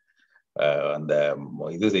அதுல அந்த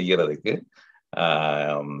இது செய்யறதுக்கு.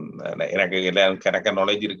 எனக்கு எல்லாம் கணக்க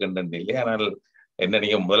நாலேஜ் இருக்குன்னு இல்லை. ஆனால் என்ன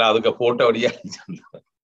நீங்க முதலாவதுக்கு போட்டோ வழியா சொல்லுவேன்.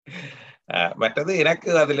 மற்றது எனக்கு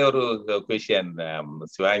அதுல ஒரு கொஸ்டின்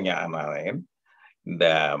சிவஞானன், இந்த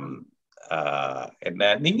என்ன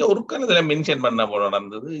நீங்க ஒரு காலத்துல மென்ஷன் பண்ண போல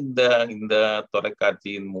நடந்தது, இந்த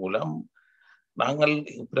தொலைக்காட்சியின் மூலம் நாங்கள்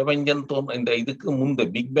பிரபஞ்சம் இந்த இதுக்கு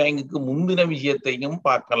பிக் பேங்குக்கு முந்தின விஷயத்தையும்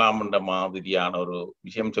பார்க்கலாம் என்ற மாதிரியான ஒரு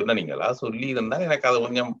விஷயம் சொன்னீங்களா? சொல்லி இருந்தால் எனக்கு அது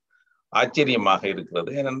கொஞ்சம் ஆச்சரியமாக இருக்கிறது.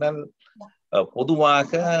 ஏனென்றால்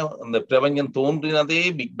பொதுவாக இந்த பிரபஞ்சம் தோன்றினதே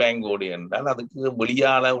பிக் பேங்கோடு என்றால் அதுக்கு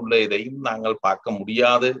வெளியால உள்ள இதையும் நாங்கள் பார்க்க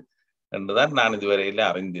முடியாது என்றுதான் நான் இதுவரையில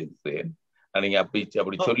அறிந்திருக்கிறேன். நீங்க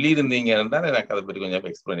அப்படி சொல்லி இருந்தீங்க என்றால் எனக்கு அதை பற்றி கொஞ்சம்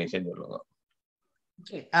எக்ஸ்பிளனேஷன் சொல்லுங்க.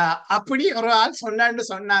 அப்படி ஒரு ஆள் சொன்னான்னு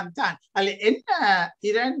சொன்னான் தான். அதுல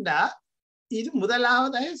என்ன இது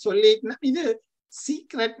முதலாவது சொல்லிட்டு இது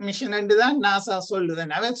சீக்ரெட் மிஷன் என்றுதான் நாசா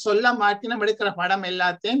சொல்லுதன். அவர் சொல்ல மாட்டினம் எடுக்கிற படம்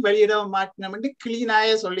எல்லாத்தையும் வெளியிட மாட்டினம் என்று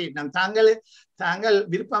கிளீனாயே சொல்லிட்டோம். தாங்கள்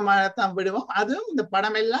விருப்பமாகத்தான் விடுவோம். அதுவும் இந்த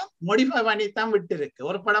படம் எல்லாம் மோடிஃபை பண்ணித்தான் விட்டு இருக்கு.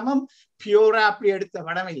 ஒரு படமும் பியூரா அப்படி எடுத்த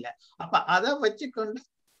படம் இல்லை. அப்ப அதை வச்சுக்கொண்டு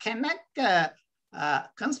கணக்க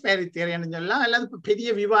கன்ஸ்பைரி தியரின்னு சொல்லலாம். அல்லது பெரிய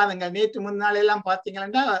விவாதங்கள் நேற்று முன்னாள் எல்லாம்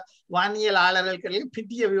பார்த்தீங்கன்னா வானியலாளர்களுக்கு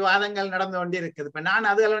பெரிய விவாதங்கள் நடந்து கொண்டே இருக்குது. இப்ப நான்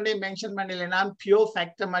அதுகளோட மென்ஷன் பண்ணல. நான் பியூர்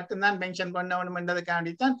ஃபேக்டர் மட்டும்தான் மென்ஷன் பண்ணணும்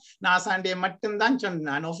என்றதுக்காண்டித்தான் நாசாண்டிய மட்டும்தான்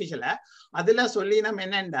சொன்னேன் ஒபிஷியலா. அதுல சொல்லி நம்ம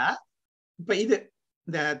என்னண்டா, இப்ப இது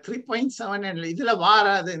இந்த 3.7 இதுல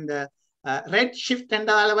வாராது இந்த ரெட் ஷிஃப்ட்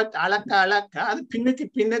என்ற அளக்க அது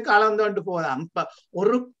பின்னுக்கு அளந்து கொண்டு போதாம். இப்ப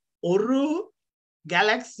ஒரு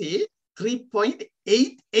கேலக்சி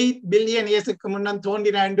 3.88 பில்லியன் இயர்ஸுக்கு முன்னம்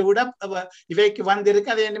தோன்றினாண்டு கூட இவைக்கு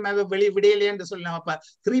வந்திருக்கு. அதை என்ன விடையிலே என்று சொல்லலாம். அப்ப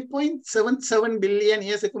 3.77 பில்லியன்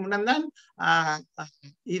இயர்ஸுக்கு முன்னம் தான்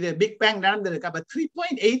இது பிக் பேங் நடந்திருக்கு. அப்ப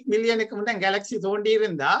 3.8 மில்லியனுக்கு முன்னம் கேலக்சி தோண்டி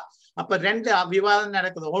இருந்தா அப்ப 2 விவாதம்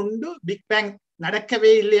நடக்குது. ஒன்று பிக் பேங்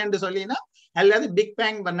நடக்கவே இல்லை என்று சொல்லினா, அல்லது பிக்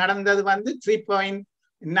பேங் நடந்தது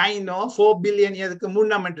 3.9 or 4 பில்லியன் இயருக்கு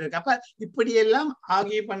முன்னம் இருக்கு. அப்ப இப்படி எல்லாம்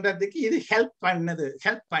ஆகிய பண்றதுக்கு இது ஹெல்ப்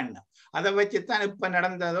பண்ணும். அதை வச்சுதான் இப்ப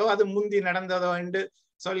நடந்ததோ அது முந்தி நடந்ததோ என்று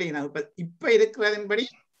சொல்லி இப்ப இருக்கிறதின்படி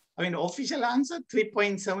ஒபிஷியல் ஆன்சர்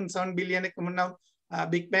 3.77 பில்லியனுக்கு முன்னம்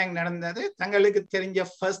பிக் பேங் நடந்தது. தங்களுக்கு தெரிஞ்ச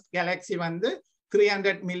ஃபர்ஸ்ட் கேலக்சி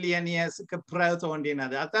 300 மில்லியன் இயர்ஸுக்கு பிறகு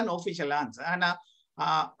தோன்றினது. அதுதான் ஒபிஷியல் ஆன்சர். ஆனா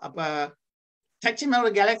அப்ப சச்சிம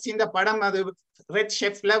ஒரு கேலக்சின்ற படம் அது ரெட்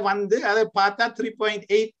ஷெஃப்ட்ல அதை பார்த்தா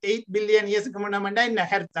 3.88 பில்லியன் இயர்ஸுக்கு முன்னமண்டா இந்த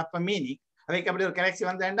ஹெர்த் அப்ப மீனிங் அவைக்கு அப்படி ஒரு கலெக்சி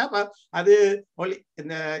வந்தேன்டா அது ஒளி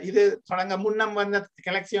இந்த இது தொடங்க முன்னம் வந்த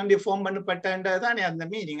கலெக்சி வந்து ஃபார்ம் பண்ணப்பட்டதானே அந்த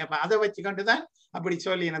மீனிங். அப்ப அதை வச்சுக்கொண்டு தான் அப்படி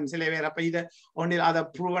சொல்லி நம்ம சில பேர் அப்ப இதை ஒன்றில் அதை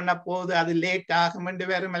ப்ரூவ் பண்ண போகுது, அது லேட் ஆகுமெண்டு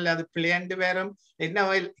வேறும் அல்ல அது பிளேண்டு வேறும் என்ன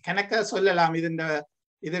கணக்க சொல்லலாம்.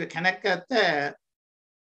 இது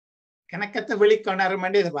கணக்கத்தை வெளிக்கொணரும்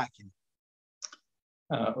எதிர்பார்க்கணும்.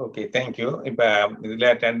 Okay, thank you. இப்ப இதுல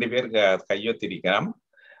 2 பேர் கையொத்திருக்கிறோம்.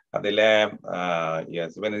 அதுல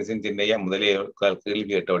சிவனேசன் சின்னையா முதலே கேள்வி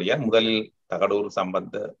கேட்டோடைய முதலில் தகடூர்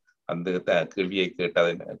சம்பந்த அந்த கேள்வியை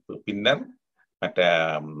கேட்டதன் பின்னர் மற்ற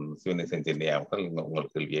சிவனேசன் சின்னையா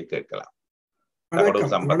உங்கள் கேள்வியை கேட்கலாம்.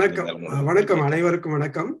 வணக்கம் அனைவருக்கும்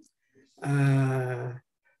வணக்கம்.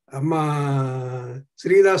 அம்மா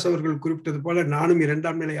ஸ்ரீதாஸ் அவர்கள் குறிப்பிட்டது போல நானும்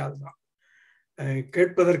 2ஆம் நிலை ஆள்தான்,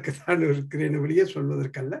 கேட்பதற்கு தான் இருக்கிறேன், வெளியே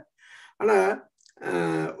சொல்வதற்கல்ல. ஆனா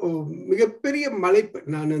மிகப்பெரிய மலைப்பு,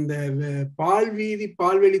 நான் இந்த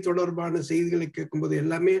பால்வெளி தொடர்பான செய்திகளை கேட்கும்போது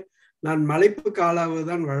எல்லாமே நான் மலைப்புக்கு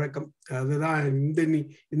ஆளாவதுதான் வழக்கம். அதுதான்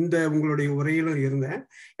இந்த உங்களுடைய உரையிலும் இருந்தேன்.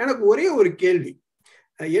 எனக்கு ஒரே ஒரு கேள்வி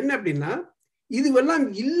என்ன அப்படின்னா, இதுவெல்லாம்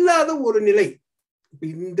இல்லாத ஒரு நிலை,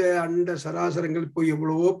 இந்த அண்ட சராசரங்கள் இப்போ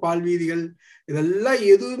எவ்வளவோ பால்வீதிகள் இதெல்லாம்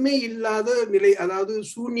எதுவுமே இல்லாத நிலை, அதாவது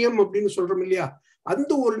சூன்யம் அப்படின்னு சொல்றோம் இல்லையா,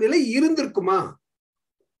 அந்த ஒரு நிலை இருந்திருக்குமா?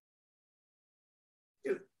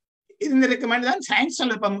 இருந்திருக்குமான்னு தான் சயின்ஸ்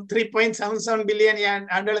சொல்ல. இப்ப 3.77 பில்லியன்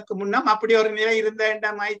ஆண்டுகளுக்கு முன்னம் அப்படி ஒரு நிலை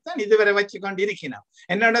இருந்தமாய்த்தான் இதுவரை வச்சு கொண்டு இருக்கிறோம்.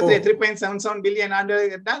 என்னோட 3.77 பில்லியன்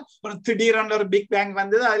ஆண்டுகள் கேட்டால் ஒரு திடீரென ஒரு பிக் பேங்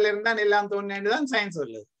வந்தது, அதுல இருந்தா எல்லாம் தோணுதான் சயின்ஸ்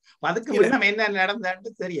சொல்லுது. அதுக்கு முன்னம் என்ன நடந்தது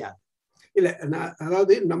தெரியாது. இல்ல,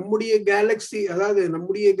 அதாவது நம்முடைய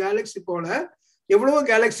கேலக்சி போல எவ்வளவோ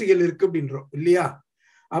கேலக்சிகள் இருக்கு அப்படின்றோம் இல்லையா?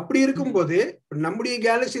 அப்படி இருக்கும்போது நம்முடைய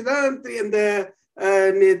கேலக்சி தான் இந்த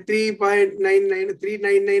 3.99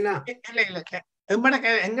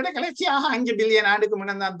 எங்கட கலர்ச்சியாக 5 பில்லியன் ஆண்டுக்கு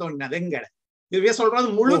முன்னம் தான் தோன்றினது. எங்கட இதுவே சொல்றது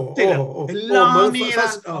முழு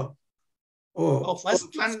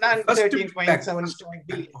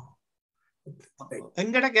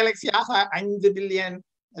எங்கட கேலக்சியாக 5 பில்லியன்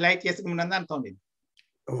லைட் இயர்ஸ்க்கு முன்னம் தான் தோன்றினது.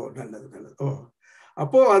 நல்லது.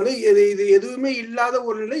 அப்போ அது இது எதுவுமே இல்லாத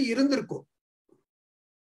ஒரு நிலை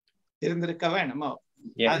இருந்திருக்க வேணுமோ?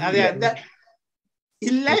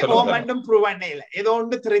 இல்ல ஓமண்டும் ப்ரூவ் பண்ண இல்ல. ஏதோ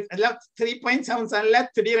ஒன்று 3.77ல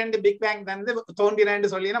திடீரெண்டு பிக் பேங் வந்து தோன்றினு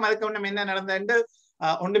சொல்லினா அதுக்கு ஒன்றும் என்ன நடந்தது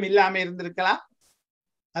ஒன்றும் இல்லாம இருந்திருக்கலாம்.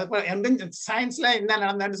 அது சயின்ஸ்ல என்ன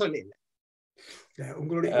நடந்ததுன்னு சொல்லி இல்ல.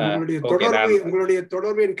 உங்களுடைய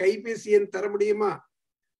தொடர்பு என் கைபேசி எண் தர முடியுமா?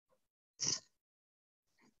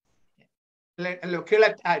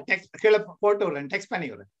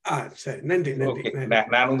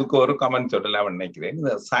 நான் இதுக்கு ஒரு கமெண்ட் சொல்லலாம் நினைக்கிறேன்.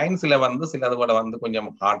 இந்த சயின்ஸ்ல வந்து சிலது போல வந்து கொஞ்சம்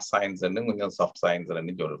ஹார்ட் சயின்ஸ் கொஞ்சம் சாஃப்ட் சயின்ஸ்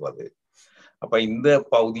சொல்றது. அப்ப இந்த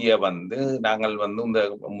பகுதியை வந்து நாங்கள் வந்து இந்த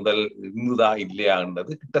முதல் இருந்துதா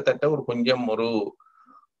இல்லையான்றது கிட்டத்தட்ட ஒரு கொஞ்சம் ஒரு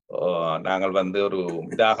நாங்கள் வந்து ஒரு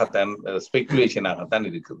இதாகத்தான் ஸ்பெகுலேஷனாகத்தான்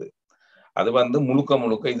இருக்குது. அது வந்து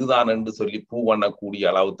முழுக்க இதுதான் என்று சொல்லி ப்ரூவ் பண்ணக்கூடிய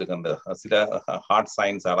அளவுக்கு அந்த சில ஹார்ட்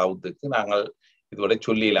சயின்ஸ் அளவுக்கு நாங்கள் இதோட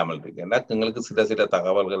சொல்லி இல்லாமல் இருக்கு. ஏன்னா எங்களுக்கு சில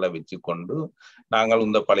தகவல்களை வச்சு கொண்டு நாங்கள்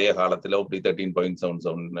இந்த பழைய காலத்துல அப்படி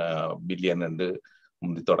 13.77 பில்லியன் என்று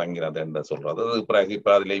முந்தி தொடங்கிறது என்று சொல்றது. பிறகு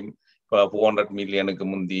இப்ப அதுலயும் இப்போ 400 மில்லியனுக்கு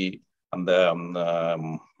முந்தி அந்த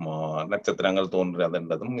நட்சத்திரங்கள்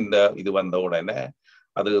தோன்றினதுன்றதும் இந்த இது வந்த உடனே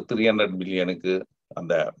அது 300 மில்லியனுக்கு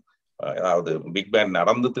அந்த அதாவது பிக் பேங்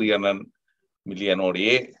நடந்து 300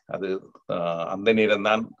 மில்லியனோடையே அது அந்த நேரம்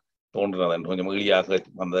தான் தோன்றினது கொஞ்சம் எளியாக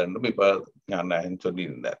வந்தது என்றும் இப்ப நான்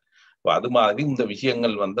சொல்லியிருந்தார். அது மாதிரி இந்த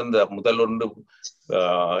விஷயங்கள் வந்து இந்த முதல் ஒன்று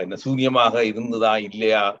என்ன சூன்யமாக இருந்ததா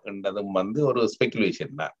இல்லையா என்றதும் வந்து ஒரு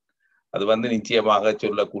ஸ்பெகுலேஷன் தான். அது வந்து நிச்சயமாக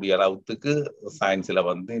சொல்லக்கூடிய அளவுக்கு சயின்ஸ்ல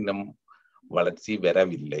வந்து இன்னும் வளர்ச்சி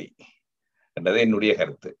வரவில்லை என்றது என்னுடைய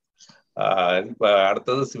கருத்து. இப்ப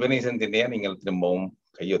அடுத்தது சிவனேசன் திண்ணையா நீங்கள் திரும்பவும்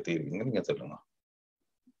கையொத்தி இருக்கீங்க, நீங்க சொல்லுங்க.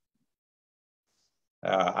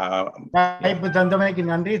 வாய்ப்பு தந்தமைக்கு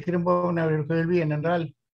நன்றி. திரும்பவும் ஒரு கேள்வி என்னென்றால்,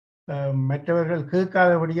 மற்றவர்கள்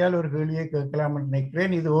கேட்காதபடியால் ஒரு கேள்வியை கேட்கலாம் என்று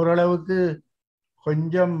நினைக்கிறேன். இது ஓரளவுக்கு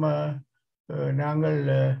கொஞ்சம் நாங்கள்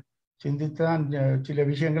சிந்தித்துதான் சில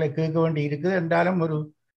விஷயங்களை கேட்க வேண்டி இருக்குது. என்றாலும் ஒரு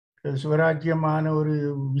சுவராஜ்யமான ஒரு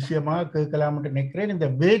விஷயமாக கேட்கலாம் என்று நினைக்கிறேன். இந்த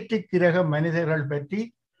வேற்று கிரக மனிதர்கள் பற்றி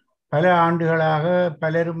பல ஆண்டுகளாக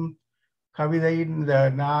பலரும் கவிதையின் இந்த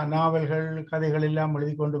நாவல்கள் கதைகள் எல்லாம்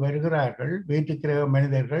எழுதி கொண்டு வருகிறார்கள். வேற்று கிரக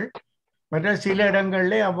மனிதர்கள் மற்ற சில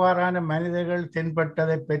இடங்களிலே அவ்வாறான மனிதர்கள்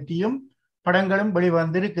தென்பட்டதை பற்றியும் படங்களும்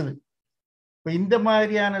வெளிவந்திருக்குது. இப்போ இந்த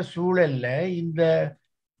மாதிரியான சூழல்ல இந்த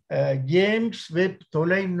ஜேம்ஸ் வெப்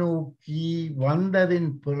தொலைநோக்கி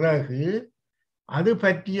வந்ததின் பிறகு அது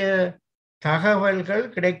பற்றிய தகவல்கள்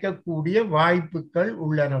கிடைக்கக்கூடிய வாய்ப்புகள்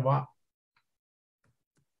உள்ளனவா?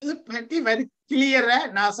 இது பற்றி வெரி கிளியரா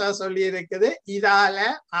நாசா சொல்லி இருக்குது. இதால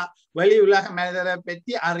வெளி உலக மனிதரை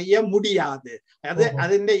பற்றி அறிய முடியாது, அது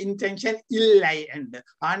அதிന്റെ இன்டென்ஷன் இல்லை என்று.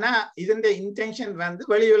 ஆனா ഇതിന്റെ இன்டென்ஷன் வந்து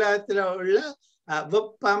வெளி உலகத்துல உள்ள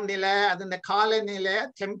வெப்பம் நிலை, അതിന്റെ காலநிலை,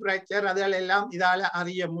 டெம்பரேச்சர், அதெல்லாம் இதால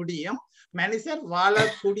அறிய முடியும். மனுஷர்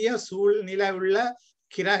வாழக்கூடிய சூழ்நிலை உள்ள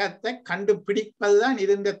கிரகத்தை கண்டுபிடிப்பதுதான்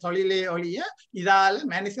ഇതിന്റെ தொழிலே ஒழிய இதால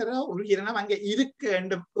மனுஷர உயிரினம் அங்க இருக்கு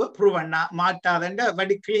என்று ப்ரூவ் பண்ண மாட்டாதுன்னு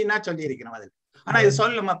வடி கிளீனா சொல்லி இருக்கிறோம் அதில். ஆனா இது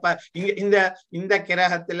சொல்லும் அப்ப இந்த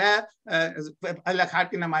கிரகத்துல அதுல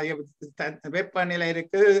காட்டின மாதிரி வெப்பநிலை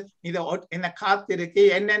இருக்கு, இது என்ன காத்து இருக்கு,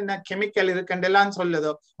 என்னென்ன கெமிக்கல் இருக்குன்றெல்லாம்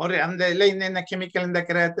சொல்லுதோ. ஒரு அந்த இதுல என்னென்ன கெமிக்கல் இந்த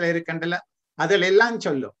கிரகத்துல இருக்குன்றல அதுல எல்லாம்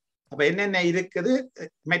சொல்லும். அப்ப என்னென்ன இருக்குது,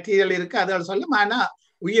 மெட்டீரியல் இருக்கு அதில் சொல்லும். ஆனா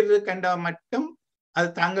உயிர் இருக்கின்ற மட்டும் அது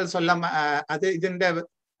தாங்கள் சொல்ல அது ഇതിന്റെ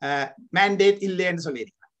மேண்டேட் இல்லைன்னு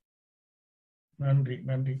சொல்லியிருக்கிறேன். நன்றி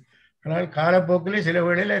நன்றி. ஆனால் காலப்போக்கில் சில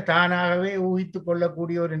வேளையில தானாகவே ஊகித்துக்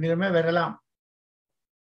கொள்ளக்கூடிய ஒரு நிலைமை வரலாம்.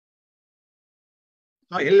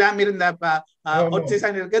 எல்லாம் இருந்த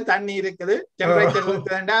ஆக்சிஜன் இருக்கு, தண்ணி இருக்குது, டெம்பரேச்சர்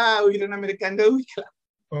இருக்குதுண்டா உயிரினம் இருக்குன்னு ஊகிக்கலாம்.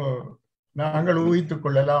 நாங்கள் ஊகித்துக்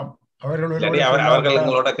கொள்ளலாம். அவர்கள்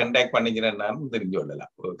உங்களோட கண்டாக்ட் பண்ணிக்கிறேன் நான் தெரிஞ்சு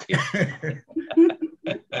கொள்ளலாம்.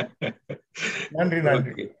 நன்றி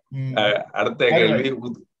நன்றி. அடுத்த கேள்வி,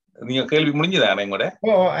 நீங்க கேள்வி முடிஞ்சதானே கூட?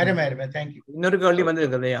 இன்னொரு கேள்வி வந்து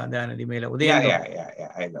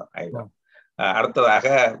அடுத்ததாக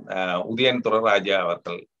உதயன் துரராஜா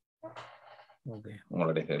அவர்கள்,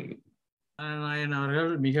 உங்களுடைய கேள்வி. நாராயணன்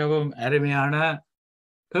அவர்கள் மிகவும் அருமையான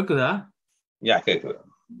கேக்குதா? கேக்குது.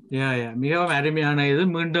 மிகவும் அருமையான இது.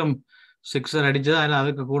 மீண்டும் 6 அடிச்சது, அதில்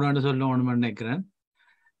அதுக்கு கூட சொல்லணும்னு நினைக்கிறேன்.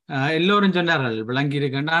 எல்லோரும் சொன்னார்கள் விளங்கி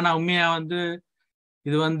இருக்கேன். ஆனா உண்மையா வந்து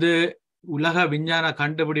இது வந்து உலக விஞ்ஞான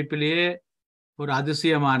கண்டுபிடிப்பிலேயே ஒரு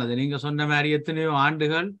அதிசயமானது. நீங்க சொன்ன மாதிரி எத்தனையோ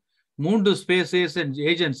ஆண்டுகள் 3 space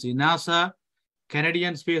agency, NASA,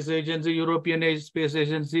 Canadian space agency, European space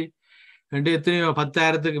agency என்று எத்தனையோ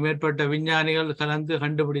 10,000க்கு மேற்பட்ட விஞ்ஞானிகள் கலந்து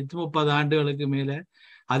கண்டுபிடித்து 30 ஆண்டுகளுக்கு மேல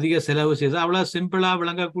அதிக செலவு செய்து அவ்வளவு சிம்பிளா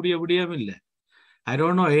விளங்கக்கூடிய விடயம் இல்லை. ஐ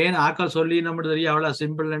டோன்ட் நோ ஏன் ஆக்கள் சொல்லி நம்ம தெரியும் அவ்வளவு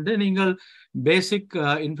சிம்பிள் என்று. நீங்கள் பேசிக்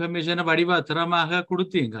இன்ஃபர்மேஷனை வடிவா திறமாக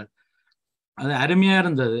கொடுத்தீங்கள், அது அருமையா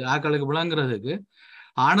இருந்தது ஆக்களுக்கு விளங்குறதுக்கு.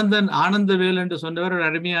 ஆனந்தவேல் என்று சொன்னவர் ஒரு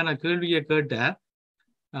அருமையான கேள்வியை கேட்டார்.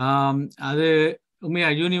 அது உண்மையா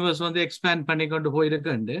யூனிவர்ஸ் வந்து எக்ஸ்பேண்ட் பண்ணி கொண்டு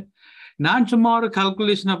போயிருக்குண்டு. நான் சும்மா ஒரு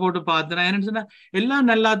கால்குலேஷனை போட்டு பார்த்தேன். என்னன்னு சொன்னா எல்லாம்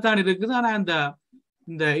நல்லா தான் இருக்குது. ஆனா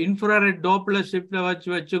இந்த இன்ஃப்ராரெட் டாப்லர் ஷிப்ட்ல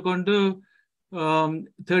வச்சுக்கொண்டு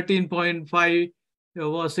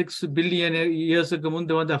 13.56 பில்லியன் இயர்ஸுக்கு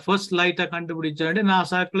முன்பு வந்த ஃபர்ஸ்ட் லைட்டை கண்டுபிடிச்சேன்னு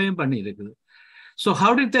நாசா கிளைம் பண்ணி இருக்குது. So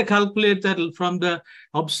how did they calculate that from the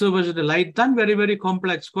observation of the light? That's very very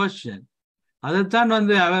complex question. அதைத்தான்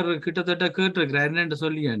வந்து அவர் கிட்டத்தட்ட கேட்டிருக்கிறார் என்னென்று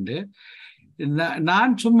சொல்லிண்டு.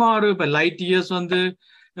 நான் சும்மா ஒரு இப்போ லைட் இயர்ஸ் வந்து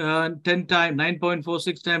 10 time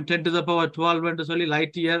 9.46 time 10 to the power 12 என்று சொல்லி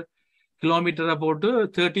லைட் இயர் கிலோமீட்டரை போட்டு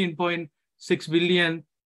 13.6 பில்லியன்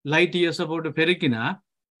லைட் இயர்ஸை போட்டு பெருக்கினா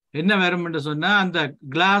என்ன வரும் என்று சொன்னா அந்த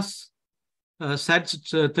கிளாஸ் சட்ஸ்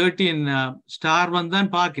 13 ஸ்டார் வந்து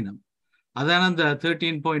தான் பார்க்கணும். அதான அந்த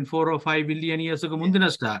 13.405 பில்லியன் இயர்ஸுக்கு முந்தின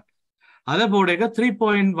ஸ்டார். அதை போடுக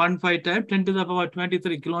 3.15 time 10 to the power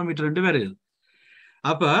 23 kilometre வருது.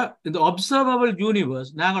 அப்ப இந்த ஒப்சர்வபிள்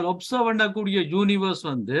யூனிவர்ஸ், நாங்கள் ஒப்சர்வ் பண்ணக்கூடிய யூனிவர்ஸ்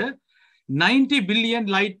வந்து 93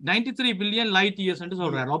 பில்லியன் லைட் இயர்ஸ் என்று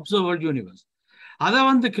சொல்றாரு ஒப்சர்வபிள் யூனிவர்ஸ். அதை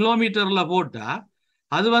வந்து கிலோமீட்டர்ல போட்டா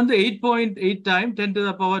அது வந்து 8.8 time 10 to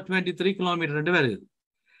the power 23 kilometre வருது.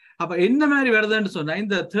 அப்ப என்ன மாதிரி வருதுன்னு சொன்னா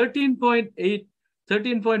இந்த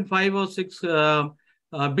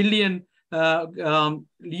 13.56 பில்லியன்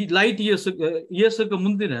லைட் இயர்ஸுக்கு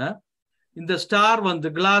முந்தின இந்த ஸ்டார் வந்து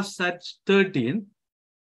கிளாஸ் சட் 13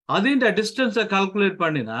 அதிண்ட டிஸ்டன்ஸை கால்குலேட்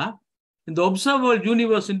பண்ணினா இந்த ஒப்சர்வபிள்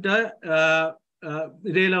யூனிவர்ஸ்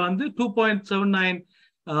இதில் வந்து 2.79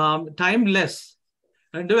 டைம் லெஸ்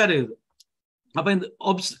ரெண்டு வருது.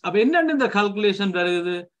 அப்ப என்னென்ன இந்த கால்குலேஷன்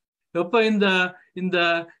வருது? எப்ப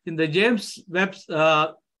இந்த ஜேம்ஸ் வெப்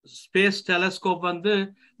ஸ்பேஸ் டெலஸ்கோப் வந்து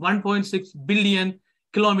 1.6 பில்லியன்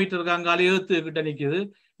கிலோமீட்டருக்கு அங்கால ஏர்த்து கிட்ட நிக்குது.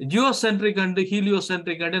 ஜியோசென்ட்ரிக் அண்டு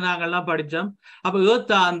ஹீலியோசென்ட்ரிக் அண்டு நாங்கள்லாம் படித்தோம். அப்போ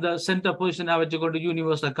ஏர்த்த அந்த சென்டர் பொசிஷனை வச்சுக்கொண்டு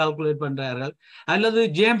யூனிவர்ஸை கால்குலேட் பண்றார்கள். அல்லது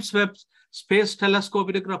ஜேம்ஸ் வெப் ஸ்பேஸ் டெலஸ்கோப்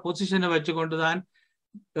இருக்கிற பொசிஷனை வச்சுக்கொண்டு தான்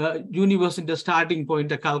யூனிவர்ஸின் ஸ்டார்டிங்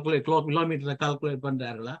பாயிண்ட்டை கால்குலேட் கிலோமீட்டரை கால்குலேட்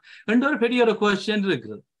பண்றார்களா என்ற ஒரு பெரிய ஒரு கொஸ்டின்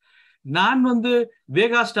இருக்குது. நான் வந்து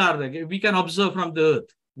வேகா ஸ்டார் இருக்கு, we can observe from the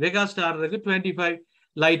earth. Vega star இருக்கு 25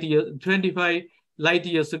 லைட்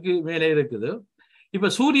இயர்ஸுக்கு மேலே இருக்குது. இப்ப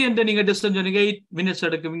சூரியன் நீங்க டிஸ்டன்ஸ் சொன்னீங்க 8 மினிட்ஸ்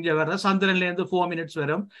எடுக்கும். இங்க வர சந்திரன்ல இருந்து 4 மினிட்ஸ்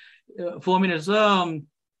வரும். 4 minutes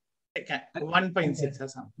 1.6 or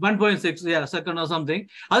something. 1.6 second or something.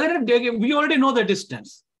 Other we already know the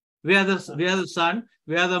distance. We are the sun,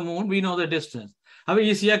 we are the moon, we know the distance. Have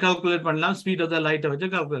easier calculate பண்ணலாம் speed of the light வச்சு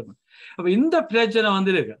calculate பண்ணலாம். அப்ப இந்த பிரச்சனை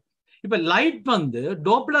வந்து இருக்கு. இப்ப light வந்து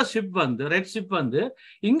டோப்லர் ஷிப் வந்து ரெட் ஷிப் வந்து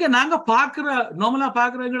இங்க நாங்க பாக்குற நார்மலா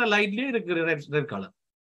பாக்குறவங்க லைட்லயே இருக்குது ரெட் கலர்.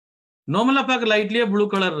 நார்மலா பாக்குற லைட்லயே ப்ளூ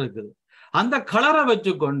கலர் இருக்குது. அந்த கலரை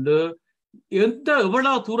வச்சுக்கொண்டு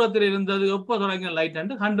எவ்வளவு தூரத்தில் இருந்தது எப்ப தொடங்க லைட்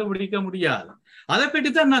கண்டுபிடிக்க முடியாது. அதை பற்றி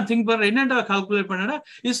தான் நான் திங்க் பண்றேன். என்னென்ன கால்குலேட் பண்ணா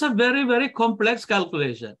it's a very very complex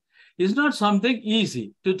calculation. It's not something easy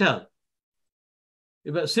to tell.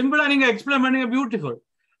 இப்ப சிம்பிளா நீங்க எக்ஸ்பிளைன் பண்ணீங்க பியூட்டிஃபுல்.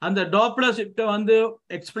 அந்த டாப்லர் ஷிஃப்ட்டை வந்து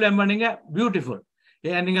எக்ஸ்பிளைன் பண்ணீங்க பியூட்டிஃபுல்.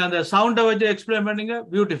 நீங்க அந்த சவுண்டை வச்சு எக்ஸ்பிளைன் பண்ணீங்க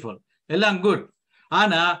பியூட்டிஃபுல். எல்லாம் குட்.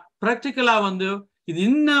 ஆனா பிராக்டிக்கலா வந்து இது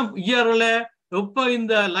இன்னும் இயர்ல எப்ப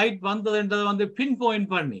இந்த லைட் வந்ததுன்றதை வந்து பின் பாயிண்ட்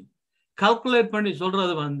பண்ணி கால்குலேட் பண்ணி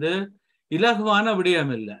சொல்றது வந்து இலகுவான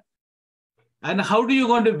விடயம் இல்லை. And how do you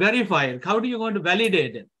going to verify it? How do you going to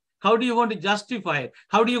validate it? How do you going to justify it?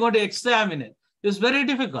 How do you going to examine it? It's very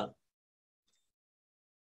difficult.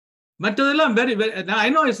 Very, very, I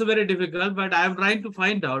know it's very difficult, but I'm trying to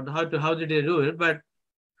find out how did they do it, but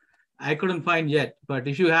I couldn't find yet. But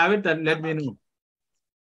if you have it, then let me know.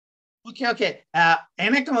 Okay.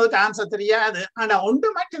 எனக்கு முதல் answer தெரியாது. ஆனா ஒன்று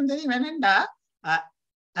மட்டும் தெரியும் என்னன்னா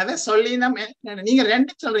அதை சொல்லி நீங்க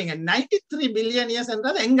ரெண்டு சொல்றீங்க 93 பில்லியன் இயர்ஸ்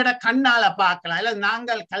என்றது எங்கட கண்ணால பார்க்கலாம் இல்ல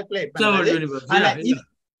நாங்கள் கால்குலேட் பண்றது.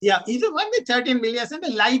 இது வந்து 13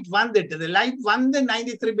 பில்லியன் லைட் வந்துட்டது. லைட் வந்து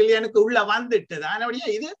 93 பில்லியனுக்கு உள்ள வந்துட்டது. அதனுடைய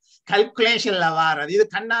இது கால்குலேஷன்ல வாரது. இது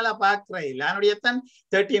கண்ணால பாக்குற இல்ல. அதனுடைய தான்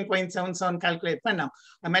 13.77 கால்குலேட் பண்ணோம்.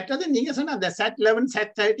 மற்றது நீங்க சொன்ன அந்த செட் 11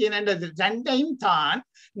 செட் 13 என்றது ரெண்டையும் தான்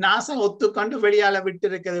நாசா ஒத்துக்கொண்டு வெளியால விட்டு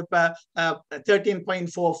இருக்குது. இப்ப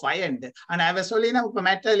 13.45 என்று. ஆனா அவ சொல்லினா இப்ப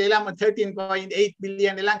மெட்டல் எல்லாம் 13.8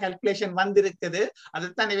 பில்லியன் எல்லாம் கால்குலேஷன் வந்திருக்குது.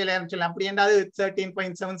 அதுதான் விளையாட சொல்ல. அப்படி என்றால்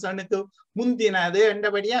 13.77க்கு முந்தினது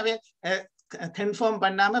என்றபடியாவே கன்ஃபார்ம்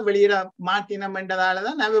பண்ணாம வெளியிட மாட்டினம்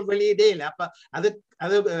என்றதாலதான் அவ வெளியிடே இல்லை. அப்ப அது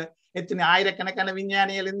எத்தனை ஆயிரக்கணக்கான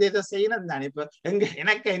விஞ்ஞானிகள் இருந்து இதை செய்யணும் தானே. இப்ப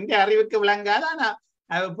எனக்கு எந்த அறிவுக்கு விளங்காத ஆனா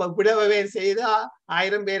விடவே செய்து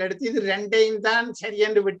 1000 பேர் எடுத்து இது ரெண்டையும் தான்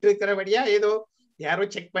சரியென்று விட்டு இருக்கிறபடியா ஏதோ யாரோ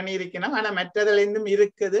செக் பண்ணி இருக்கணும். ஆனா மற்றதுல இருந்தும்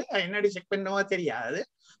இருக்குது. என்னடி செக் பண்ணவோ தெரியாது.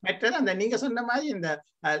 மற்றது அந்த நீங்க சொன்ன மாதிரி இந்த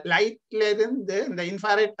லைட்ல இருந்து இந்த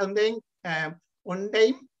இன்ஃப்ராரெட் வந்து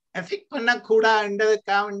ஒன்றையும் எஃபெக்ட்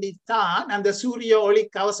பண்ணக்கூடாதுன்றதுக்காக வேண்டித்தான் அந்த சூரிய ஒளி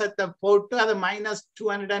கவசத்தை போட்டு அதை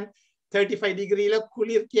 -235 டிகிரியில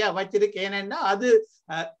குளிர்ச்சியா வச்சிருக்கு. ஏனென்னா அது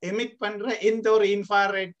எமிட் பண்ற எந்த ஒரு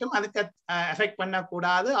இன்ஃப்ராரெட்டும் அதுக்கு எஃபெக்ட்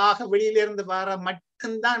பண்ணக்கூடாது. ஆக வெளியில இருந்து வர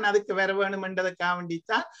மட்டும்தான் அதுக்கு வர வேணும்ன்றதுக்காக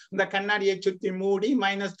வேண்டித்தான் இந்த கண்ணாடியை சுத்தி மூடி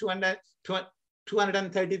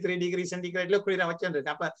 -233 டிகிரி சென்டிகிரேட்ல குளிர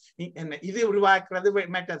வச்சிருக்கு. அப்ப இது உருவாக்குறது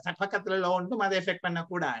பக்கத்துல ஒன்றும் அதை எஃபெக்ட்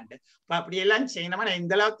பண்ணக்கூடாது. அப்படி எல்லாம் செய்யணும்.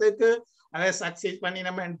 இந்த அளவுக்கு அதை சக்சீட் பண்ணி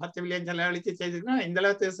நம்ம 10 பில்லியன் செலவழிச்சு செய்திருக்கோம். இந்த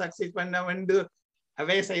அளவுக்கு சக்சீட் பண்ண வேண்டு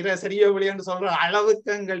அவை செய்யற சரியோ விளையாண்டு சொல்ற அளவுக்கு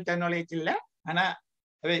எங்கள்கிட்ட நாலேஜ் இல்லை. ஆனா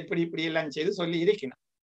அவை இப்படி எல்லாம் செய்து சொல்லி இருக்கணும்.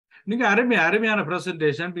 நீங்க அருமையான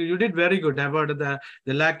presentation. You did very good about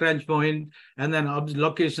the Lagrange point and then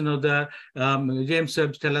location of the James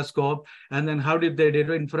Webb telescope, and then how did they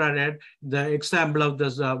do infrared, the example of the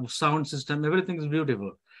sound system. Everything is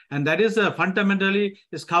beautiful, and that is fundamentally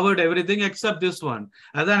is covered everything except this one.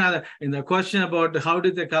 And then in the question about how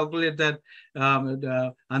did they calculate that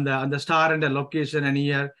on the star and the location and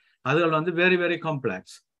year, that was very very complex.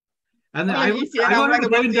 And then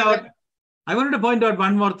I wanted to point out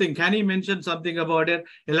one more thing. Can you mention something about it?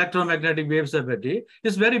 Electromagnetic waves ability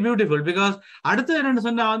is very beautiful because அடுத்து என்ன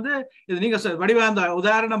சொன்னா வந்து இது நீங்க வடிவா அந்த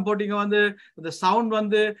உதாரணம் போட்டீங்க வந்து இந்த சவுண்ட்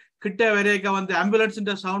வந்து கிட்ட வரைக்கும் வந்து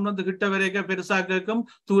ஆம்புலன்ஸ்ன்ற சவுண்ட் வந்து கிட்ட வரைக்கும் பெருசா கேட்கும்,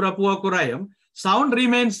 தூர போக குறையும். சவுண்ட்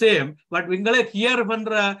ரிமைன் சேம், பட் உங்களை ஹியர்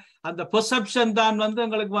பண்ற அந்த பெர்செப்ஷன் தான் வந்து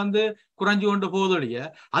உங்களுக்கு வந்து குறைஞ்சு கொண்டு போதுடைய.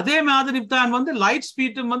 அதே மாதிரி தான் வந்து லைட்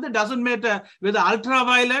ஸ்பீடும் வந்து doesn't matter with ultra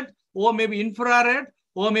violet O maybe infrared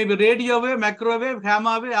or maybe radio wave, microwave,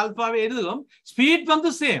 gamma wave, alpha wave, edhum speed vandu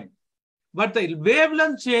same, but the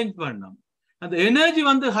wavelength change pannum. And the energy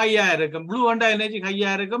vandu high ah irukum, blue anda energy high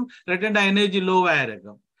ah irukum, red anda energy low ah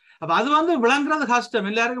irukum. அப்ப அது வந்து விளங்குறது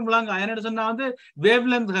கஷ்டம். எல்லாருக்கும் விளங்க என்ன சொன்னா வந்து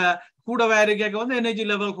wavelength கூட வேறக்க வந்து energy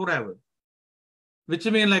level குறைவு, which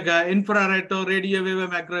mean like infrared or radio wave,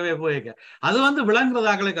 microwave போயக்க அது வந்து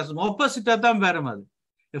விளங்குறதாகலே கஷ்டம். ஆப்போசிட்டா தான் வரும். அது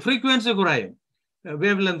frequency குறையும்,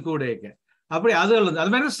 wavelength கூடக்க. அப்படி அது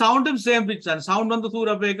மாதிரி சவுண்டும் சேம் பிச். சவுண்ட் வந்து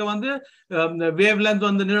தூர பேக்க வந்து வேவ் லென்த்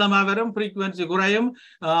வந்து நீளமா வரும், ஃப்ரீக்வன்சி குறையும்,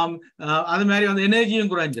 அது மாதிரி வந்து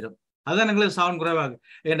எனர்ஜியும் குறைஞ்சிடும். அதுதான் எங்களுக்கு சவுண்ட் குறைவாக.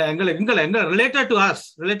 எங்களை related to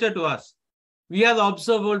us we are the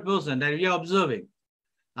observable person that we are observing.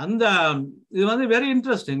 அந்த இது வந்து very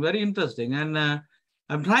interesting and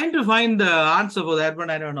I'm trying to find the answer for that, but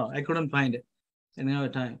I don't know. I couldn't find it in our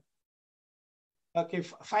time. Okay,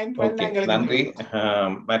 fine. நன்றி.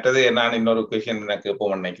 மற்றது நான் இன்னொரு question எனக்கு இப்போ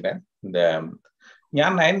நினைக்கிறேன். இந்த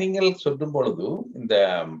நீங்கள் சொல்லும் பொழுது இந்த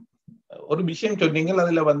ஒரு விஷயம் சொன்னீங்க,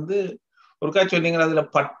 அதுல வந்து ஒருக்கா சொன்னீங்க, அதுல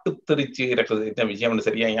பட்டு தெரிச்சு இருக்கிறது இந்த விஷயம்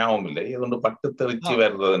சரியா ஞாபகம் இல்லை, இது ஒன்று பட்டு தெரிச்சு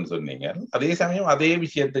வர்றதுன்னு சொன்னீங்க. அதே சமயம் அதே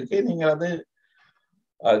விஷயத்துக்கு நீங்க அது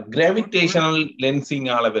கிராவிடேஷனல்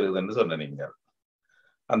லென்சிங்கால வருதுன்னு சொன்னீங்க.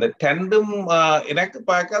 அந்த ரெண்டும் எனக்கு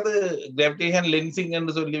பார்க்காது கிராவிடேஷன் லென்சிங்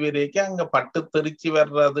என்று சொல்லி வரைக்கும் அங்க பட்டு தெரிச்சு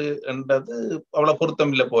வர்றது என்றது அவ்வளவு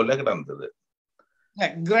பொருத்தம் இல்லை போல கிடந்தது.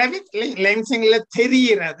 கிராவிட் லென்சிங்ல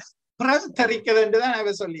தெரிகிறது பிறகு தெரிக்கிறதுதான்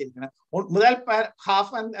நான் சொல்லியிருக்கிறேன். முதல்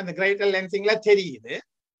ஹாஃப் அந்த கிராவிட் லென்சிங்ல தெரியுது,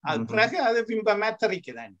 அது பிறகு அது பிம்பமா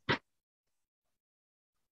தெரிக்குதான்.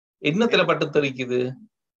 என்னத்துல பட்டு தெரிக்குது?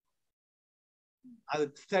 அது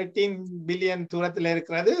 13 பில்லியன் தூரத்துல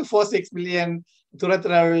இருக்கிறது, 46 பில்லியன்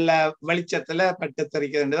தூரத்துல உள்ள வெளிச்சத்துல பட்டு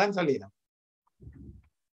தெரிக்குதுன்னு தான் சொல்லிடும்.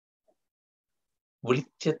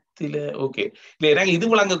 வெளிச்சத்துல ஓகே இல்ல, எனக்கு இது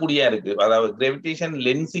விளங்கக்கூடியா இருக்கு. அதாவது கிராவிடேஷன்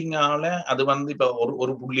லென்சிங்கால அது வந்து இப்ப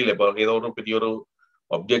ஒரு புள்ளியில இப்ப ஏதோ ஒரு பெரிய ஒரு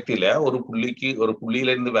ஆப்ஜெக்ட்ல ஒரு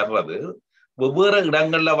புள்ளியில இருந்து வர்றது வெவ்வேறு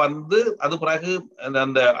இடங்கள்ல வந்து அது பிறகு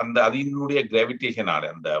அந்த அந்த அதனுடைய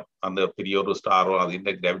கிராவிடேஷனால அந்த பெரிய ஒரு ஸ்டாரோ அதின்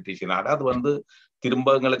கிராவிடேஷனால அது வந்து திரும்ப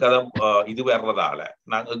எங்களுக்கு அதை இது வர்றதால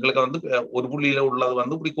எங்களுக்கு வந்து ஒரு புள்ளியில உள்ளது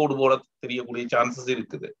வந்து இப்படி கோடு போல தெரியக்கூடிய சான்சஸ்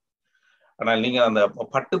இருக்குது. ஆனால் நீங்க அந்த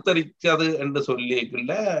பட்டு தெரிச்சது என்று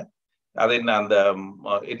சொல்லிக்குள்ள அது என்ன அந்த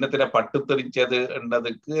எண்ணத்துல பட்டு தெரிச்சது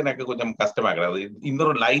என்றதுக்கு எனக்கு கொஞ்சம் கஷ்டமா கிடையாது.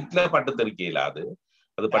 இன்னொரு லைட்ல பட்டு தெரிக்கல, அது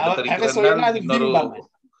பட்டு தெரிக்கிறது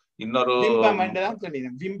இன்னொரு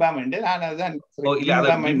பிம்பம்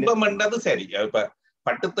என்றது சரி. இப்ப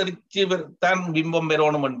பட்டு தெரிச்சு தான் பிம்பம்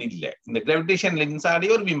பெறணும் இல்ல, இந்த கிராவிடேஷன் லென்ஸாடி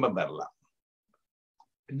ஒரு பிம்பம் பெறலாம்.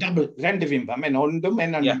 டபுள் ரெண்டு பிம்பம், ஒன்றும்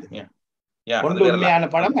ஒன்று உண்மையான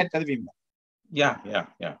படம், மற்றது பிம்பம்.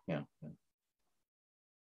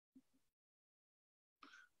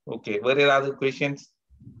 ஓகே, வேற ஏதாவது क्वेश्चंस?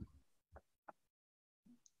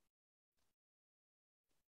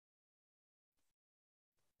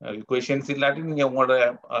 क्वेश्चंस இல்லாட்டி நீங்க உங்களோட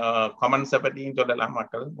கமெண்ட்ஸ் பத்தியும் சொல்லலாம்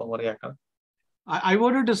மக்கள் ஒவ்வொருயாக்கள். I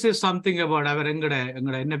wanted to say something about அவர் எங்கட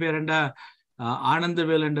என்ன பேருண்டா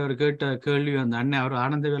ஆனந்தவேல் என்றவர் கேட்ட கேள்வி, அந்த அண்ணன் அவர்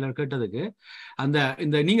ஆனந்தவேலர் கேட்டதுக்கு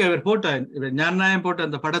இந்த நீங்க அவர் போட்ட ஞானநாயம் போட்ட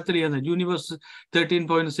அந்த படத்திலேயே அந்த யூனிவர்ஸ்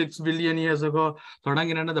 13.6 பில்லியன் இயர்ஸ்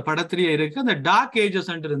தொடங்கின அந்த படத்திலேயே இருக்கு. அந்த டார்க்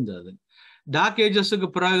ஏஜஸ் இருந்தது. டார்க் ஏஜஸுக்கு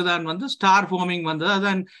பிறகுதான் வந்து ஸ்டார் ஃபார்மிங் வந்தது.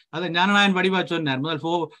 அதை ஞானநாயன் வடிவா சொன்னார். முதல்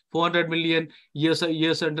 400 மில்லியன்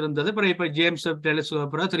இயர்ஸ் இருந்தது. பிறகு இப்ப ஜேம்ஸ்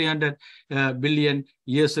டெலிஸ்கோப் பிறகு 300 பில்லியன்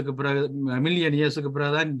இயர்ஸுக்கு பிறகு மில்லியன் இயர்ஸுக்கு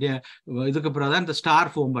பிறகுதான் இதுக்கு பிறகுதான் இந்த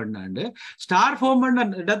ஸ்டார் ஃபார்ம் பண்ணாண்டு. ஸ்டார் ஃபார்ம் பண்ண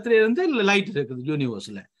இடத்துல இருந்து லைட் இருக்குது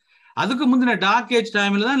யூனிவர்ஸ்ல. அதுக்கு முந்தின டார்க் ஏஜ்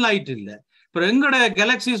டைம்ல தான் லைட் இல்லை. இப்போ எங்கட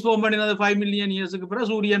கேலக்சிஸ் ஃபார்ம் பண்ணினது 5 மில்லியன் இயர்ஸுக்கு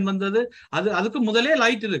பிறகு சூரியன் வந்தது. அதுக்கு முதலே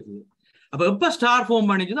லைட் இருக்குது. அப்ப எப்ப ஸ்டார் ஃபார்ம்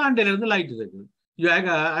பண்ணிச்சுன்னா அண்டையில இருந்து லைட் இருக்குது.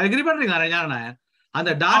 அக்ரி பண்றீங்க?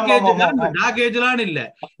 அந்த டார்க் ஏஜ்லாம் இல்ல.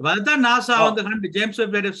 அதுதான் நாசா வந்து ஜேம்ஸ்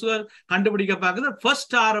வெப் கண்டுபிடிக்க பாக்குது ஃபர்ஸ்ட்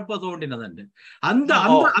ஸ்டார் அப்ப தோண்டினது. அந்த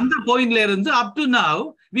பாயிண்ட்ல இருந்து up to now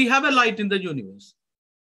we have a light in the universe,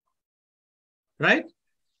 right?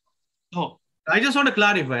 I just want to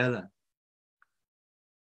clarify that.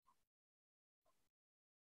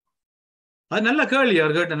 அது நல்ல கேள்வி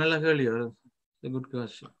அவர் கேட்ட, நல்ல கேள்வி. Good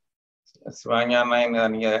question.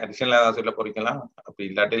 நீங்க அடிஷனல் ஏதாவது சொல்ல போறீங்களா? அப்படி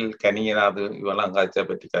இல்லாட்டில் கனி ஏதாவது இவெல்லாம் காய்ச்ச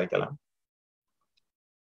பற்றி காய்க்கலாம்.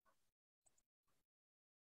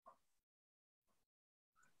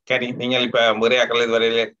 கனி, நீங்கள் இப்ப முறையாக்கள்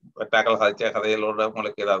இதுவரையில பட்டாக்கள் காய்ச்ச கதைகளோட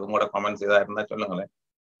உங்களுக்கு ஏதாவது உங்களோட கமெண்ட்ஸ் ஏதாவது இருந்தா சொல்லுங்களேன்.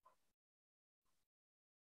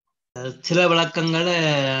 சில விளக்கங்களை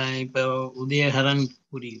இப்ப உதயகரன்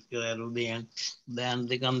கூறியிருக்கிறார்.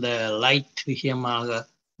 உதயானத்துக்கு அந்த லைட் விஷயமாக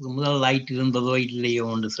முதல் லைட் இருந்ததோ இல்லையோ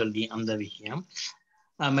என்று சொல்லி அந்த விஷயம்.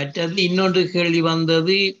 மற்றது இன்னொன்று கேள்வி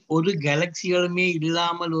வந்தது, ஒரு கேலக்சிகளுமே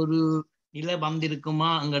இல்லாமல் ஒரு நிலை வந்திருக்குமா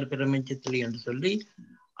அங்க பிரபஞ்சத்தில் என்று சொல்லி.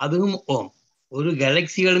 அதுவும் ஒரு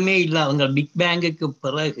கேலக்சிகளுமே இல்ல. அங்க பிக் பேங்குக்கு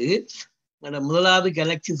பிறகு முதலாவது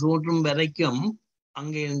கேலக்சி தோன்றும் வரைக்கும்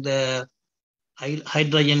அங்க இந்த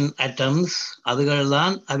ஹைட்ரஜன் ஆட்டம்ஸ்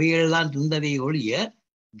அவைகள் தான் இருந்தவை ஒழிய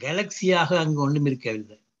கேலக்சியாக அங்கு ஒன்றும்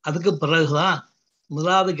இருக்கவில்லை. அதுக்கு பிறகுதான்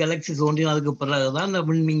முதலாவது கேலக்சி தோன்றின, அதுக்கு பிறகுதான் இந்த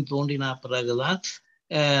விண்மீன் தோன்றின பிறகுதான்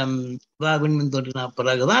விண்மீன் தோன்றின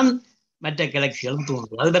பிறகுதான் மற்ற கேலக்சிகளும்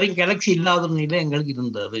தோன்றும். அது வரைக்கும் கேலக்சி இல்லாத நிலை எங்களுக்கு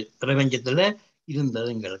இருந்தது, பிரபஞ்சத்துல இருந்தது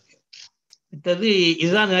எங்களுக்கு. மற்றது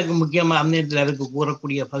இதுதான் எனக்கு முக்கியமா அந்த நேரத்தில் அவருக்கு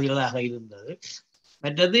கூறக்கூடிய பதிலாக இருந்தது.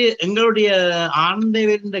 மற்றது எங்களுடைய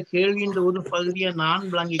ஆழ்ந்த கேள்வியின் ஒரு பகுதியை நான்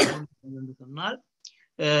விளங்கிக் கொண்டேன் என்று சொன்னால்,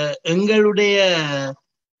 எங்களுடைய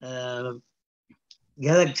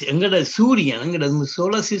கேலக்சி, எங்களுடைய சூரியன், எங்களோட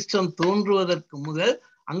சோலார் சிஸ்டம் தோன்றுவதற்கு முதல்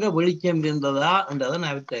அங்க வெளிச்சம் இருந்ததா என்றதை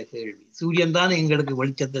நான் கேள்வி. சூரியன் தான் எங்களுக்கு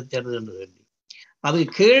வெளிச்சத்தை தருது என்று கேள்வி. அது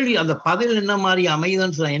கேள்வி, அந்த பதில் என்ன மாதிரி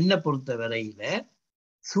அமைதுன்னு என்ன பொறுத்த வரையில,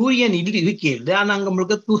 சூரியன் இருக்கே இல்லை, ஆனா அங்க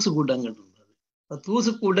முழுக்க தூசு கூட்டங்கள் இருந்தது.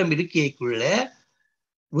 தூசு கூட்டம் இருக்கைக்குள்ள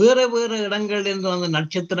வேற வேற இடங்கள்ல இருந்து அந்த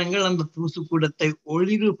நட்சத்திரங்கள் அந்த தூசு கூட்டத்தை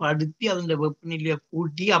ஒளிவுபடுத்தி அதன் வெப்பநிலையை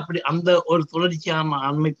கூட்டி அப்படி அந்த ஒரு தொடர்ச்சியான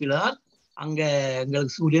அமைப்பில்தான் அங்க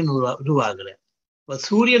எங்களுக்கு சூரியன் உருவாகுற. இப்ப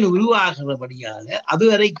சூரியன் உருவாகிறபடியால அது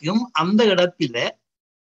வரைக்கும் அந்த இடத்துல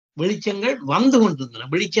வெளிச்சங்கள் வந்து கொண்டிருந்தன.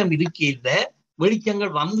 வெளிச்சம் இருக்கையில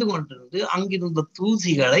வெளிச்சங்கள் வந்து கொண்டிருந்து அங்கிருந்த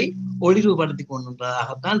தூசிகளை ஒளிவுபடுத்தி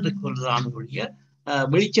கொண்டிருந்ததாகத்தான் இருக்கிறானுடைய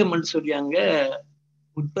வெளிச்சம் என்று சொல்லி அங்க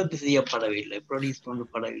உற்பத்தி செய்யப்படவில்லை, ப்ரொடியூஸ்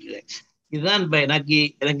பண்ணப்படவில்லை. இதுதான் இப்ப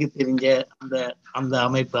எனக்கு தெரிஞ்ச அந்த அந்த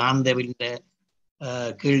அமைப்பு ஆண்டவில்லை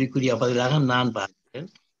கேள்விக்குரிய பதிலாக நான் பார்க்கிறேன்.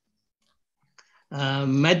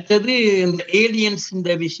 மற்றது இந்த ஏலியன்ஸ்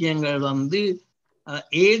இந்த விஷயங்கள் வந்து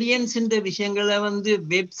ஏலியன்ஸ் இந்த விஷயங்களை வந்து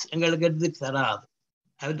வெப்ஸ் எங்களுக்கு எடுத்து தராது.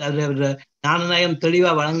 ஞானநாயகம்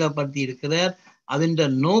தெளிவா வழங்கப்பட்டு இருக்கிறார்.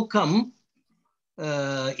 அதன் நோக்கம்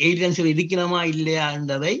ஏலியன்ஸ் இருக்கிறோமா இல்லையா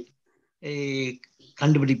என்றதை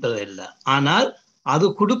கண்டுபிடிப்பதில்லை. ஆனால் அது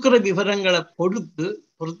கொடுக்கிற விவரங்களை பொறுத்து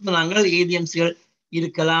நாங்கள் ஏலியன்ஸ்கள்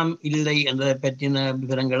இருக்கலாம் இல்லை என்பதை பற்றின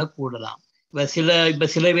விவரங்களை கூடலாம். இப்ப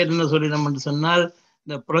சில பேர் என்ன சொல்லிடணும் என்று சொன்னால்,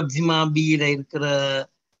 இந்த ப்ராக்சிமா பியில இருக்கிற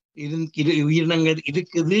உயிரினங்கள்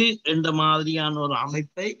இருக்குது என்ற மாதிரியான ஒரு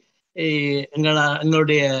அமைப்பை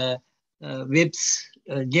எங்களுடைய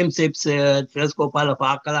ஜேம்ஸ் வெப்ஸ் டெலஸ்கோப்பால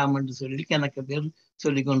பார்க்கலாம் என்று சொல்லி எனக்கு பேர்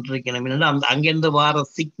சொல்லி கொண்டிருக்கிறேன். அங்கிருந்து வர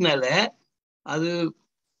சிக்னலை அது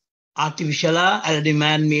ஆர்டிபிஷியலா அல்லது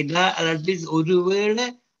மேன்மேடா அல்லது ஒருவேளை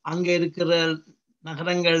அங்க இருக்கிற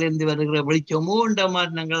நகரங்கள்ல இருந்து வருகிற வெளிச்சமோ இந்த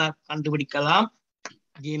மாதிரி நாங்கள் கண்டுபிடிக்கலாம்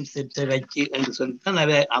ஜேம்ஸ் வெப்ஸை வச்சு என்று சொல்லித்தான்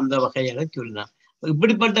அந்த வகையாக சொல்லலாம்.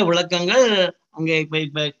 இப்படிப்பட்ட விளக்கங்கள் அங்கே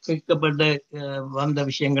இப்ப கேட்கப்பட்ட வந்த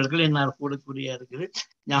விஷயங்களுக்கு என்னால் கூடக்கூடிய இருக்குது.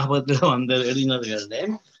 ஞாபகத்துல வந்த எழுதினர்கள்ல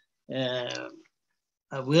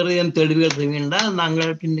வேறு என் தெளிவுகள் வேண்டாம்,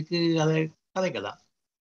 நாங்கள் பின்னுக்கு அதை கதைக்கலாம்.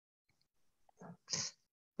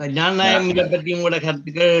 ஞானநாயகம் இதை பற்றி உங்களோட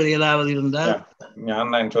கருத்துக்கள் ஏதாவது இருந்தால்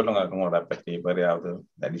ஞானநாயகம் சொல்லுங்க, உங்களோட பற்றி வேறு ஏதாவது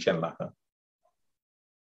அடிஷனலாக.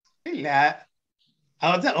 இல்ல,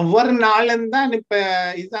 அதாவது ஒவ்வொரு நாளும் தான் இப்ப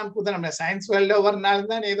இதுதான் புது நம்ம சயின்ஸ் வேர்ல்ட்ல ஒவ்வொரு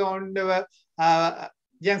நாளும் தான் ஏதோ ஒன்று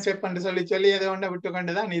ஜேம்ஸ் வெப் சொல்லி ஏதோ ஒன்று விட்டு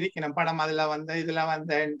கொண்டுதான் இருக்கணும். படம் அதுல வந்த இதுல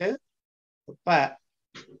வந்தேன்ட்டு இப்ப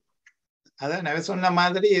அதான் சொன்ன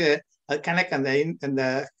மாதிரி அது கணக்கு அந்த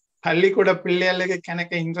பள்ளிக்கூட பிள்ளைகளுக்கு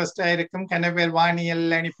கணக்கு இன்ட்ரெஸ்டா இருக்கும். கன பேர் வானியல்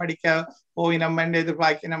நீ படிக்க போய் நம்ம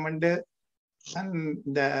எதிர்பார்க்கணும்ண்டு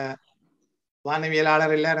இந்த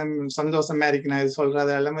வானவியலாளர் எல்லாரும் சந்தோஷமா இருக்கணும். இது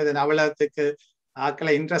சொல்றது எல்லாமே இது அவ்வளவுக்கு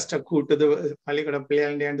ஆக்களை இன்ட்ரெஸ்ட கூட்டுது பள்ளிக்கூட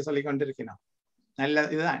பிள்ளைகள் சொல்லி கொண்டிருக்கணும். நல்ல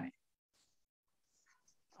இதுதானே.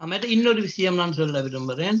 இன்னொரு விஷயம் நான் சொல்ல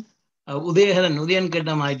விரும்புகிறேன். உதயன்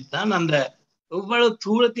கேட்ட மாதிரி தான் அந்த எவ்வளவு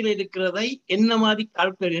தூரத்தில் இருக்கிறதை என்ன மாதிரி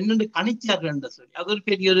கால்குலேட் என்னென்று கணிச்சார்கள் என்று சொல்லி அது ஒரு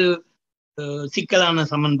பெரிய ஒரு சிக்கலான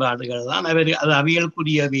சமன்பாடுகள் தான். அது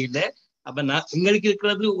அவியலுக்குரியவையில. அப்ப எங்களுக்கு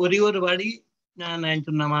இருக்கிறது ஒரே ஒரு வழி, நான்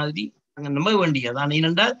சொன்ன மாதிரி நாங்கள் நம்ப வேண்டியதான்.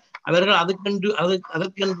 ஏனென்றால் அவர்கள்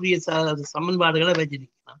அதற்கென்றுடைய சமன்பாடுகளை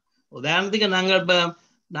வச்சிருக்கலாம். உதாரணத்துக்கு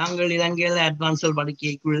நாங்கள் இலங்கையில அட்வான்ஸல்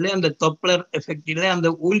படிக்கைக்குள்ள அந்த தொப்ளர் எஃபெக்டில அந்த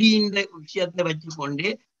ஒளியின் விஷயத்தை வச்சுக்கொண்டு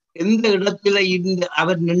எந்த இடத்துல இருந்து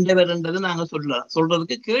அவர் நின்றவர் என்றது நாங்க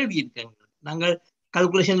சொல்றதுக்கு கேள்வி இருக்காங்க. நாங்கள்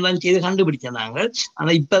கால்குலேஷன் எல்லாம் செய்து கண்டுபிடிச்சோம் நாங்கள்.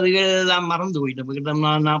 ஆனா இப்ப அதுலாம் மறந்து போயிட்டோம்.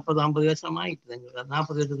 40-50 வருஷம் ஆயிட்டு,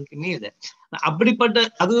 40 வருஷத்துக்கு மேல. அப்படிப்பட்ட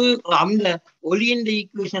அது அந்த ஒளியின்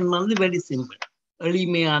ஈக்குவேஷன் வந்து வெரி சிம்பிள்,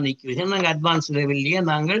 எளிமையான ஈக்குவேஷன். நாங்கள் அட்வான்ஸ் லெவல்லையே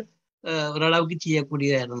நாங்கள் ஓரளவுக்கு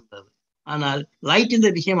செய்யக்கூடியதா இருந்தது. ஆனால் லைட் இந்த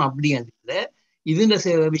விஷயம் அப்படி இல்லை. இதுன்ற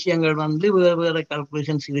விஷயங்கள் வந்து வேறு வேற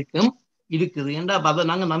கால்குலேஷன்ஸ் இருக்குது என்றா அதை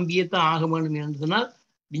நாங்கள் நம்பியத்தான் ஆக வேண்டும் என்று சொன்னால்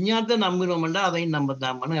விஞ்ஞானத்தை நம்பினோம்னா அதையும்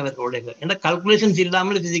நம்பத்தான் அவர்களுடைய. ஏன்னா கால்குலேஷன்ஸ்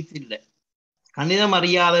இல்லாமல் பிசிக்ஸ் இல்லை. கணிதம்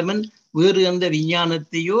அறியாதவன் வேறு எந்த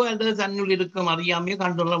விஞ்ஞானத்தையோ அல்லது தன்னுள் இருக்கும் அறியாமையோ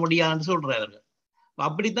கண்டுள்ள முடியாதுன்னு சொல்றவர்கள்.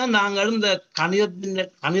 அப்படித்தான் நாங்களும் இந்த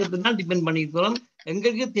கணிதத்தை தான் டிபெண்ட் பண்ணிக்கிறோம்.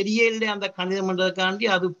 எங்களுக்கு தெரியல அந்த கணிதம் என்றதுக்காண்டி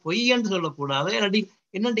அது பொய் என்று சொல்லக்கூடாது. இல்லாட்டி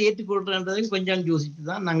என்னென்று ஏற்றுக்கொள்றதையும் கொஞ்சம் யோசித்து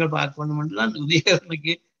தான் நாங்கள் பார்க்கணும் என்று நான்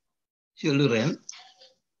உதயனுக்கு சொல்லுறேன்.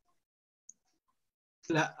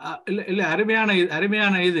 இல்ல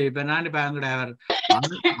அருமையான இது. இப்ப நான் இப்ப அங்கட அவர்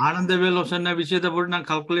ஆனந்தவேல் சொன்ன விஷயத்தை போட்டு நான்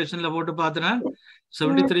கால்குலேஷன்ல போட்டு பார்த்தேன்னா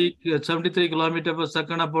 73 கிலோமீட்டர் per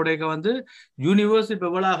second போடைக்க வந்து யூனிவர்ஸ் இப்ப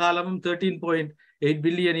இவ்வளவு காலமும் 13.8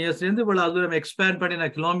 பில்லியன் இயர்ஸ்ல இருந்து இவ்வளவு தூரம் எக்ஸ்பேண்ட் பண்ணின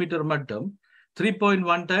கிலோமீட்டர் மட்டும்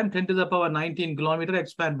 3.1 டைம் 10⁻19 கிலோமீட்டர்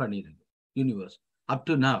எக்ஸ்பேண்ட் பண்ணிருக்கு யூனிவர்ஸ் அப்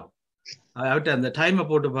டு நவ். அந்த டைமை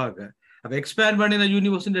போட்டு பார்க்க அப்ப எக்ஸ்பேண்ட் பண்ணின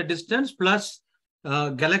யூனிவர்ஸ் டிஸ்டன்ஸ் பிளஸ்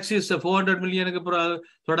கேலக்சிஸ் 400 மில்லியனுக்கு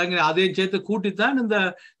தொடங்கி அதையும் சேர்த்து கூட்டித்தான்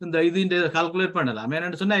இந்த இது கால்குலேட் பண்ணலாம்.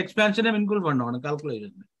 என்னன்னு சொன்னா எக்ஸ்பேன்ஷனை இன்க்ளூட் பண்ணணும்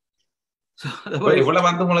கால்குலேஷன். இவ்வளவு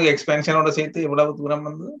வந்து உங்களுக்கு எக்ஸ்பேன்ஷனோட சேர்த்து இவ்வளவு தூரம்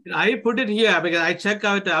வந்து I put it here because I check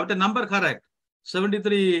out the number correct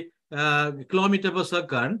 73 kilometer per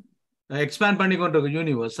second expand பண்ணி கொண்டிருக்கு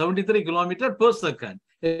universe 73 kilometre per second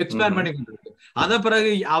expand பண்ணி கொண்டிருக்கு. அத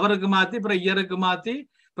பிறகு அவருக்கு மாத்தி பிறகு இயருக்கு மாத்தி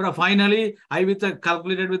பிறகு finally I with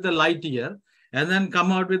calculated with the light year and then come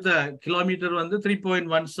out with the kilometer வந்து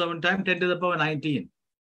 3.17 time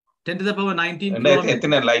 10⁻19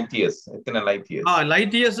 எத்தனை light years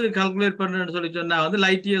light years calculate பண்றேன்னு சொல்லி சொன்னா வந்து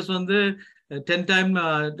லைட் இயர்ஸ் வந்து 10 time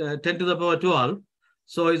 10⁻12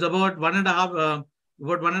 so is about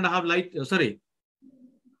 1.5 light sorry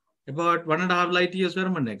about 1.5 light years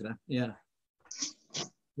வரும் நினைக்கிறேன். Yeah,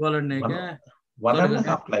 well நினைக்கிறேன்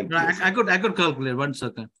 1.5 light years. I could calculate 1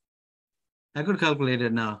 second. I could calculate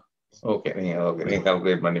it now. Okay, நீங்க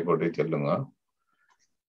கால்குலேட் பண்ணி போட்டு சொல்லுங்க.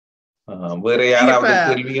 வேற யாராவது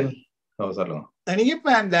கேள்விகள் சொல்லுங்க. நீங்க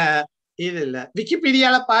இப்ப அந்த இதுல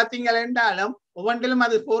விக்கிபீடியால பாத்தீங்கன்னாலும் ஒவ்வொன்றிலும்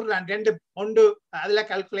அது போடுறான் ஒன்று அதுல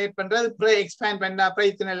கால்குலேட் பண்றது அப்புறம் எக்ஸ்பேண்ட் பண்ண அப்புறம்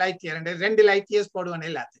இத்தனை லைட் இயர் 2 லைட் இயர்ஸ் போடுவான்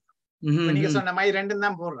எல்லாத்துக்கும். நீங்க சொன்ன மாதிரி 2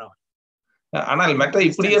 தான் போடுறோம். ஆனால் மற்ற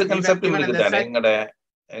இப்படி ஒரு கான்செப்ட் இருக்குதானே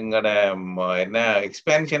எங்கட என்ன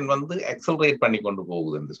எக்ஸ்பேன்ஷன் வந்து அக்சலரேட் பண்ணி கொண்டு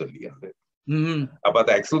போகுதுன்னு சொல்லி அப்ப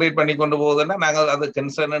அதை அக்சலரேட் பண்ணி கொண்டு போகுதுன்னா நாங்கள் அதை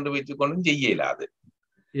கன்சர்ன் வச்சுக்கொண்டு செய்யல. அது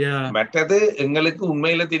மற்றது எங்களுக்கு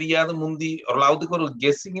உண்மையில தெரியாது. முந்தி ஓரளவுக்கு ஒரு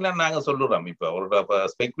கெஸ்ஸிங்ல நாங்க சொல்லுறோம். இப்ப ஒரு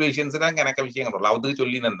ஸ்பெகுலேஷன்ஸ் தான் கணக்க விஷயங்கள் ஓரளவுக்கு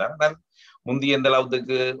சொல்லி இருந்தா முந்தி எந்த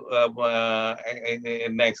அளவுக்கு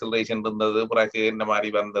என்ன எக்ஸலரேஷன் இருந்தது பிறகு என்ன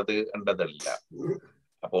மாதிரி வந்தது என்றது இல்ல.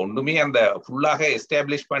 அப்ப ஒன்றுமே அந்த ஃபுல்லாக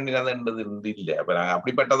எஸ்டாப்ளிஷ் பண்ணினதுன்றது இல்ல. அப்ப நாங்க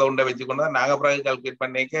அப்படிப்பட்டதை ஒன்றை வச்சுக்கொண்டு நாங்க பிறகு கால்குலேட்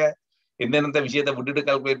பண்ணிக்க எந்தெந்த விஷயத்தை விட்டுட்டு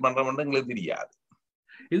கால்குலேட் பண்றோம்னு எங்களுக்கு தெரியாது.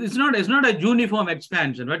 It's not a uniform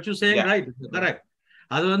expansion. What you saying right? Correct.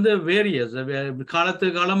 அது வந்து வேரியஸ்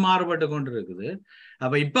காலத்துக்கு காலம் மாறுபட்டு கொண்டு இருக்குது.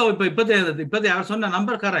 அப்ப இப்ப அவர் சொன்ன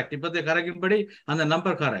நம்பர் கரெக்ட். இப்போதைய கரெக்டின் படி அந்த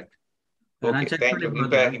நம்பர் கரெக்ட்.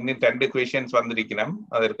 இன்னும் 2 questions வந்திருக்கணும்.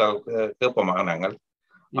 அதற்காக கேட்போமா நாங்கள்.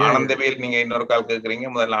 ஆனந்தவேல் நீங்க இன்னொரு கால் கேட்கறீங்க.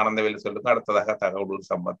 முதல்ல ஆனந்தவேல் சொல்லுங்க, அடுத்ததாக தகவல்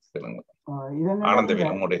சம்பத் சொல்லுங்க.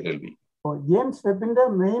 ஆனந்தவேல் உங்களுடைய கேள்வி. ஜேம்ஸ் வெப்பின்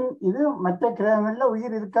மெயின் இது மற்ற கிரகங்கள்ல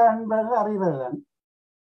உயிர் இருக்கா என்பதை அறிவதுதான்.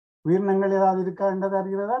 உயிரினங்கள் ஏதாவது இருக்கான்றது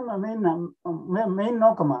அறிகிறதான் மெயின்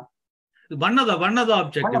நோக்கமா?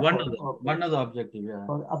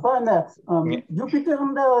 அப்ப அந்த ஜூபிட்டர்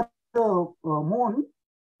மூன்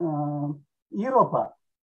யூரோப்பா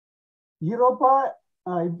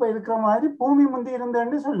இப்ப இருக்கிற மாதிரி பூமி முந்தி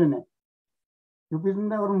இருந்தேன்னு சொல்லுனேன்.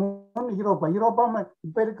 ஜூபிட்டர் ஒரு மூன் யூரோப்பா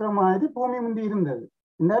இப்ப இருக்கிற மாதிரி பூமி முந்தி இருந்தது.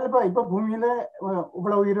 இருந்தாலும் இப்ப பூமியில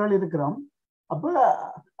இவ்வளவு உயிர்கள் இருக்கிறோம். அப்ப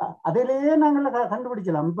அதிலேயே நாங்கள்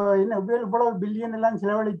கண்டுபிடிக்கலாம். இப்ப என்ன இவ்வளவு பில்லியன் எல்லாம்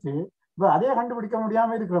செலவழிச்சு இப்ப அதே கண்டுபிடிக்க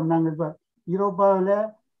முடியாம இருக்கிறோம். நாங்கள் இப்ப யூரோப்பாவில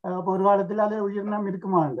ஒரு காலத்துல அதே உயிரினம்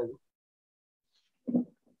இருக்குமான்றது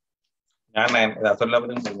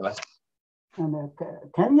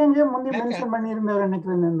கனி முந்தி மென்ஷன் பண்ணியிருந்தார்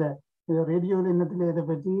நினைக்கிறேன். இந்த ரேடியோல என்னத்துல இதை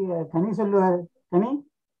பற்றி கனி சொல்லுவார். கனி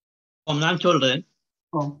நான் சொல்றேன்.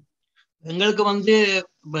 எங்களுக்கு வந்து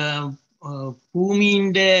பூமியின்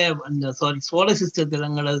சோலார் சிஸ்டத்துல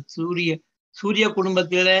எங்களை சூரிய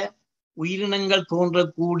குடும்பத்தில உயிரினங்கள்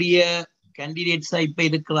தோன்றக்கூடிய கேண்டிடேட்ஸா இப்ப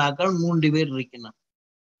இருக்கிறார்கள் 3 பேர் இருக்கணும்.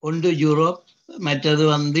 ஒன்று யூரோப், மற்றது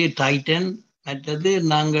வந்து டைட்டன், மற்றது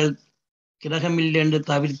நாங்கள் கிரகமில்லை என்று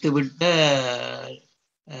தவிர்த்து விட்ட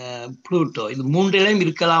புளூட்டோ. இது 3லையும்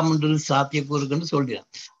இருக்கலாம் என்று சாத்தியக்கூறுன்னு சொல்றேன்.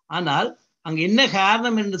 ஆனால் அங்க என்ன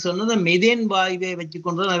காரணம் என்று சொன்னது மெதேன் வாயுவை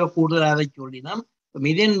வச்சுக்கொண்டு நாங்கள் கூடுதலாக சொல்லினோம்.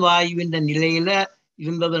 மிதேன் வாயுவின் நிலையில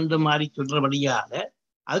இருந்தது என்று மாறி சொல்றபடியாக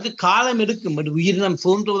அதுக்கு காலம் எடுக்கும். உயிரினம்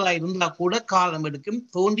தோன்றுவதா இருந்தா கூட காலம் எடுக்கும்.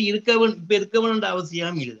 தோன்றி இருக்க வேண்டிய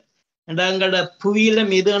அவசியம் இல்லை. எங்களோட புவியில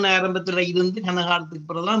மிதன ஆரம்பத்துல இருந்து கனகாலத்துக்கு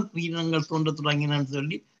பிறகுதான் உயிரினங்கள் தோன்ற தொடங்கினு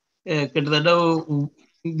சொல்லி கிட்டத்தட்ட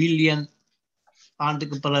பில்லியன்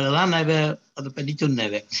ஆண்டுக்கு பிறகுதான் அதை பற்றி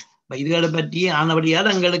சொன்னவை. இதுகளை பற்றி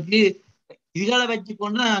ஆனபடியால் எங்களுக்கு இதுகளை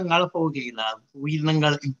வச்சுக்கொண்டு நாங்கள் போகலாம்.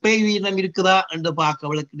 உயிரினங்கள் இப்ப உயிரினம் இருக்குதா என்று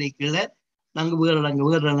பார்க்கவளுக்கு கிடைக்கல. நாங்கள்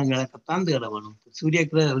வேறிடங்களுக்குத்தான் தேட வேணும்.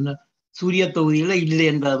 சூரிய தொகுதியில இல்லை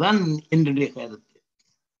என்றதுதான் என்னுடைய கருத்து.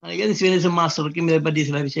 சிவனேசன் மாஸ்டருக்கும் இதை பற்றி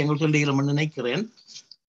சில விஷயங்கள் சொல்லிக்கிறோம்னு நினைக்கிறேன்.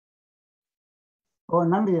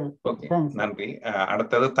 நன்றி. நன்றி.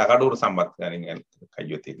 அடுத்தது தகடூர் சம்பத், நீங்கள்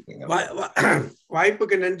கையெழுத்தி இருக்கீங்க.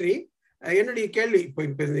 வாய்ப்புக்கு நன்றி. என்னுடைய கேள்வி இப்போ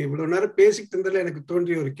இவ்வளவு நேரம் பேசிட்டு இருந்ததுல எனக்கு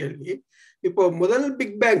தோன்றிய ஒரு கேள்வி, இப்போ முதல்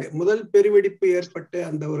பிக் பேங், முதல் பெருவெடிப்பு ஏற்பட்ட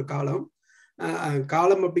அந்த ஒரு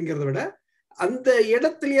காலம் அப்படிங்கிறத விட அந்த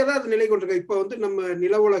இடத்துலயே தான் அது நிலை கொண்டிருக்கு. இப்போ நம்ம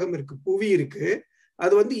நில உலகம் இருக்கு, புவி இருக்கு,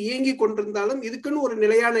 அது இயங்கி கொண்டிருந்தாலும் இதுக்குன்னு ஒரு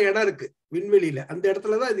நிலையான இடம் இருக்கு விண்வெளியில, அந்த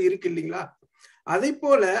இடத்துலதான் இது இருக்கு இல்லைங்களா? அதே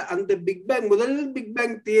போல அந்த பிக் பேங், முதல் பிக்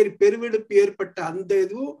பேங் தியரி, பெருவெடிப்பு ஏற்பட்ட அந்த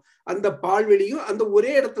இதுவும் அந்த பால்வெளியும் அந்த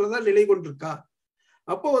ஒரே இடத்துலதான் நிலை கொண்டிருக்கா?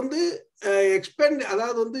 அப்போ எக்ஸ்பேண்ட்,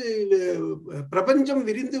 அதாவது பிரபஞ்சம்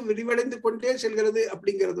விரிவடைந்து கொண்டே செல்கிறது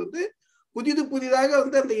அப்படிங்கிறது புதிதாக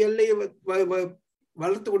அந்த எல்லையை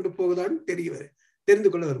வளர்த்து கொண்டு போகுதான்னு தெரிந்து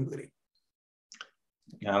கொள்ள விரும்புகிறேன்.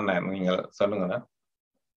 நீங்க சொல்லுங்க.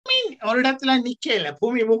 ஒரு இடத்துல நிக்கல,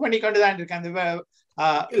 பூமி மூவ் பண்ணி கொண்டுதான் இருக்கு, அந்த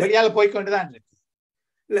வெளியால போய்கொண்டுதான் இருக்கு.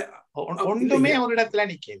 இல்ல ஒன்றுமே ஒரு இடத்துல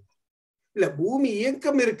நிக்கல. இல்ல, பூமி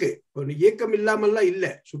இயக்கம் இருக்கு, இயக்கம் இல்லாமல்லாம் இல்ல,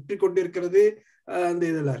 சுற்றி கொண்டிருக்கிறது, அந்த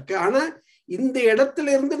இதெல்லாம் இருக்கு. ஆனா இந்த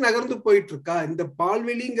இடத்துல இருந்து நகர்ந்து போயிட்டு இருக்கா? இந்த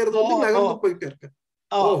பால்வெளிங்கிறது நகர்ந்து போயிட்டு இருக்கு.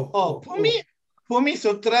 பூமி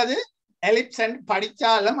சுத்துறது எலிப்சன்ட்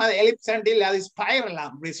படிச்சாலும் அது எலிப்சன்ட் இல்ல, அது ஸ்பைரல்,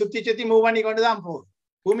 அப்படி சுத்தி சுத்தி மூவ் பண்ணி கொண்டுதான் போகுது.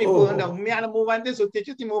 பூமி உண்மையான மூவ்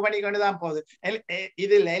சுத்தி மூவ் பண்ணி கொண்டுதான் போகுது.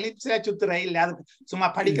 இது எலிப்ஸ சுத்துற இல்ல, அது சும்மா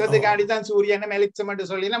படிக்கிறதுக்காண்டிதான் சூரியனும் எலிப்சம்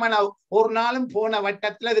சொல்லி நம்ம ஒரு நாளும் போன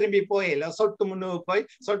வட்டத்துல திரும்பி போயில, சொட்டு முன்னுக்கு போய்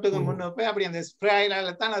சொட்டுக்கு முன்னுக்கு போய் அப்படி அந்த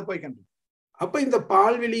ஸ்பைரல்ல தான் அது போய் கண்டு. அப்ப இந்த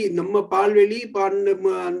பால்வெளி, நம்ம பால்வெளி,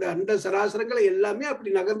 அந்த அண்ட சராசரங்களை எல்லாமே அப்படி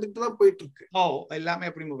நகர்ந்துட்டு தான் போயிட்டு இருக்கு. எல்லாமே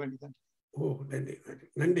அப்படி மூவ் பண்ணி தான். நன்றி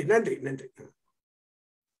நன்றி நன்றி நன்றி.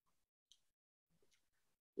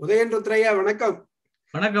 உதயன் ருத்ரையா, வணக்கம்.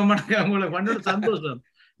 வணக்கம் வணக்கம். உங்களை கண்டது சந்தோஷம்,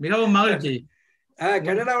 மிகவும் மகிழ்ச்சி.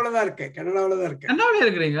 கனடாவிலதான் இருக்கேன். கனடாவில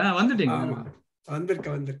இருக்கிறீங்க? வந்துட்டீங்க?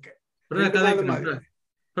 வந்திருக்கேன்.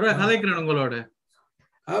 கதைக்கிறேன் உங்களோட.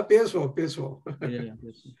 பேசுவோம்.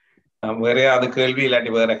 வேற யாராவது கேள்வி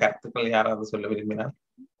இல்லாட்டி வேற கருத்துக்கள் யாராவது சொல்ல விரும்பினால்?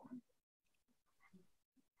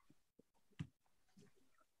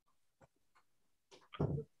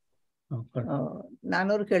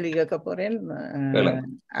 நான் ஒரு கேள்வி கேட்க போறேன்.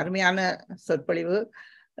 அருமையான சொற்பொழிவு,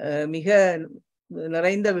 மிக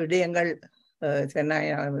நிறைந்த விடயங்கள்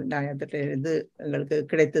நாயகத்திலிருந்து எங்களுக்கு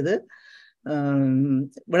கிடைத்தது,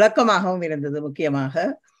 விளக்கமாகவும் இருந்தது. முக்கியமாக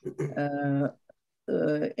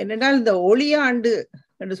என்னென்னால் இந்த ஒளியாண்டு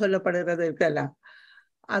என்று சொல்லப்படுகிறது இருக்கலாம்,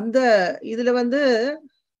 அந்த இதுல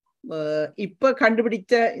இப்ப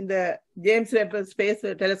கண்டுபிடிச்ச இந்த ஜேம்ஸ் வெப் ஸ்பேஸ்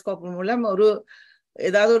டெலிஸ்கோப் மூலம்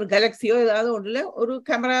ஏதாவது ஒரு கேலக்சியோ ஏதாவது ஒன்றுல ஒரு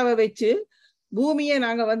கேமராவை வச்சு பூமியை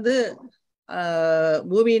நாங்க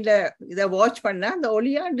பூமியில இதை வாட்ச் பண்ண அந்த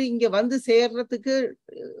ஒளியாண்டு இங்க சேர்றதுக்கு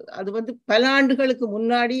அது பல ஆண்டுகளுக்கு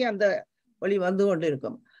முன்னாடி அந்த ஒளி கொண்டு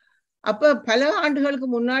இருக்கும். அப்ப பல ஆண்டுகளுக்கு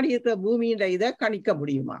முன்னாடி இருக்கிற பூமியில இதை கணிக்க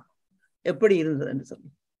முடியுமா? எப்படி இருந்ததுன்னு சொல்லி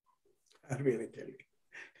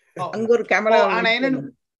அங்க ஒரு கேமரா.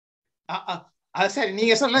 சரி,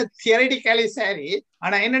 நீங்க சொல்ல தியரிட்டிக்கலி சரி,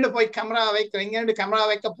 ஆனா என்னென்னு போய் கேமரா வைக்க, இங்க கேமரா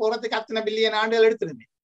வைக்க போறதுக்கு அத்தனை பில்லியன் ஆண்டுகள் எடுத்துருமே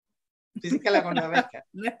பிசிக்கலா கொண்டு வைக்க.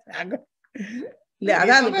 இல்ல,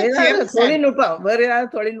 அதாவது தொழில்நுட்பம், வேற ஏதாவது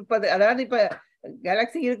தொழில்நுட்பம், அதாவது இப்ப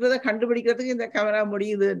கேலக்சி இருக்கிறத கண்டுபிடிக்கிறதுக்கு இந்த கேமரா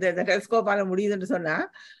முடியுது, இந்த டெலிஸ்கோப்பால முடியுதுன்னு சொன்னா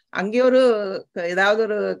அங்கே ஏதாவது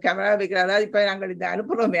ஒரு கேமரா வைக்கிற, அதாவது இப்ப நாங்கள் இந்த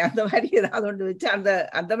அனுப்புறோமே அந்த மாதிரி ஏதாவது ஒன்று வச்சு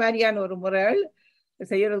அந்த மாதிரியான ஒரு முறைகள்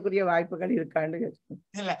செய்யறதுக்குரிய வாய்ப்புகள் இருக்கான்னு.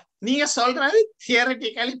 இல்ல, நீங்க சொல்றது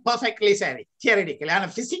தியரிட்டிக்கலி பெர்ஃபெக்ட்லி சரி, தியரிட்டிக்கலி, ஆனா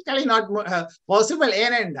பிசிக்கலி நாட் பாசிபிள்.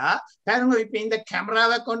 ஏனென்றா பாருங்க, இப்ப இந்த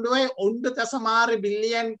கேமராவை கொண்டு போய் 1.6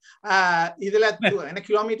 பில்லியன் இதுல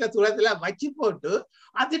கிலோமீட்டர் தூரத்துல வச்சு போட்டு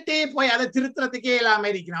அதுட்டே போய் அதை திருத்துறதுக்கே இல்லாம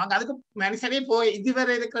இருக்கிறாங்க. அதுக்கு மனுஷனே போய்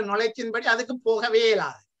இதுவரை இருக்கிற நுழைச்சின் படி அதுக்கு போகவே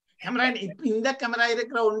இல்லாது. கேமரா இப்ப இந்த கேமரா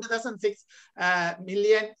இருக்கிற 1.6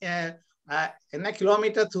 மில்லியன்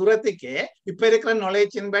கிலோமீட்டர் தூரத்துக்கே இப்ப இருக்கிற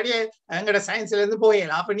நாலேஜின் படி எங்கட சயின்ஸ்ல இருந்து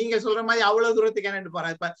போயிடலாம். அப்ப நீங்க சொல்ற மாதிரி அவ்வளவு தூரத்துக்கு என்னட்டு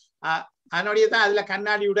போறேன். இப்ப அதனுடைய தான் அதுல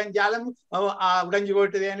கண்ணாடி உடைஞ்சாலும் உடைஞ்சு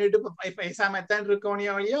போட்டுதுன்னுட்டு இப்ப எசாமத்தான்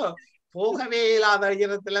இருக்கோனியோ வழியோ போகவே இல்லாத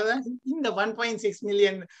இடத்துலதான் இந்த 1.6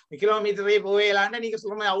 மில்லியன் கிலோமீட்டரே போகலான்னு நீங்க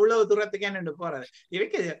சொல்ற மாதிரி அவ்வளவு தூரத்துக்கு என்னட்டு போறது.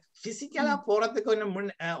 இதுக்கு பிசிக்கலா போறதுக்கு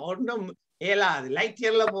ஒன்றும் இயலாது. லைட்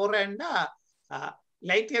இயர்ல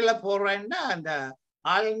போறேன்னா அந்த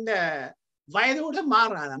ஆழ்ந்த வயதோட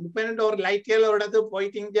மாறாது. இப்ப ஒரு லைட் இயரோடது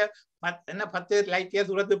போயிட்டீங்க, 10 லைட் இயர்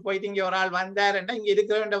தூரத்துக்கு போயிட்டீங்க, ஒரு ஆள் வந்தாருன்னா இங்க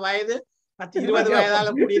இருக்கிற வயது 10-20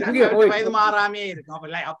 வயதால கூடிய வயது மாறாமே இருக்கும்.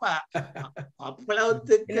 அப்ப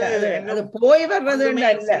அவ்வளவுக்கு போய்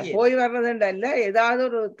வர்றதுன்ற இல்ல, ஏதாவது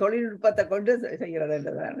ஒரு தொழில்நுட்பத்தை கொண்டு செய்யறது.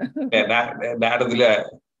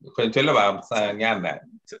 கொஞ்சம் சொல்லவா ஞான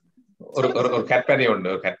ஒரு கற்பனை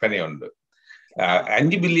உண்டு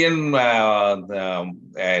 5 பில்லியன்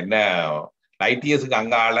என்ன லைட் இயர்ஸுக்கு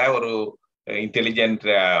அங்கால ஒரு இன்டெலிஜென்ட்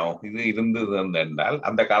இது இருந்தது என்றால்,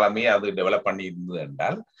 அந்த காலமே அது டெவலப் பண்ணி இருந்தது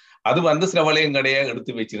என்றால், அது சில வளையங்கடைய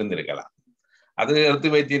எடுத்து வச்சிருந்திருக்கலாம். அது எடுத்து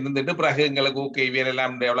வச்சிருந்துட்டு பிறகு எங்களுக்கு ஓகே இவியல்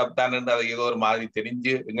எல்லாம் டெவலப் தான் என்று அது ஏதோ ஒரு மாதிரி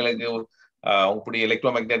தெரிஞ்சு எங்களுக்கு இப்படி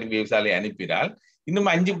எலக்ட்ரோ மேக்னெட்டிக் வேவ்ஸாலே அனுப்பினால் இன்னும்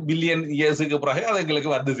 5 பில்லியன் இயர்ஸுக்கு பிறகு அது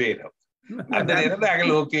எங்களுக்கு சேரும். அந்த நேரம்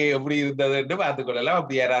நாங்கள் ஓகே எப்படி இருந்ததுன்னு பார்த்துக் கொள்ளலாம்.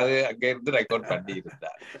 அப்படி யாராவது அங்க இருந்து ரெக்கார்ட் பண்ணி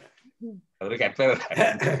இருந்தார். ஒரு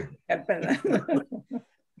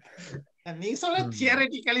நீ சொல்ல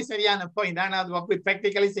தியரட்டிக்கலி சரியான பாயிண்ட். ஆனா அது அப்படி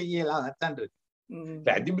பிராக்டிகலி செய்யலாம். அதான் இருக்கு.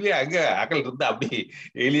 5 பில்லியன் அங்க ஆக்கள் இருந்தா அப்படி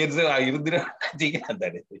ஏலியன்ஸ்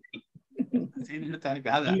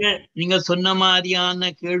நீங்க சொன்ன மாதிரியான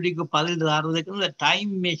கேள்விக்கு பதில் தர்றதுக்கு இந்த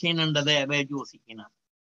டைம் மெஷின்ன்றதை யோசிக்கணும்.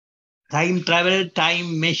 டைம் டிராவல் டைம்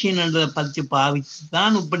மெஷின்ன்றதை பற்றி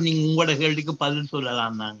பாவிச்சுதான் இப்ப நீங்க உங்களோட கேள்விக்கு பதில்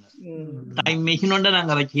சொல்லலாம். நாங்க டைம் மெஷினோட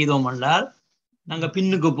நாங்க செய்தோம் என்றால் நாங்க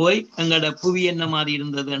பின்னுக்கு போய் எங்களோட புவி என்ன மாதிரி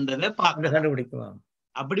இருந்ததுன்றதை பார்க்க கண்டுபிடிக்கலாம்.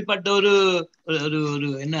 அப்படிப்பட்ட ஒரு ஒரு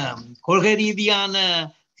என்ன கொள்கை ரீதியான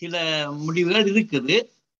சில முடிவுகள் இருக்குது.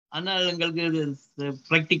 ஆனால் எங்களுக்கு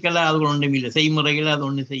பிராக்டிக்கலா அது ஒன்றும் இல்லை, செய்முறைகள் அது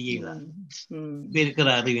ஒண்ணு செய்யல இருக்கிற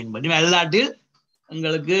அறிவின்படி. அல்லாட்டு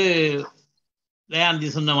எங்களுக்கு தயாந்தி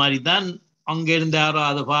சொன்ன மாதிரி தான் அங்க இருந்து யாரோ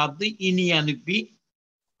அதை பார்த்து இனி அனுப்பி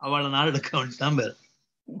அவ்வளவு நாள் எடுக்க வேண்டியதான் பேர்.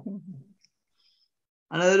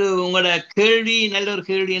 அதாவது உங்களோட கேள்வி நல்ல ஒரு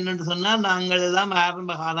கேள்வி என்னன்னு சொன்னா, நாங்கள் எல்லாம்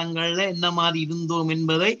ஆரம்ப காலங்கள்ல என்ன மாதிரி இருந்தோம்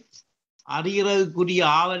என்பதை அறிகிறதுக்குரிய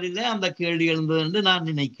ஆவலில அந்த கேள்வி எழுந்தது என்று நான்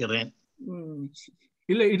நினைக்கிறேன்.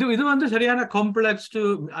 இல்ல இது சரியான காம்ப்ளெக்ஸ் டு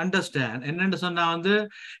அண்டர்ஸ்டாண்ட். என்னன்னு சொன்னா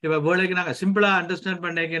இப்ப வேலைக்கு நாங்க சிம்பிளா அண்டர்ஸ்டாண்ட்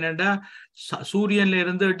பண்ணிக்க என்னன்னா, சூரியன்ல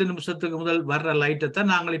இருந்து 8 நிமிஷத்துக்கு முதல் வர்ற லைட்டை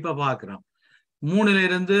தான் நாங்கள் இப்ப பாக்குறோம். 3ல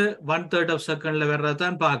இருந்து 1/3 செகண்ட்ல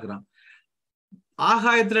வர்றதான் பாக்குறோம்.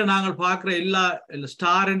 ஆகாயத்துல நாங்கள் பார்க்கிற எல்லா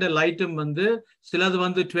ஸ்டார் என்ற லைட்டும் சிலது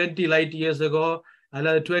 20 லைட் இயர்ஸுக்கோ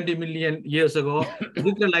அல்லது 20 மில்லியன் இயர்ஸுக்கோ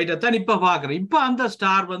இருக்கிற லைட்டை தான் இப்ப பாக்குறோம். இப்ப அந்த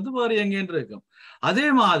ஸ்டார் வேறு எங்கேன்னு இருக்கும். அதே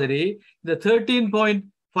மாதிரி இந்த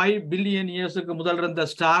 13.5 பில்லியன் இயர்ஸுக்கு முதல் இருந்த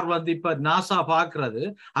ஸ்டார் இப்ப நாசா பாக்குறது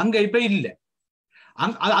அங்க இப்ப இல்ல.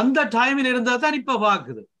 அந்த டைமில் இருந்தா தான் இப்ப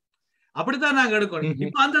பாக்குது. அப்படித்தான் நாங்க எடுக்கணும்.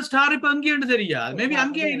 இப்ப அந்த ஸ்டார் இப்ப அங்கேன்னு தெரியாது, மேபி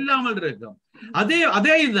அங்கேயே இல்லாமல் இருக்கும்.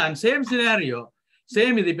 அதே இதுதான், சேம் சினாரியோ,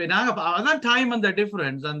 சேம் இது. இப்ப நாங்க அதான் டைம் அந்த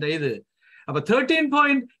டிஃபரன்ஸ் அந்த இது. அப்ப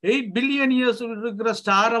 13.8 பில்லியன் இயர்ஸ் இருக்கிற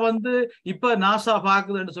ஸ்டாரை இப்ப நாசா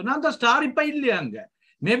பாக்குதுன்னு சொன்னா அந்த ஸ்டார் இப்ப இல்லையா அங்க.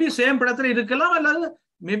 மேபி சேம் படத்துல இருக்கலாம், அல்லது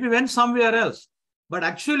maybe when somewhere else. But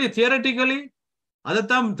actually theoretically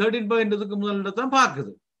அதைத்தான் 13.8க்கு முதல்ல தான்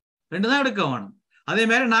பாக்குது. ரெண்டு தான் எடுக்க வேணும். அதே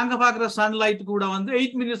மாதிரி நாங்க பாக்குற சன்லைட் கூட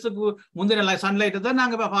 8 மினிட்ஸுக்கு முந்தின சன்லைட்டை தான்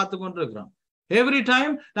நாங்க பார்த்து கொண்டு இருக்கிறோம். எவ்ரி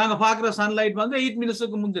டைம் நாங்க பாக்குற சன்லைட் 8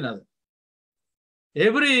 மினிட்ஸுக்கு முந்தினது.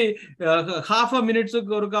 எவ்ரி half a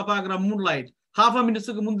மினிட்ஸுக்கு ஒருக்கா பாக்குற மூன்லைட் half a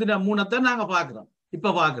மினிட்ஸுக்கு முந்தின மூணத்தான் நாங்க பாக்குறோம்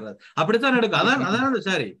இப்ப பாக்குறது. அப்படித்தான் எடுக்கும். அதான்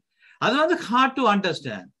சரி. அது hard to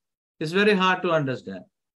understand. It's very hard to understand.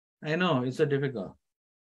 I know it's a difficult.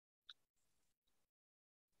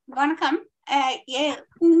 வணக்கம்.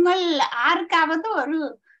 உங்கள் யாருக்காவது ஒரு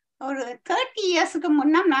 30 இயர்ஸ்க்கு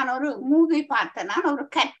முன்ன நான் ஒரு மூவி பார்த்தேன். நான் ஒரு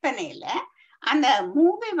கற்பனையில அந்த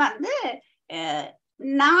மூவி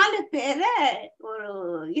 4 பேரை ஒரு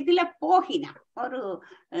இதுல போகினோம், ஒரு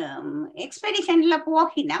எக்ஸ்பெடிஷன்ல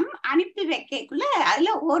போகினோம். அனுப்பி வைக்கக்குள்ள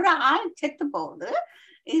அதுல ஒரு ஆள் செத்து போகுது.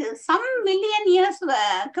 சம் மில்லியன்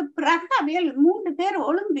இயர்ஸ்க்கு பிறகு அவையல் 3 பேர்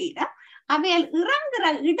ஒழும்பின. அவையல் இறங்குற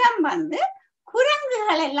இடம்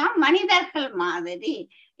குரங்குகள் எல்லாம் மனிதர்கள் மாதிரி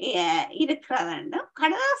இருக்கிறது.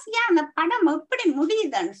 கடைசியா அந்த படம் எப்படி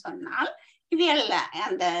முடியுதுன்னு சொன்னால், இவையல்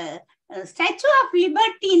அந்த ஸ்டாச்சு ஆஃப்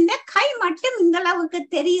லிபர்ட்டின் கை மட்டும் இந்த அளவுக்கு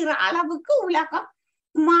தெரிகிற அளவுக்கு உலகம்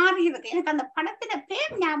மாறி இருக்கு. எனக்கு அந்த படத்துல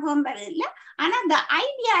பேர் ஞாபகம் வரல, ஆனா அந்த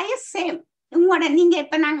ஐடியா இஸ் சேம். உங்களோட நீங்க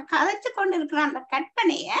இப்ப நாங்க கதைச்சு கொண்டு இருக்கிற அந்த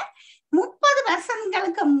கற்பனைய 30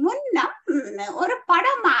 வருஷங்களுக்கு முன்னம் ஒரு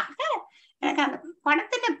படமாக, எனக்கு அந்த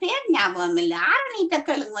படத்துல பேர் ஞாபகம் இல்லை, ஆரணிக்க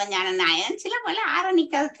கேளுங்க ஞானநாயன், சில போல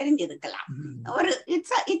ஆரணிக்க தெரிஞ்சிருக்கலாம். ஒரு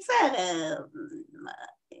இட்ஸ்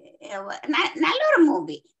நல்ல ஒரு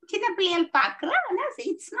மூவி. சின்ன பிள்ளைகள் பாக்குற,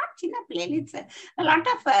 இட்ஸ் நாட் சின்ன பிள்ளைகள், இட்ஸ் லாட்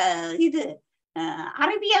ஆஃப் இது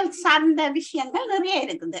அறிவியல் சார்ந்த விஷயங்கள் நிறைய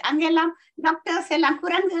இருக்குது. அங்கெல்லாம் டாக்டர்ஸ் எல்லாம்,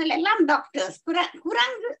 குரங்குகள் எல்லாம் டாக்டர்ஸ்.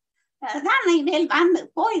 குரங்கு தான் இதில்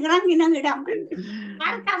போய் இறங்கின இடம்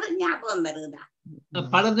யாருக்காவது ஞாபகம் வருதா?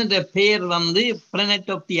 படத்தின் பேர்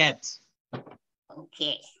planet of the apps. Okay,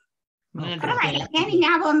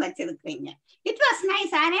 ஞாபகம் வச்சிருக்கீங்க. It was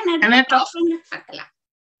nice. பார்க்கலாம்.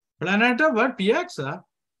 Planet of what? PX?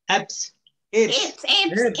 Apps. Apes.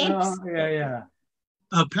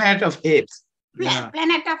 A planet of apes.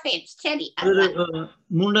 Planet of apes. சரி. அது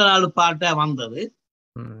 3-4 பாட்டா வந்தது.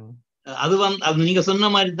 அது அது நீங்க சொன்ன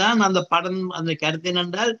மாதிரி தான் அந்த படம். அந்த கருத்து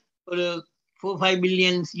என்னென்றால் ஒரு 4-5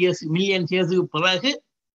 மில்லியன் இயர்ஸுக்கு பிறகு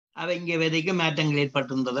அவை இங்கே விதைக்கு மாற்றங்கள்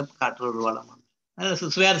ஏற்பட்டிருந்ததை காட்டுற ஒரு வளம்.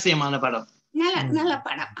 அது சுவாரஸ்யமான படம். நல்ல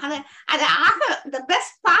படம். அது ஆக the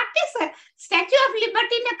best part is Statue of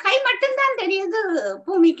Liberty கை மட்டும் தான் தெரியுது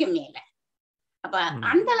பூமிக்கு மேல. அப்ப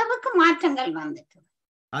அந்த அளவுக்கு மாற்றங்கள் வந்துட்டு.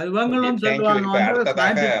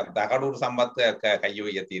 தகடூர் சம்பத்து கையை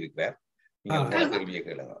உயர்த்தி இருக்கிறார்.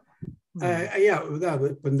 ஐயா இதாவது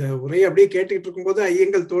இப்ப இந்த உரையை அப்படியே கேட்டுக்கிட்டு இருக்கும்போது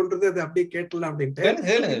ஐயங்கள் தோன்றது அதை அப்படியே கேட்டலாம் அப்படின்ட்டு.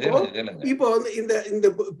 இப்போ வந்து இந்த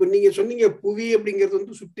இப்ப நீங்க சொன்னீங்க புவி அப்படிங்கிறது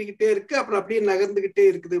வந்து சுற்றிக்கிட்டே இருக்கு, அப்புறம் அப்படியே நகர்ந்துகிட்டே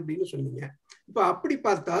இருக்குது அப்படின்னு சொன்னீங்க. இப்ப அப்படி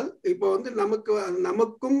பார்த்தால் இப்போ வந்து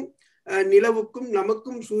நமக்கும் நிலவுக்கும்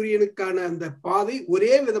நமக்கும் சூரியனுக்கான அந்த பாதை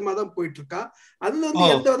ஒரே விதமா தான் போயிட்டு இருக்கா? அதுல வந்து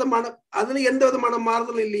எந்த விதமான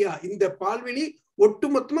மாறுதலும் இல்லையா? இந்த பால்வெளி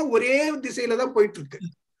ஒட்டுமொத்தமா ஒரே திசையில தான் போயிட்டு இருக்கு.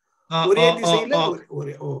 ஒரே திசையில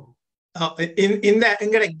இந்த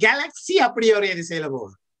எங்கட கேலக்சி அப்படி ஒரே திசையில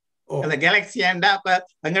போகுது. அந்த கேலக்சியாண்டா அப்ப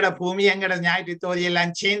எங்கட பூமி எங்கட ஞாயிற்று தோதி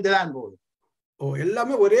எல்லாம் சேர்ந்துதான் போகுது.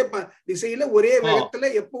 எல்லாமே ஒரே திசையில ஒரே வேகத்துல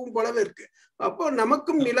எப்பவும் போலவே இருக்கு. அப்போ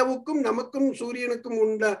நமக்கும் நிலவுக்கும் நமக்கும் சூரியனுக்கும்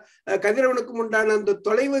கதிரவனுக்கும் உண்டான அந்த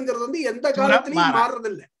தொலைவுங்கிறது வந்து எந்த காலத்திலயும்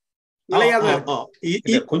மாறுறதில்லை, நிலையாதான்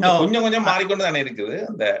இருக்கு. கொஞ்சம் கொஞ்சம் மாறிக்கொண்டு தானே இருக்குது.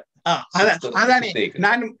 அதானே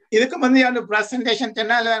நான் இதுக்கு வந்து அந்த பிரசன்டேஷன்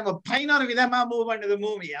சொன்னால 11 விதமா மூவ் பண்ணுது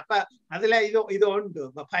மூவி. அப்ப அதுல இது உண்டு.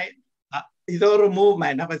 இது ஒரு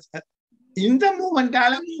மூவ்மெண்ட். இந்த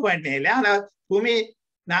மூவ்மெண்டால மூவ் பண்ணல. ஆனா பூமி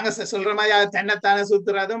நாங்க சொல்ற மாதிரி அது தன்னைத்தானே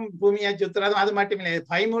சுத்துறதும் பூமியை சுத்துறதும் அது மட்டும் இல்லை.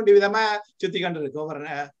 13 விதமா சுத்தி கொண்டு இருக்கு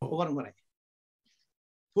ஒவ்வொரு முறை.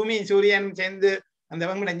 பூமி சூரியன் சேர்ந்து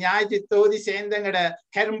அந்த ஞாயிற்று தோதி சேர்ந்தங்கட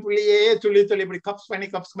கரும்புள்ளியே துள்ளி இப்படி கப்ஸ்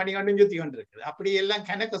பண்ணி கொண்டு சுத்தி கொண்டு இருக்குது. அப்படி எல்லாம்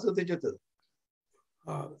கணக்க சுத்துது.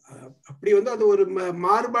 அப்படி வந்து அது ஒரு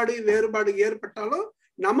வேறுபாடு ஏற்பட்டாலும்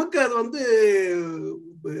நமக்கு அது வந்து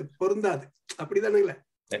பொருந்தாது. அப்படிதானுங்களே?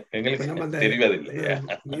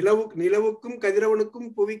 நிலவுக்கும் கதிரவனுக்கும்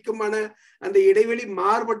புவிக்குமான அந்த இடைவெளி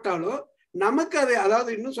மாறுபட்டாலும் நமக்கு அது, அதாவது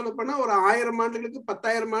இன்னும் சொல்ல போனா ஒரு 1000 ஆண்டுகளுக்கு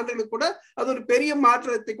 10,000 ஆண்டுகளுக்கு கூட அது ஒரு பெரிய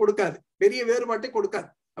மாற்றத்தை கொடுக்காது, பெரிய வேறுபாட்டை கொடுக்காது.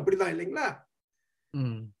 அப்படிதான் இல்லைங்களா?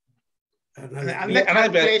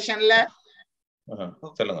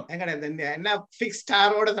 என்ன பிக்ஸ்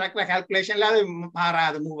ஸ்டாரோட நடக்கிற கால்குலேஷன்ல அது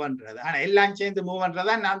மாறாது, மூவ் பண்றது. ஆனா எல்லாம் சேர்ந்து மூவ்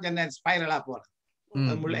பண்றதா நாம் சொன்ன ஸ்பைரலா போறது.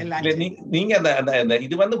 நீங்க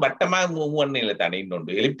இது வந்து வட்டமா மூவ் பண்ணல தானே,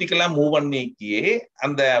 இன்னொன்று எலிப்டிக்கலா மூவ் பண்ணிக்கியே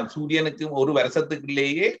அந்த சூரியனுக்கு ஒரு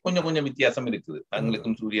வருஷத்துக்குள்ளேயே கொஞ்சம் கொஞ்சம் வித்தியாசம் இருக்குது.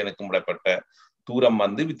 தங்களுக்கும் சூரியனுக்கும் விடப்பட்ட தூரம்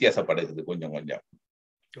வந்து வித்தியாசப்படுகிறது கொஞ்சம் கொஞ்சம்.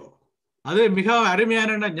 அது மிக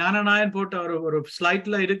அருமையான ஞானநாயன் போட்ட ஒரு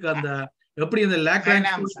ஸ்லைட்ல இருக்கு. அந்த எப்படி அந்த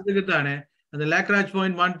லேக்ராஜ் இருக்கு தானே, அந்த லேக்ராஜ்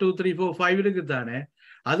பாயிண்ட் 1 2 3 4 5 இருக்கு தானே,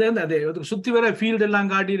 அது அந்த சுத்தி வர ஃபீல்டு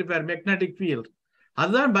எல்லாம் காட்டி இருப்பார், மேக்னெட்டிக் ஃபீல்ட்.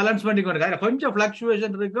 அதுதான் பேலன்ஸ் பண்ணி கொண்டு கொஞ்சம்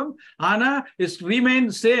ஃபிளக்சுவேஷன் இருக்கும், ஆனா it's remain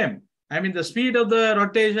same. I mean the speed of the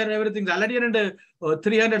rotation everything already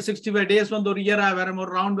 365 days வந்து ஒரு இயரா வேற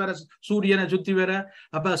ஒரு ரவுண்ட் வேற சூரியனை சுத்தி வேற.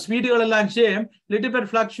 அப்ப ஸ்பீடுகள் எல்லாம் same, little bit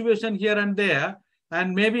fluctuation here and there,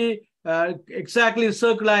 and maybe exactly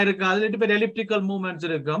சர்க்கிளா இருக்கு, அது லிட்டில் பிட் எலிப்டிக்கல் மூவ்மெண்ட்ஸ்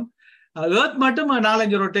இருக்கும். ஏர்த் மட்டும்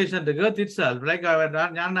 4-5 ரொட்டேஷன் இருக்கு. ஏர்த் இட் செல்ஃப் லைக்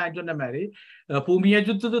நான் சொன்ன மாதிரி பூமியை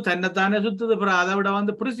சுத்துது, தன்னைத்தானே சுத்துது. அப்புறம் அதை விட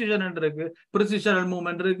வந்து ப்ரிசிஷன் இருக்கு, ப்ரிசிஷனல்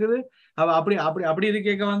மூவ்மெண்ட் இருக்குது. அப்படி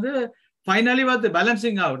இருக்க வந்து ஃபைனலி வந்து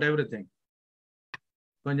பேலன்சிங் அவுட் எவ்ரிதிங்.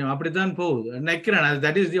 கொஞ்சம் அப்படித்தான் போகுது நினைக்கிறேன்.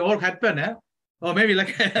 That is the all happen. O maybe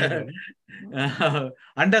like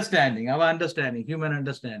understanding, our understanding, human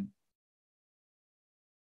understanding.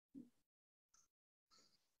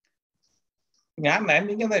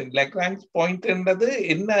 நீங்க அந்த லாக்ராஞ்ச் பாயிண்ட்ன்றது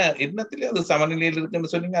என்னத்துல அது சமநிலையில்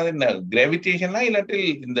இருக்குன்னு சொன்னீங்க. அது என்ன கிராவிடேஷனா இல்லாட்டில்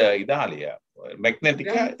இந்த இதாலையா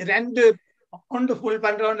மேக்னெட்டிக்கா? ரெண்டு கொண்டு ஃபுல்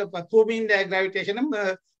பண்றோம். பூமியின் கிராவிடேஷனும்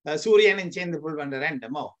சூரியனும் சேர்ந்து ஃபுல் பண்ற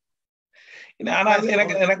ரெண்டுமோ. ஆனா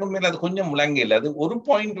எனக்கு உண்மையில அது கொஞ்சம் முழங்கல. அது ஒரு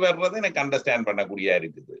பாயிண்ட் வர்றது எனக்கு அண்டர்ஸ்டாண்ட் பண்ணக்கூடியா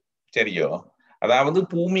இருக்குது. சரியோ, அதாவது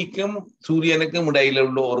பூமிக்கும் சூரியனுக்கும் இடையில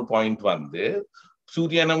உள்ள ஒரு பாயிண்ட் வந்து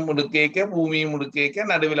சூரியனும் முடுக்கேக்க பூமியும் முடுக்கேக்க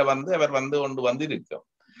நடுவில் வந்து அவர் வந்து கொண்டு வந்து இருக்கும்.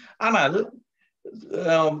 ஆனால்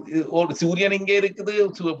ஒரு சூரியன் இங்கே இருக்குது,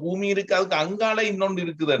 பூமி இருக்கு, அதுக்கு அங்கால இன்னொன்று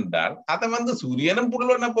இருக்குது என்றால் அதை வந்து சூரியனும்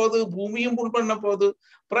புல் பண்ண போகுது, பூமியும் புல் பண்ண போகுது.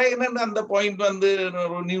 அப்புறம் என்ன அந்த பாயிண்ட் வந்து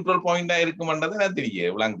நியூட்ரல் பாயிண்டா இருக்கும்ன்றது எனக்கு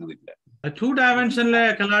தெரிய விளங்குது. இல்ல 2 டைமென்ஷன்ல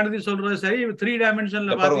கலாநிதி சொல்றது சரி, 3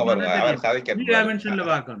 டைமென்ஷன்ல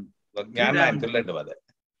பாக்கணும்.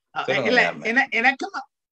 எனக்கும்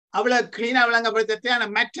அவ்வளவு கிளீனா விளங்கப்படுத்த ஆனா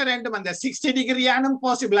மற்ற ரெண்டும் அந்த 60 டிகிரியானும்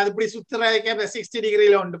பாசிபிள். அது இப்படி சுத்துறதுக்கு 60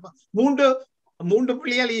 டிகிரியில உண்டு. மூன்று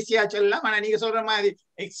புள்ளிகள் ஈஸியா சொல்லலாம். ஆனா நீங்க சொல்ற மாதிரி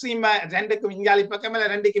எக்ஸ்ட்ரீமா ரெண்டுக்கும் விஞ்ஞாலி பக்கம் இல்ல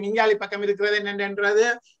ரெண்டுக்கும் விஞ்ஞாலி பக்கம் இருக்கிறது என்னன்றது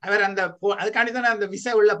அவர் அந்த அதுக்காண்டிதான் அந்த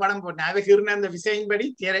விசை உள்ள படம் போட்டேன். அவருக்கு இருந்த அந்த விசையின்படி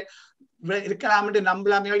இருக்கலாம்னு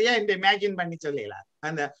நம்பலாமே வழியா இந்த இமேஜின் பண்ணி சொல்லலாம்.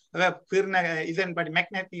 அந்த இதன்படி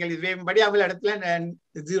மேக்னெட்டிக்கல் வேவ் படி அவள் இடத்துல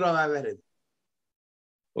 0வா வருது.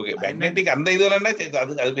 ஓகே, மேக்னெட்டிக் அந்த இதுல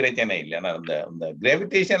அது பிரச்சனை இல்லை. ஆனா அந்த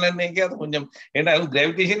கிராவிடேஷன்ல அது கொஞ்சம் ஏன்னா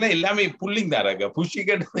கிராவிடேஷன்ல எல்லாமே புல்லிங் தான் இருக்கு,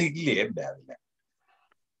 புஷிக்கிறது இல்லையே அதுல.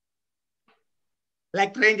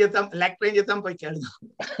 போய் கேளுங்க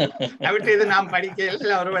அவர்கிட்ட இது நாம்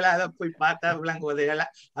படிக்கல, ஒருவேளை அதை போய் பார்த்தா விளங்குவது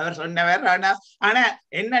அவர் சொன்னவர். ஆனா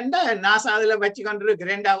என்னன்னா நாசா அதுல வச்சு கொண்டிருக்கு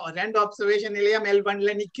ரெண்டு ஆப்சர்வேஷன் இல்லையா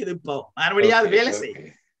மெல்பர்ன்ல நிக்குது. இப்போ மறுபடியும் அது வேலை செய்யுது.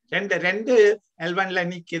 ரெண்டு மெல்பர்ன்ல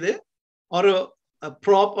நிக்குது. ஒரு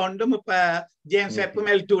ப்ரோப் ஒன்றும் இப்ப ஜேம்ஸ் வெப்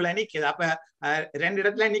மெல்2ல நிக்குது. அப்ப ரெண்டு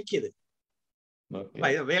இடத்துல நிக்குது.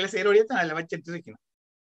 வேலை செய்யறோடைய தான் அதுல வச்சிட்டு இருக்கணும்.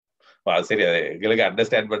 சரி, அது எங்களுக்கு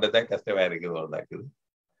அண்டர்ஸ்டாண்ட் பண்ணதான் கஷ்டமா இருக்குது.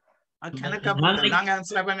 நாங்க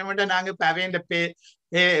ஆன்சர் பண்ண மாட்டோம். நாங்க இப்ப அவைய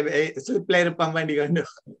ஸ்லிப்ல இருப்போம் வேண்டி கொண்டு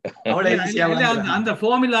அந்த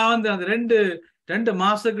ஃபார்முலா வந்து அந்த ரெண்டு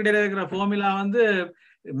மாசத்துக்கு இடையில இருக்கிற ஃபார்முலா வந்து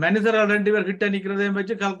மனிதர்கள் 2 பேர் கிட்ட நிக்கிறதையும்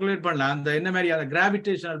வச்சு கால்குலேட் பண்ணலாம். அந்த என்ன மாதிரி அந்த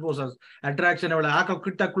கிராவிடேஷனல் ஃபோர்ஸஸ் அட்ராக்ஷன் எவ்வளவு ஆக்கள்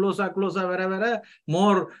கிட்ட க்ளோஸா வர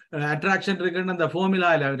மோர் அட்ராக்ஷன் இருக்குன்னு அந்த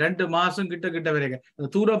ஃபார்முலா இல்ல 2 மாசம் கிட்ட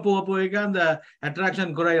வரைக்கும் தூரம் போக அந்த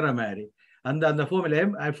அட்ராக்ஷன் குறைகிற மாதிரி அந்த formula.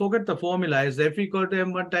 I forget the formula. is F equal to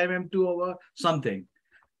m1 time m2 over something.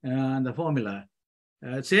 அந்த ஃபார்முலா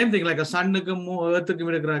சேம் திங் லைக் சன்னுக்கும்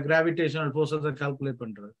எர்த்துக்கும் இருக்கிற கிராவிடேஷனல் ஃபோர்ஸஸ் கால்குலேட்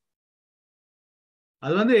பண்றது.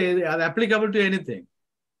 அது வந்து அது அப்ளிகபிள் டு எனிதிங்.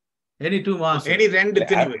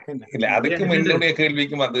 இல்ல அதுக்கும் என்னுடைய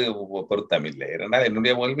கேள்விக்கும் அது பொருத்தம் இல்லை. ஏன்னா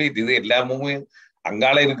என்னுடைய கேள்வி இது எல்லாமுமே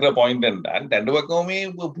அங்கால இருக்கிற பாயிண்ட் என்றால் 2 பக்கமுமே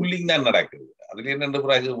புல்லிங் தான் நடக்குது. அதுல என்ன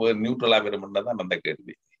பிறகு நியூட்ரலா வரும்ன்றதான் அந்த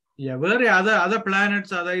கேள்வி. வேற அத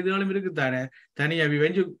பிளானட்ஸ் இதுகளும் இருக்கு தானே தனியா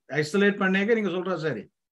ஐசோலேட் பண்ணேக்க நீங்க சொல்ற சரி.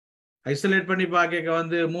 ஐசோலேட் பண்ணி பாக்க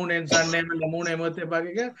வந்து 3 சன் நேம் இல்ல 3 எமோத்தே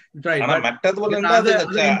பாக்க ட்ரை. ஆனா மற்றது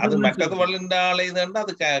வளர்ந்தாலே இதுன்னா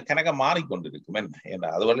அது கணக்க மாறிக்கொண்டிருக்கும் என்ன.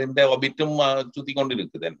 அது வளர்ந்த ஒபிட்டும் சுத்தி கொண்டு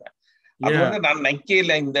இருக்குது என்ன. அது வந்து நான்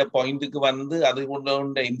நைக்கேல இந்த பாயிண்ட்டுக்கு வந்து அது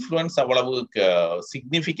கொண்ட இன்ஃப்ளூயன்ஸ் அவ்வளவு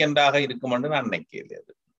சிக்னிபிகண்டாக இருக்கும்னு நான் நினைக்கல.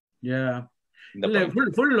 அது இல்ல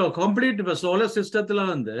ஃபுல் கம்ப்ளீட் இப்ப சோலார் சிஸ்டத்துல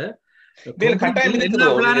வந்து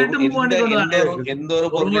எந்த ஒரு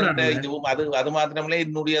பொருள் இதுவும் அது மாத்திரமே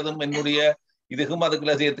என்னுடைய இதுக்கும்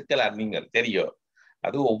அதுக்குள்ள சேர்த்துக்கலாம். நீங்கள் தெரியும்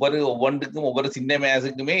அது ஒவ்வொன்றுக்கும் ஒவ்வொரு சின்ன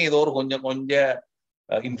மேஸுக்குமே ஏதோ ஒரு கொஞ்சம்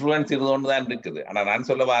இன்ஃப்ளூயன்ஸ் இருந்தோன்னு தான் இருக்குது. ஆனா நான்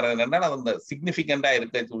சொல்ல வர்றது என்னன்னா அந்த சிக்னிபிகண்டா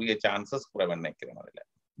இருக்கக்கூடிய சான்சஸ் குறைவா நினைக்கிறேன். அதுல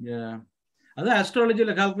அதான்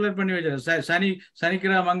அஸ்ட்ராலஜில கால்குலேட் பண்ணி வச்சாரு.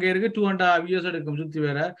 சனிக்கிழமை அங்க இருக்கு 2.5 years எடுக்கும் சுத்தி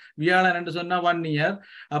வேற. வியாழன் என்று சொன்னா 1 year.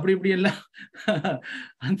 அப்படி இப்படி எல்லாம்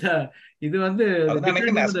அந்த இது வந்து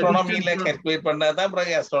அஸ்ட்ரானமில கால்குலேட் பண்ணாதான்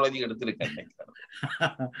பிறகு அஸ்ட்ராலஜி எடுத்திருக்கேன்.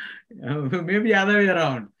 மேபி அதவே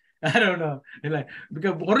அரவுண்ட் I don't know. இல்ல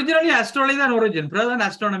because originally astrology தான் origin. பிறகு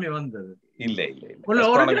astronomy வந்தது. இல்ல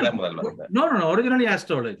astronomy தான் முதல்ல வந்தது. No originally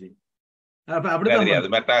astrology. அப்படிதான் அது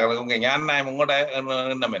மெட்டாகளுக்கு ஞானம் உங்களோட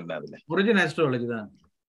எண்ணம் என்ன அதுல? ஒரிஜினல் அஸ்ட்ராலஜி தான்.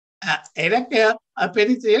 எனக்கு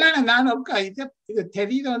பெரிய நான் இது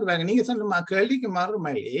தெரியுது பாருங்க. நீங்க சொன்ன கேள்விக்கு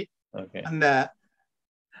மறுமொழி அந்த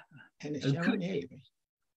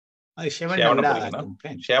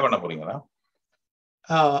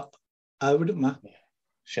விடுமா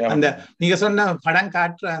அந்த நீங்க சொன்ன படம்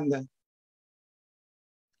காட்டுற அந்த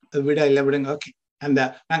விடுங்க. ஓகே, அந்த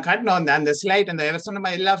நான் காட்டினோம் அந்த ஸ்லைட் அந்த சொன்ன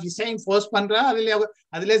எல்லா விசையும் ஃபோர்ஸ் பண்றா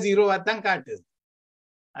அதுல 0வா தான் காட்டுது.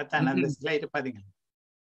 அதான் அந்த ஸ்லைட் பாத்தீங்க.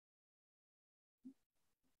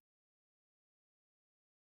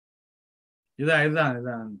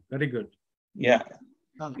 இதான் வெரி குட்.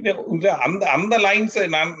 அந்த லைன்ஸ்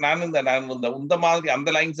நான் இந்த மாதிரி அந்த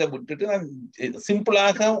லைன்ஸை விட்டுட்டு நான்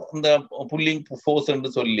சிம்பிளாக இந்த புல்லிங் ஃபோர்ஸ் என்று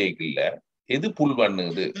சொல்லிக்கல எது புல்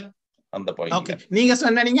பண்ணுது அந்த பாயிண்ட். நீங்க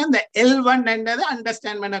சொன்னீங்க அந்த L1 என்றது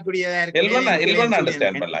அண்டர்ஸ்டாண்ட் பண்ணக்கூடியதா இருக்கு. L1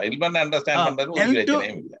 அண்டர்ஸ்டாண்ட் பண்ணலாம். L1 அண்டர்ஸ்டாண்ட் பண்றது ஒரு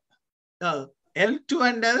பிரச்சனையும் இல்ல. L2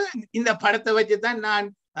 என்றது இந்த படத்தை வச்சு தான் நான்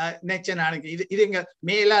நினைச்ச நாளைக்கு இது இங்க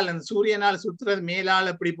மேலால் அந்த சூரியனால் சுத்துறது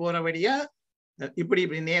மேலால் இப்படி போறபடியா இப்படி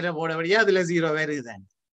நேர போடபடியா அதுல 0 வருதுதான்.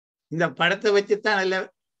 இந்த படத்தை வச்சுதான் அதுல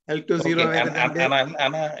L2 0 வருது.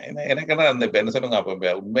 ஆனா எனக்கு அந்த என்ன சொல்லுங்க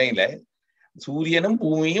அப்ப உண்மையில சூரியனும்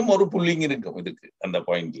பூமியும் ஒரு புல்லிங் இருக்கும் இதுக்கு அந்த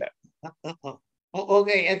பாயிண்ட்ல.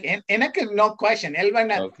 ஓகே, எனக்கு no question. L1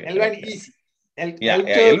 easy.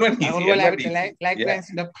 L1 like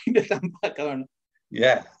இந்த பாயிண்ட் தான் பார்க்க வேணும்.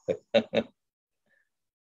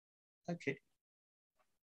 ஓகே.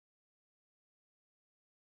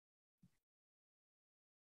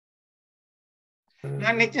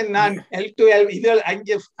 நான் நினைச்சேன் நான் L2L இது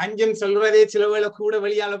அஞ்சும் சொல்றதே சில வேளை கூட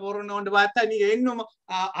வெளியால போறோம்னு பார்த்தா நீங்க இன்னும்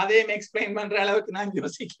அதையும் எக்ஸ்பிளைன் பண்ற அளவுக்கு நான்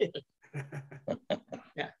யோசிக்கிறேன்.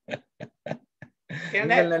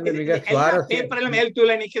 பேப்பர்ல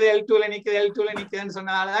L2ல நிக்குதுன்னு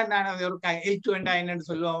சொன்னதாலதான் நான் ஒரு L2 என்னன்னு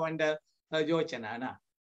சொல்லுவோம் யோசிச்சேன். நானா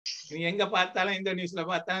நீ எங்க பார்த்தாலும் இந்த நியூஸ்ல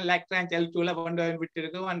பார்த்தாலும் லாக்டான்ஸ் L2ல கொண்டு விட்டு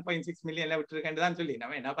இருக்கு 1.6 மில்லியன்ல விட்டு இருக்கேன்னு தான் சொல்லி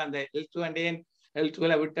நம்ம என்ன அந்த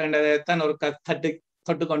L2ல விட்டுன்றதான் ஒரு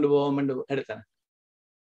தொட்டு கொண்டு போவோம் எடுத்தேன்.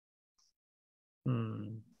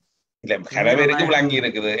 இல்ல பல பேருக்கு விளங்கி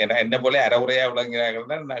இருக்குது. ஏன்னா என்ன போல அறவுரையா விளங்கிறார்கள்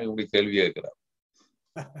தான் நான் இப்படி கேள்வி கேட்கிறேன்.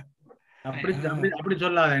 அப்படி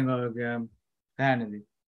சொல்லாத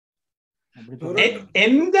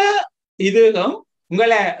எந்த இதுவும்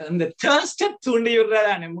உங்களை இந்த தூண்டி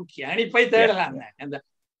விடுறதானே முக்கியம். நீ போய் தேடலாம்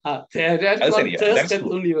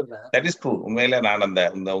உண்மையில நான்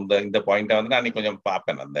இந்த பாயிண்ட வந்து நான் கொஞ்சம்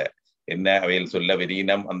பார்ப்பேன். அந்த என்ன அவையில் சொல்ல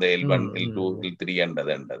வெறியினம் அந்த L1 L2 L3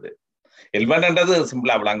 என்றது L1 என்றது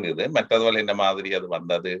சிம்பிளா விளங்குது. மற்றதுவரை என்ன மாதிரி அது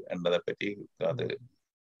வந்தது என்றதை பற்றி அது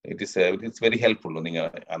இட்ஸ் வெரி ஹெல்ப்ஃபுல். நீங்க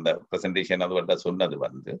அந்த பிரசன்டேஷன் அது சொன்னது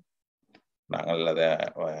வந்து நாங்கள் அதை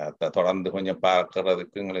தொடர்ந்து கொஞ்சம்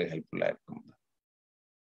பார்க்கறதுக்கு எங்களுக்கு ஹெல்ப்ஃபுல்லா இருக்கும்.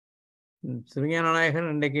 சிவஞான நாயகன்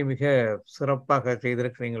இன்றைக்கு மிக சிறப்பாக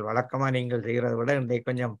செய்திருக்கிறீர்கள். வழக்கமா நீங்கள் செய்கிறதை விட இன்றைக்கு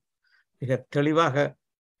கொஞ்சம் மிக தெளிவாக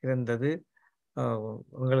இருந்தது.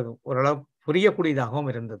 உங்களுக்கு ஓரளவு புரியக்கூடியதாகவும்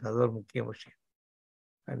இருந்தது. அது ஒரு முக்கிய விஷயம்.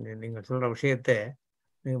 நீங்கள் சொல்ற விஷயத்தை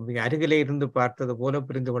மிக அருகிலே இருந்து பார்த்தது போல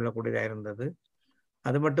புரிந்து கொள்ளக்கூடியதாக இருந்தது.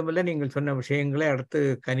 அது மட்டுமல்ல, நீங்கள் சொன்ன விஷயங்களை அடுத்து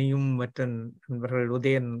கனியும் மற்ற நண்பர்கள்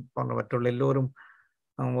உதயன் போன்றவற்றுள் எல்லோரும்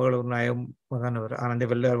நாயம் மகானவர் ஆனந்த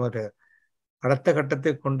வெள்ளர் ஒரு அடுத்த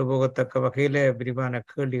கட்டத்தை கொண்டு போகத்தக்க வகையில விரிவான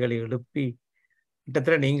கேள்விகளை எழுப்பி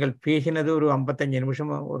கிட்டத்தட்ட நீங்கள் பேசினது ஒரு 55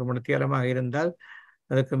 நிமிஷம் ஒரு மணித்தியாலமாக இருந்தால்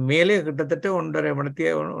அதுக்கு மேலே கிட்டத்தட்ட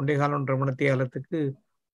 1.5 மணித்தியாலத்துக்கு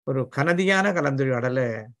ஒரு கனதியான கலந்துரையாடலை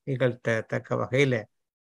நிகழ்த்தக்க வகையில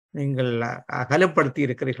நீங்கள் அகலப்படுத்தி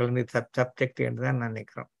இருக்கிறீர்கள் சப்ஜெக்ட் என்றுதான் நான்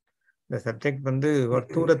நினைக்கிறேன். இந்த சப்ஜெக்ட் வந்து ஒரு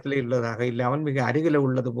தூரத்தில் உள்ளதாக இல்லாமல் மிக அருகில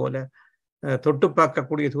உள்ளது போல தொட்டு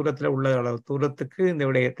பார்க்கக்கூடிய தூரத்தில் உள்ள அளவு தூரத்துக்கு இந்த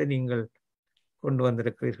விடயத்தை நீங்கள் கொண்டு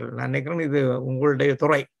வந்திருக்கிறீர்கள். நான் நினைக்கிறேன் இது உங்களுடைய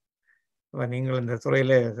துறை. நீங்கள் இந்த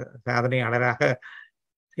துறையில சாதனையாளராக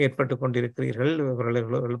ஏற்பட்டு கொண்டிருக்கிறீர்கள்.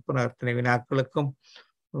 எழுப்புனர் அத்தனை வினாக்களுக்கும்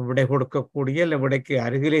விடை கொடுக்கக்கூடிய இல்லை விடைக்கு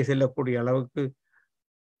அருகிலே செல்லக்கூடிய அளவுக்கு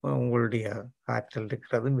உங்களுடைய ஆற்றல்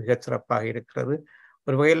இருக்கிறது. மிகச் சிறப்பாக இருக்கிறது.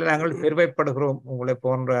 ஒரு வகையில் நாங்கள் பெருமைப்படுகிறோம். உங்களை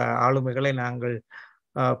போன்ற ஆளுமைகளை நாங்கள்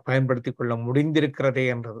பயன்படுத்தி கொள்ள முடிந்திருக்கிறதே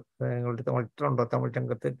என்றது எங்களுடைய தமிழ்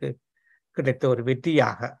சங்கத்துக்கு கிடைத்த ஒரு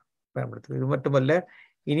வெற்றியாக பயன்படுத்துகிறது. இது மட்டுமல்ல,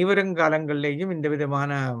 இனிவரும் காலங்களிலேயும் இந்த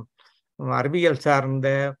விதமான அறிவியல் சார்ந்த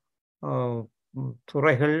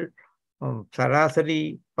துறைகள் சராசரி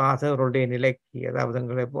வாசகர்களுடைய நிலைக்கு, அதாவது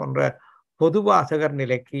எங்களை போன்ற பொது வாசகர்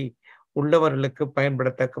நிலைக்கு உள்ளவர்களுக்கு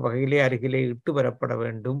பயன்படத்தக்க வகையிலே அருகிலே இட்டு வரப்பட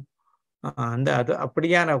வேண்டும். அது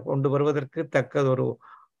அப்படியான கொண்டு வருவதற்கு தக்க ஒரு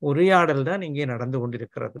உரையாடல் தான் இங்கே நடந்து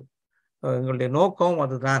கொண்டிருக்கிறது. எங்களுடைய நோக்கம்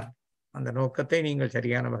அதுதான். அந்த நோக்கத்தை நீங்கள்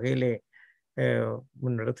சரியான வகையிலே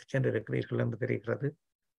முன்னெடுத்து சென்றிருக்கிறீர்கள் என்று தெரிகிறது.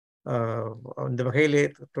 இந்த வகையிலே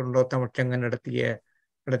தமிழ்ச்சங்கம்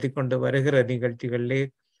நடத்தி கொண்டு வருகிற நிகழ்ச்சிகளிலே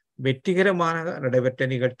வெற்றிகரமாக நடைபெற்ற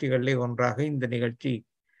நிகழ்ச்சிகளிலே ஒன்றாக இந்த நிகழ்ச்சி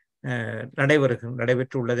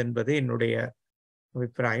நடைபெற்றுள்ளது என்பது என்னுடைய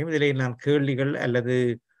அபிப்பிராயம். இதிலே நான் கேள்விகள் அல்லது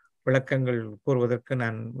விளக்கங்கள் கூறுவதற்கு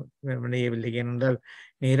நான் நினையவில்லை. ஏனென்றால்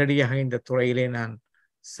நேரடியாக இந்த துறையிலே நான்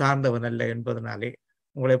சார்ந்தவன் அல்ல என்பதனாலே.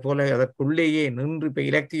 உங்களை போல அதற்குள்ளேயே நின்று இப்ப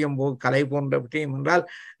இலக்கியம் கலை போன்ற விஷயம் என்றால்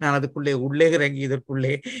நான் அதுக்குள்ளே உள்ளே இறங்கி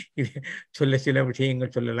இதற்குள்ளே சில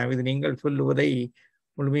விஷயங்கள் சொல்லலாம். இது நீங்கள் சொல்லுவதை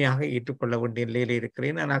முழுமையாக ஏற்றுக்கொள்ள வேண்டிய நிலையிலே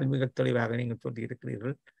இருக்கிறேன். ஆனால் மிக தெளிவாக நீங்கள் சொல்லி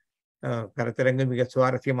இருக்கிறீர்கள். கருத்தரங்கு மிக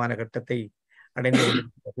சுவாரஸ்யமான கட்டத்தை அடைந்து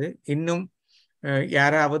கொண்டிருக்கிறது. இன்னும்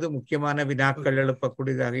யாராவது முக்கியமான வினாக்கள்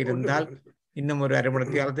எழுப்பக்கூடியதாக இருந்தால் இன்னும் ஒரு 1/2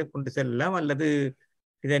 மணி நேரத்தை கொண்டு செல்லலாம். அல்லது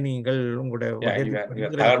இதை நீங்கள் உங்களுடைய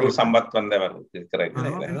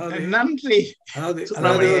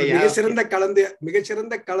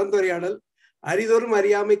மிகச்சிறந்த கலந்துரையாடல் அரிதோறும்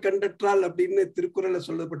அறியாமை கண்டற்றால் அப்படின்னு திருக்குறள்ல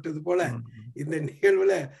சொல்லப்பட்டது போல இந்த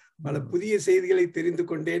நிகழ்வுல பல புதிய செய்திகளை தெரிந்து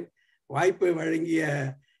கொண்டேன். வாய்ப்பை வழங்கிய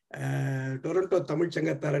டொரண்டோ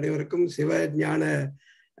தமிழ்ச்சங்கத்தார் அனைவருக்கும், சிவஞான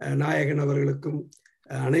நாயகன் அவர்களுக்கும்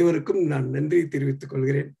அனைவருக்கும் நான் நன்றி தெரிவித்துக்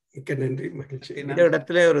கொள்கிறேன். மிக்க நன்றி, மகிழ்ச்சி. இந்த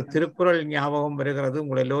இடத்துல ஒரு திருக்குறள் ஞாபகம் வருகிறது.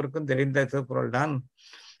 உங்கள் எல்லோருக்கும் தெரிந்த திருக்குறள் தான்.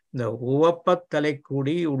 இந்த உவப்பத்தலை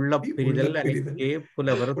கூடி உள்ள பிரிதல் அனைத்தே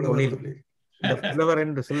புலவர் தொழில். இந்த புலவர்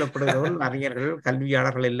என்று சொல்லப்படுகிறவர்கள் அறிஞர்கள்,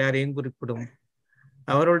 கல்வியாளர்கள் எல்லாரையும் குறிப்பிடும்.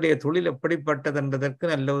 அவருடைய தொழில் எப்படிப்பட்டது என்பதற்கு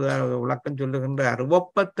நல்ல விளக்கம் சொல்லுகின்ற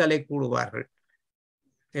உவப்பத்தலை கூடுவார்கள்.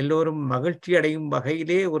 எல்லோரும் மகிழ்ச்சி அடையும்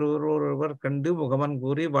வகையிலே ஒருவர் கண்டு முகமன்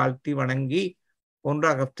கூறி வாழ்த்தி வணங்கி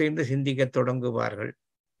ஒன்றாக சேர்ந்து சிந்திக்க தொடங்குவார்கள்.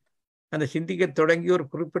 அந்த சிந்திக்க தொடங்கி ஒரு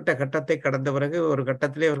குறிப்பிட்ட கட்டத்தை கடந்த பிறகு ஒரு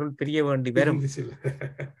கட்டத்திலே அவர்கள் பிரிய வேண்டி வரும்.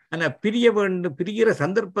 ஆனா பிரிகிற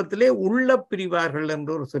சந்தர்ப்பத்திலே உள்ள பிரிவார்கள்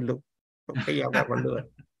என்று ஒரு சொல்லு வள்ளுவர்.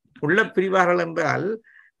 உள்ள பிரிவார்கள் என்றால்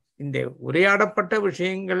இந்த உரையாடப்பட்ட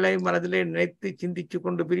விஷயங்களை மனதிலே நினைத்து சிந்திச்சு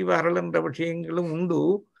கொண்டு பிரிவார்கள் என்ற விஷயங்களும் உண்டு.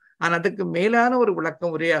 ஆனால் அதுக்கு மேலான ஒரு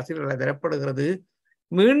விளக்கம் ஒரே ஆசிரியர்கள் தரப்படுகிறது.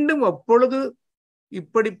 மீண்டும் எப்பொழுது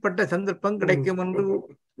இப்படிப்பட்ட சந்தர்ப்பம் கிடைக்கும் என்று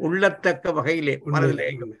உள்ளத்தக்க வகையிலே மனதிலே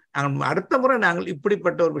அடுத்த முறை நாங்கள்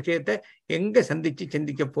இப்படிப்பட்ட ஒரு விஷயத்தை எங்க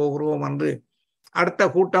சிந்திக்க போகிறோம் என்று அடுத்த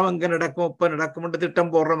கூட்டம் எங்க நடக்கும் எப்ப நடக்கும் என்று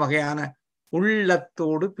திட்டம் போடுற வகையான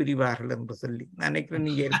உள்ளத்தோடு பிரிவார்கள் என்று சொல்லி நினைக்கிறேன்.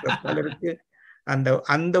 நீங்க இருக்கிற பலருக்கு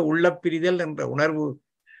அந்த உள்ள பிரிதல் என்ற உணர்வு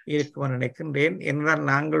இருக்கும் நினைக்கின்றேன். என்றால்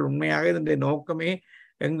நாங்கள் உண்மையாக இதனுடைய நோக்கமே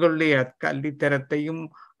எங்களுடைய கல்வி தரத்தையும்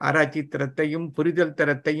ஆராய்ச்சி தரத்தையும் புரிதல்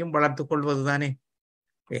தரத்தையும் வளர்த்து கொள்வதுதானே.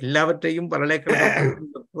 எல்லாவற்றையும்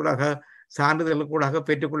பல்கலைக்கழக சான்றிதழ்கூடாக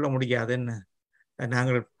பெற்றுக்கொள்ள முடியாது. என்ன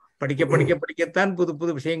நாங்கள் படிக்கத்தான் புது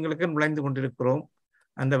புது விஷயங்களுக்கு நுழைந்து கொண்டிருக்கிறோம்.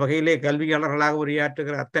 அந்த வகையிலே கல்வியாளர்களாக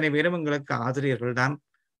உரையாற்றுகிற அத்தனை பேரும் எங்களுக்கு ஆசிரியர்கள் தான்.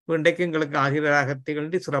 இன்றைக்கு எங்களுக்கு ஆசிரியராக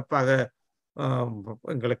திகழ்ந்து சிறப்பாக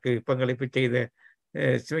எங்களுக்கு பங்களிப்பு செய்த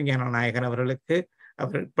சிவஞான நாயகன் அவர்களுக்கு,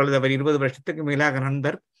 அவர் இப்பொழுது அவர் 20 வருஷத்துக்கு மேலாக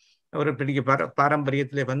நண்பர். அவர் பெரிய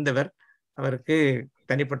பாரம்பரியத்திலே வந்தவர். அவருக்கு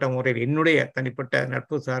தனிப்பட்ட முறையில் என்னுடைய தனிப்பட்ட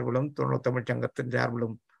நட்பு சார்பிலும் தமிழ் சங்கத்தின்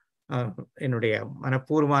சார்பிலும் என்னுடைய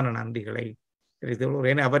மனப்பூர்வமான நன்றிகளை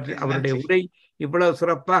தெரிவித்துள்ளேன். அவருடைய உரை இவ்வளவு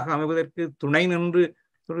சிறப்பாக அமைவதற்கு துணை நின்று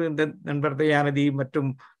இந்த நண்பர் தயாநிதி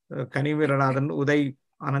மற்றும் கனிவீரநாதன், உதய்,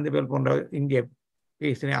 ஆனந்தவேல் போன்ற இங்கே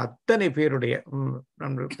பேசின அத்தனை பேருடைய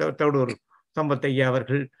தோடூர் சம்பத்தையா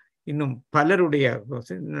அவர்கள், இன்னும் பலருடைய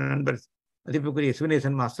நண்பர் மதிப்புக்குரிய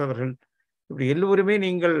சிவனேசன் மாஸ்டர் அவர்கள், இப்படி எல்லோருமே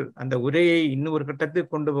நீங்கள் அந்த உரையை இன்னும் ஒரு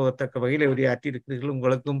கட்டத்தில் கொண்டு போகத்தக்க வகையில் உரையாற்றி இருக்கிறீர்கள்.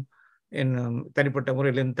 உங்களுக்கும் என் தனிப்பட்ட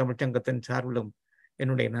முறையில் தமிழ்ச்சங்கத்தின் சார்பிலும்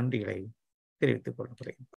என்னுடைய நன்றிகளை தெரிவித்துக் கொள்கிறேன்.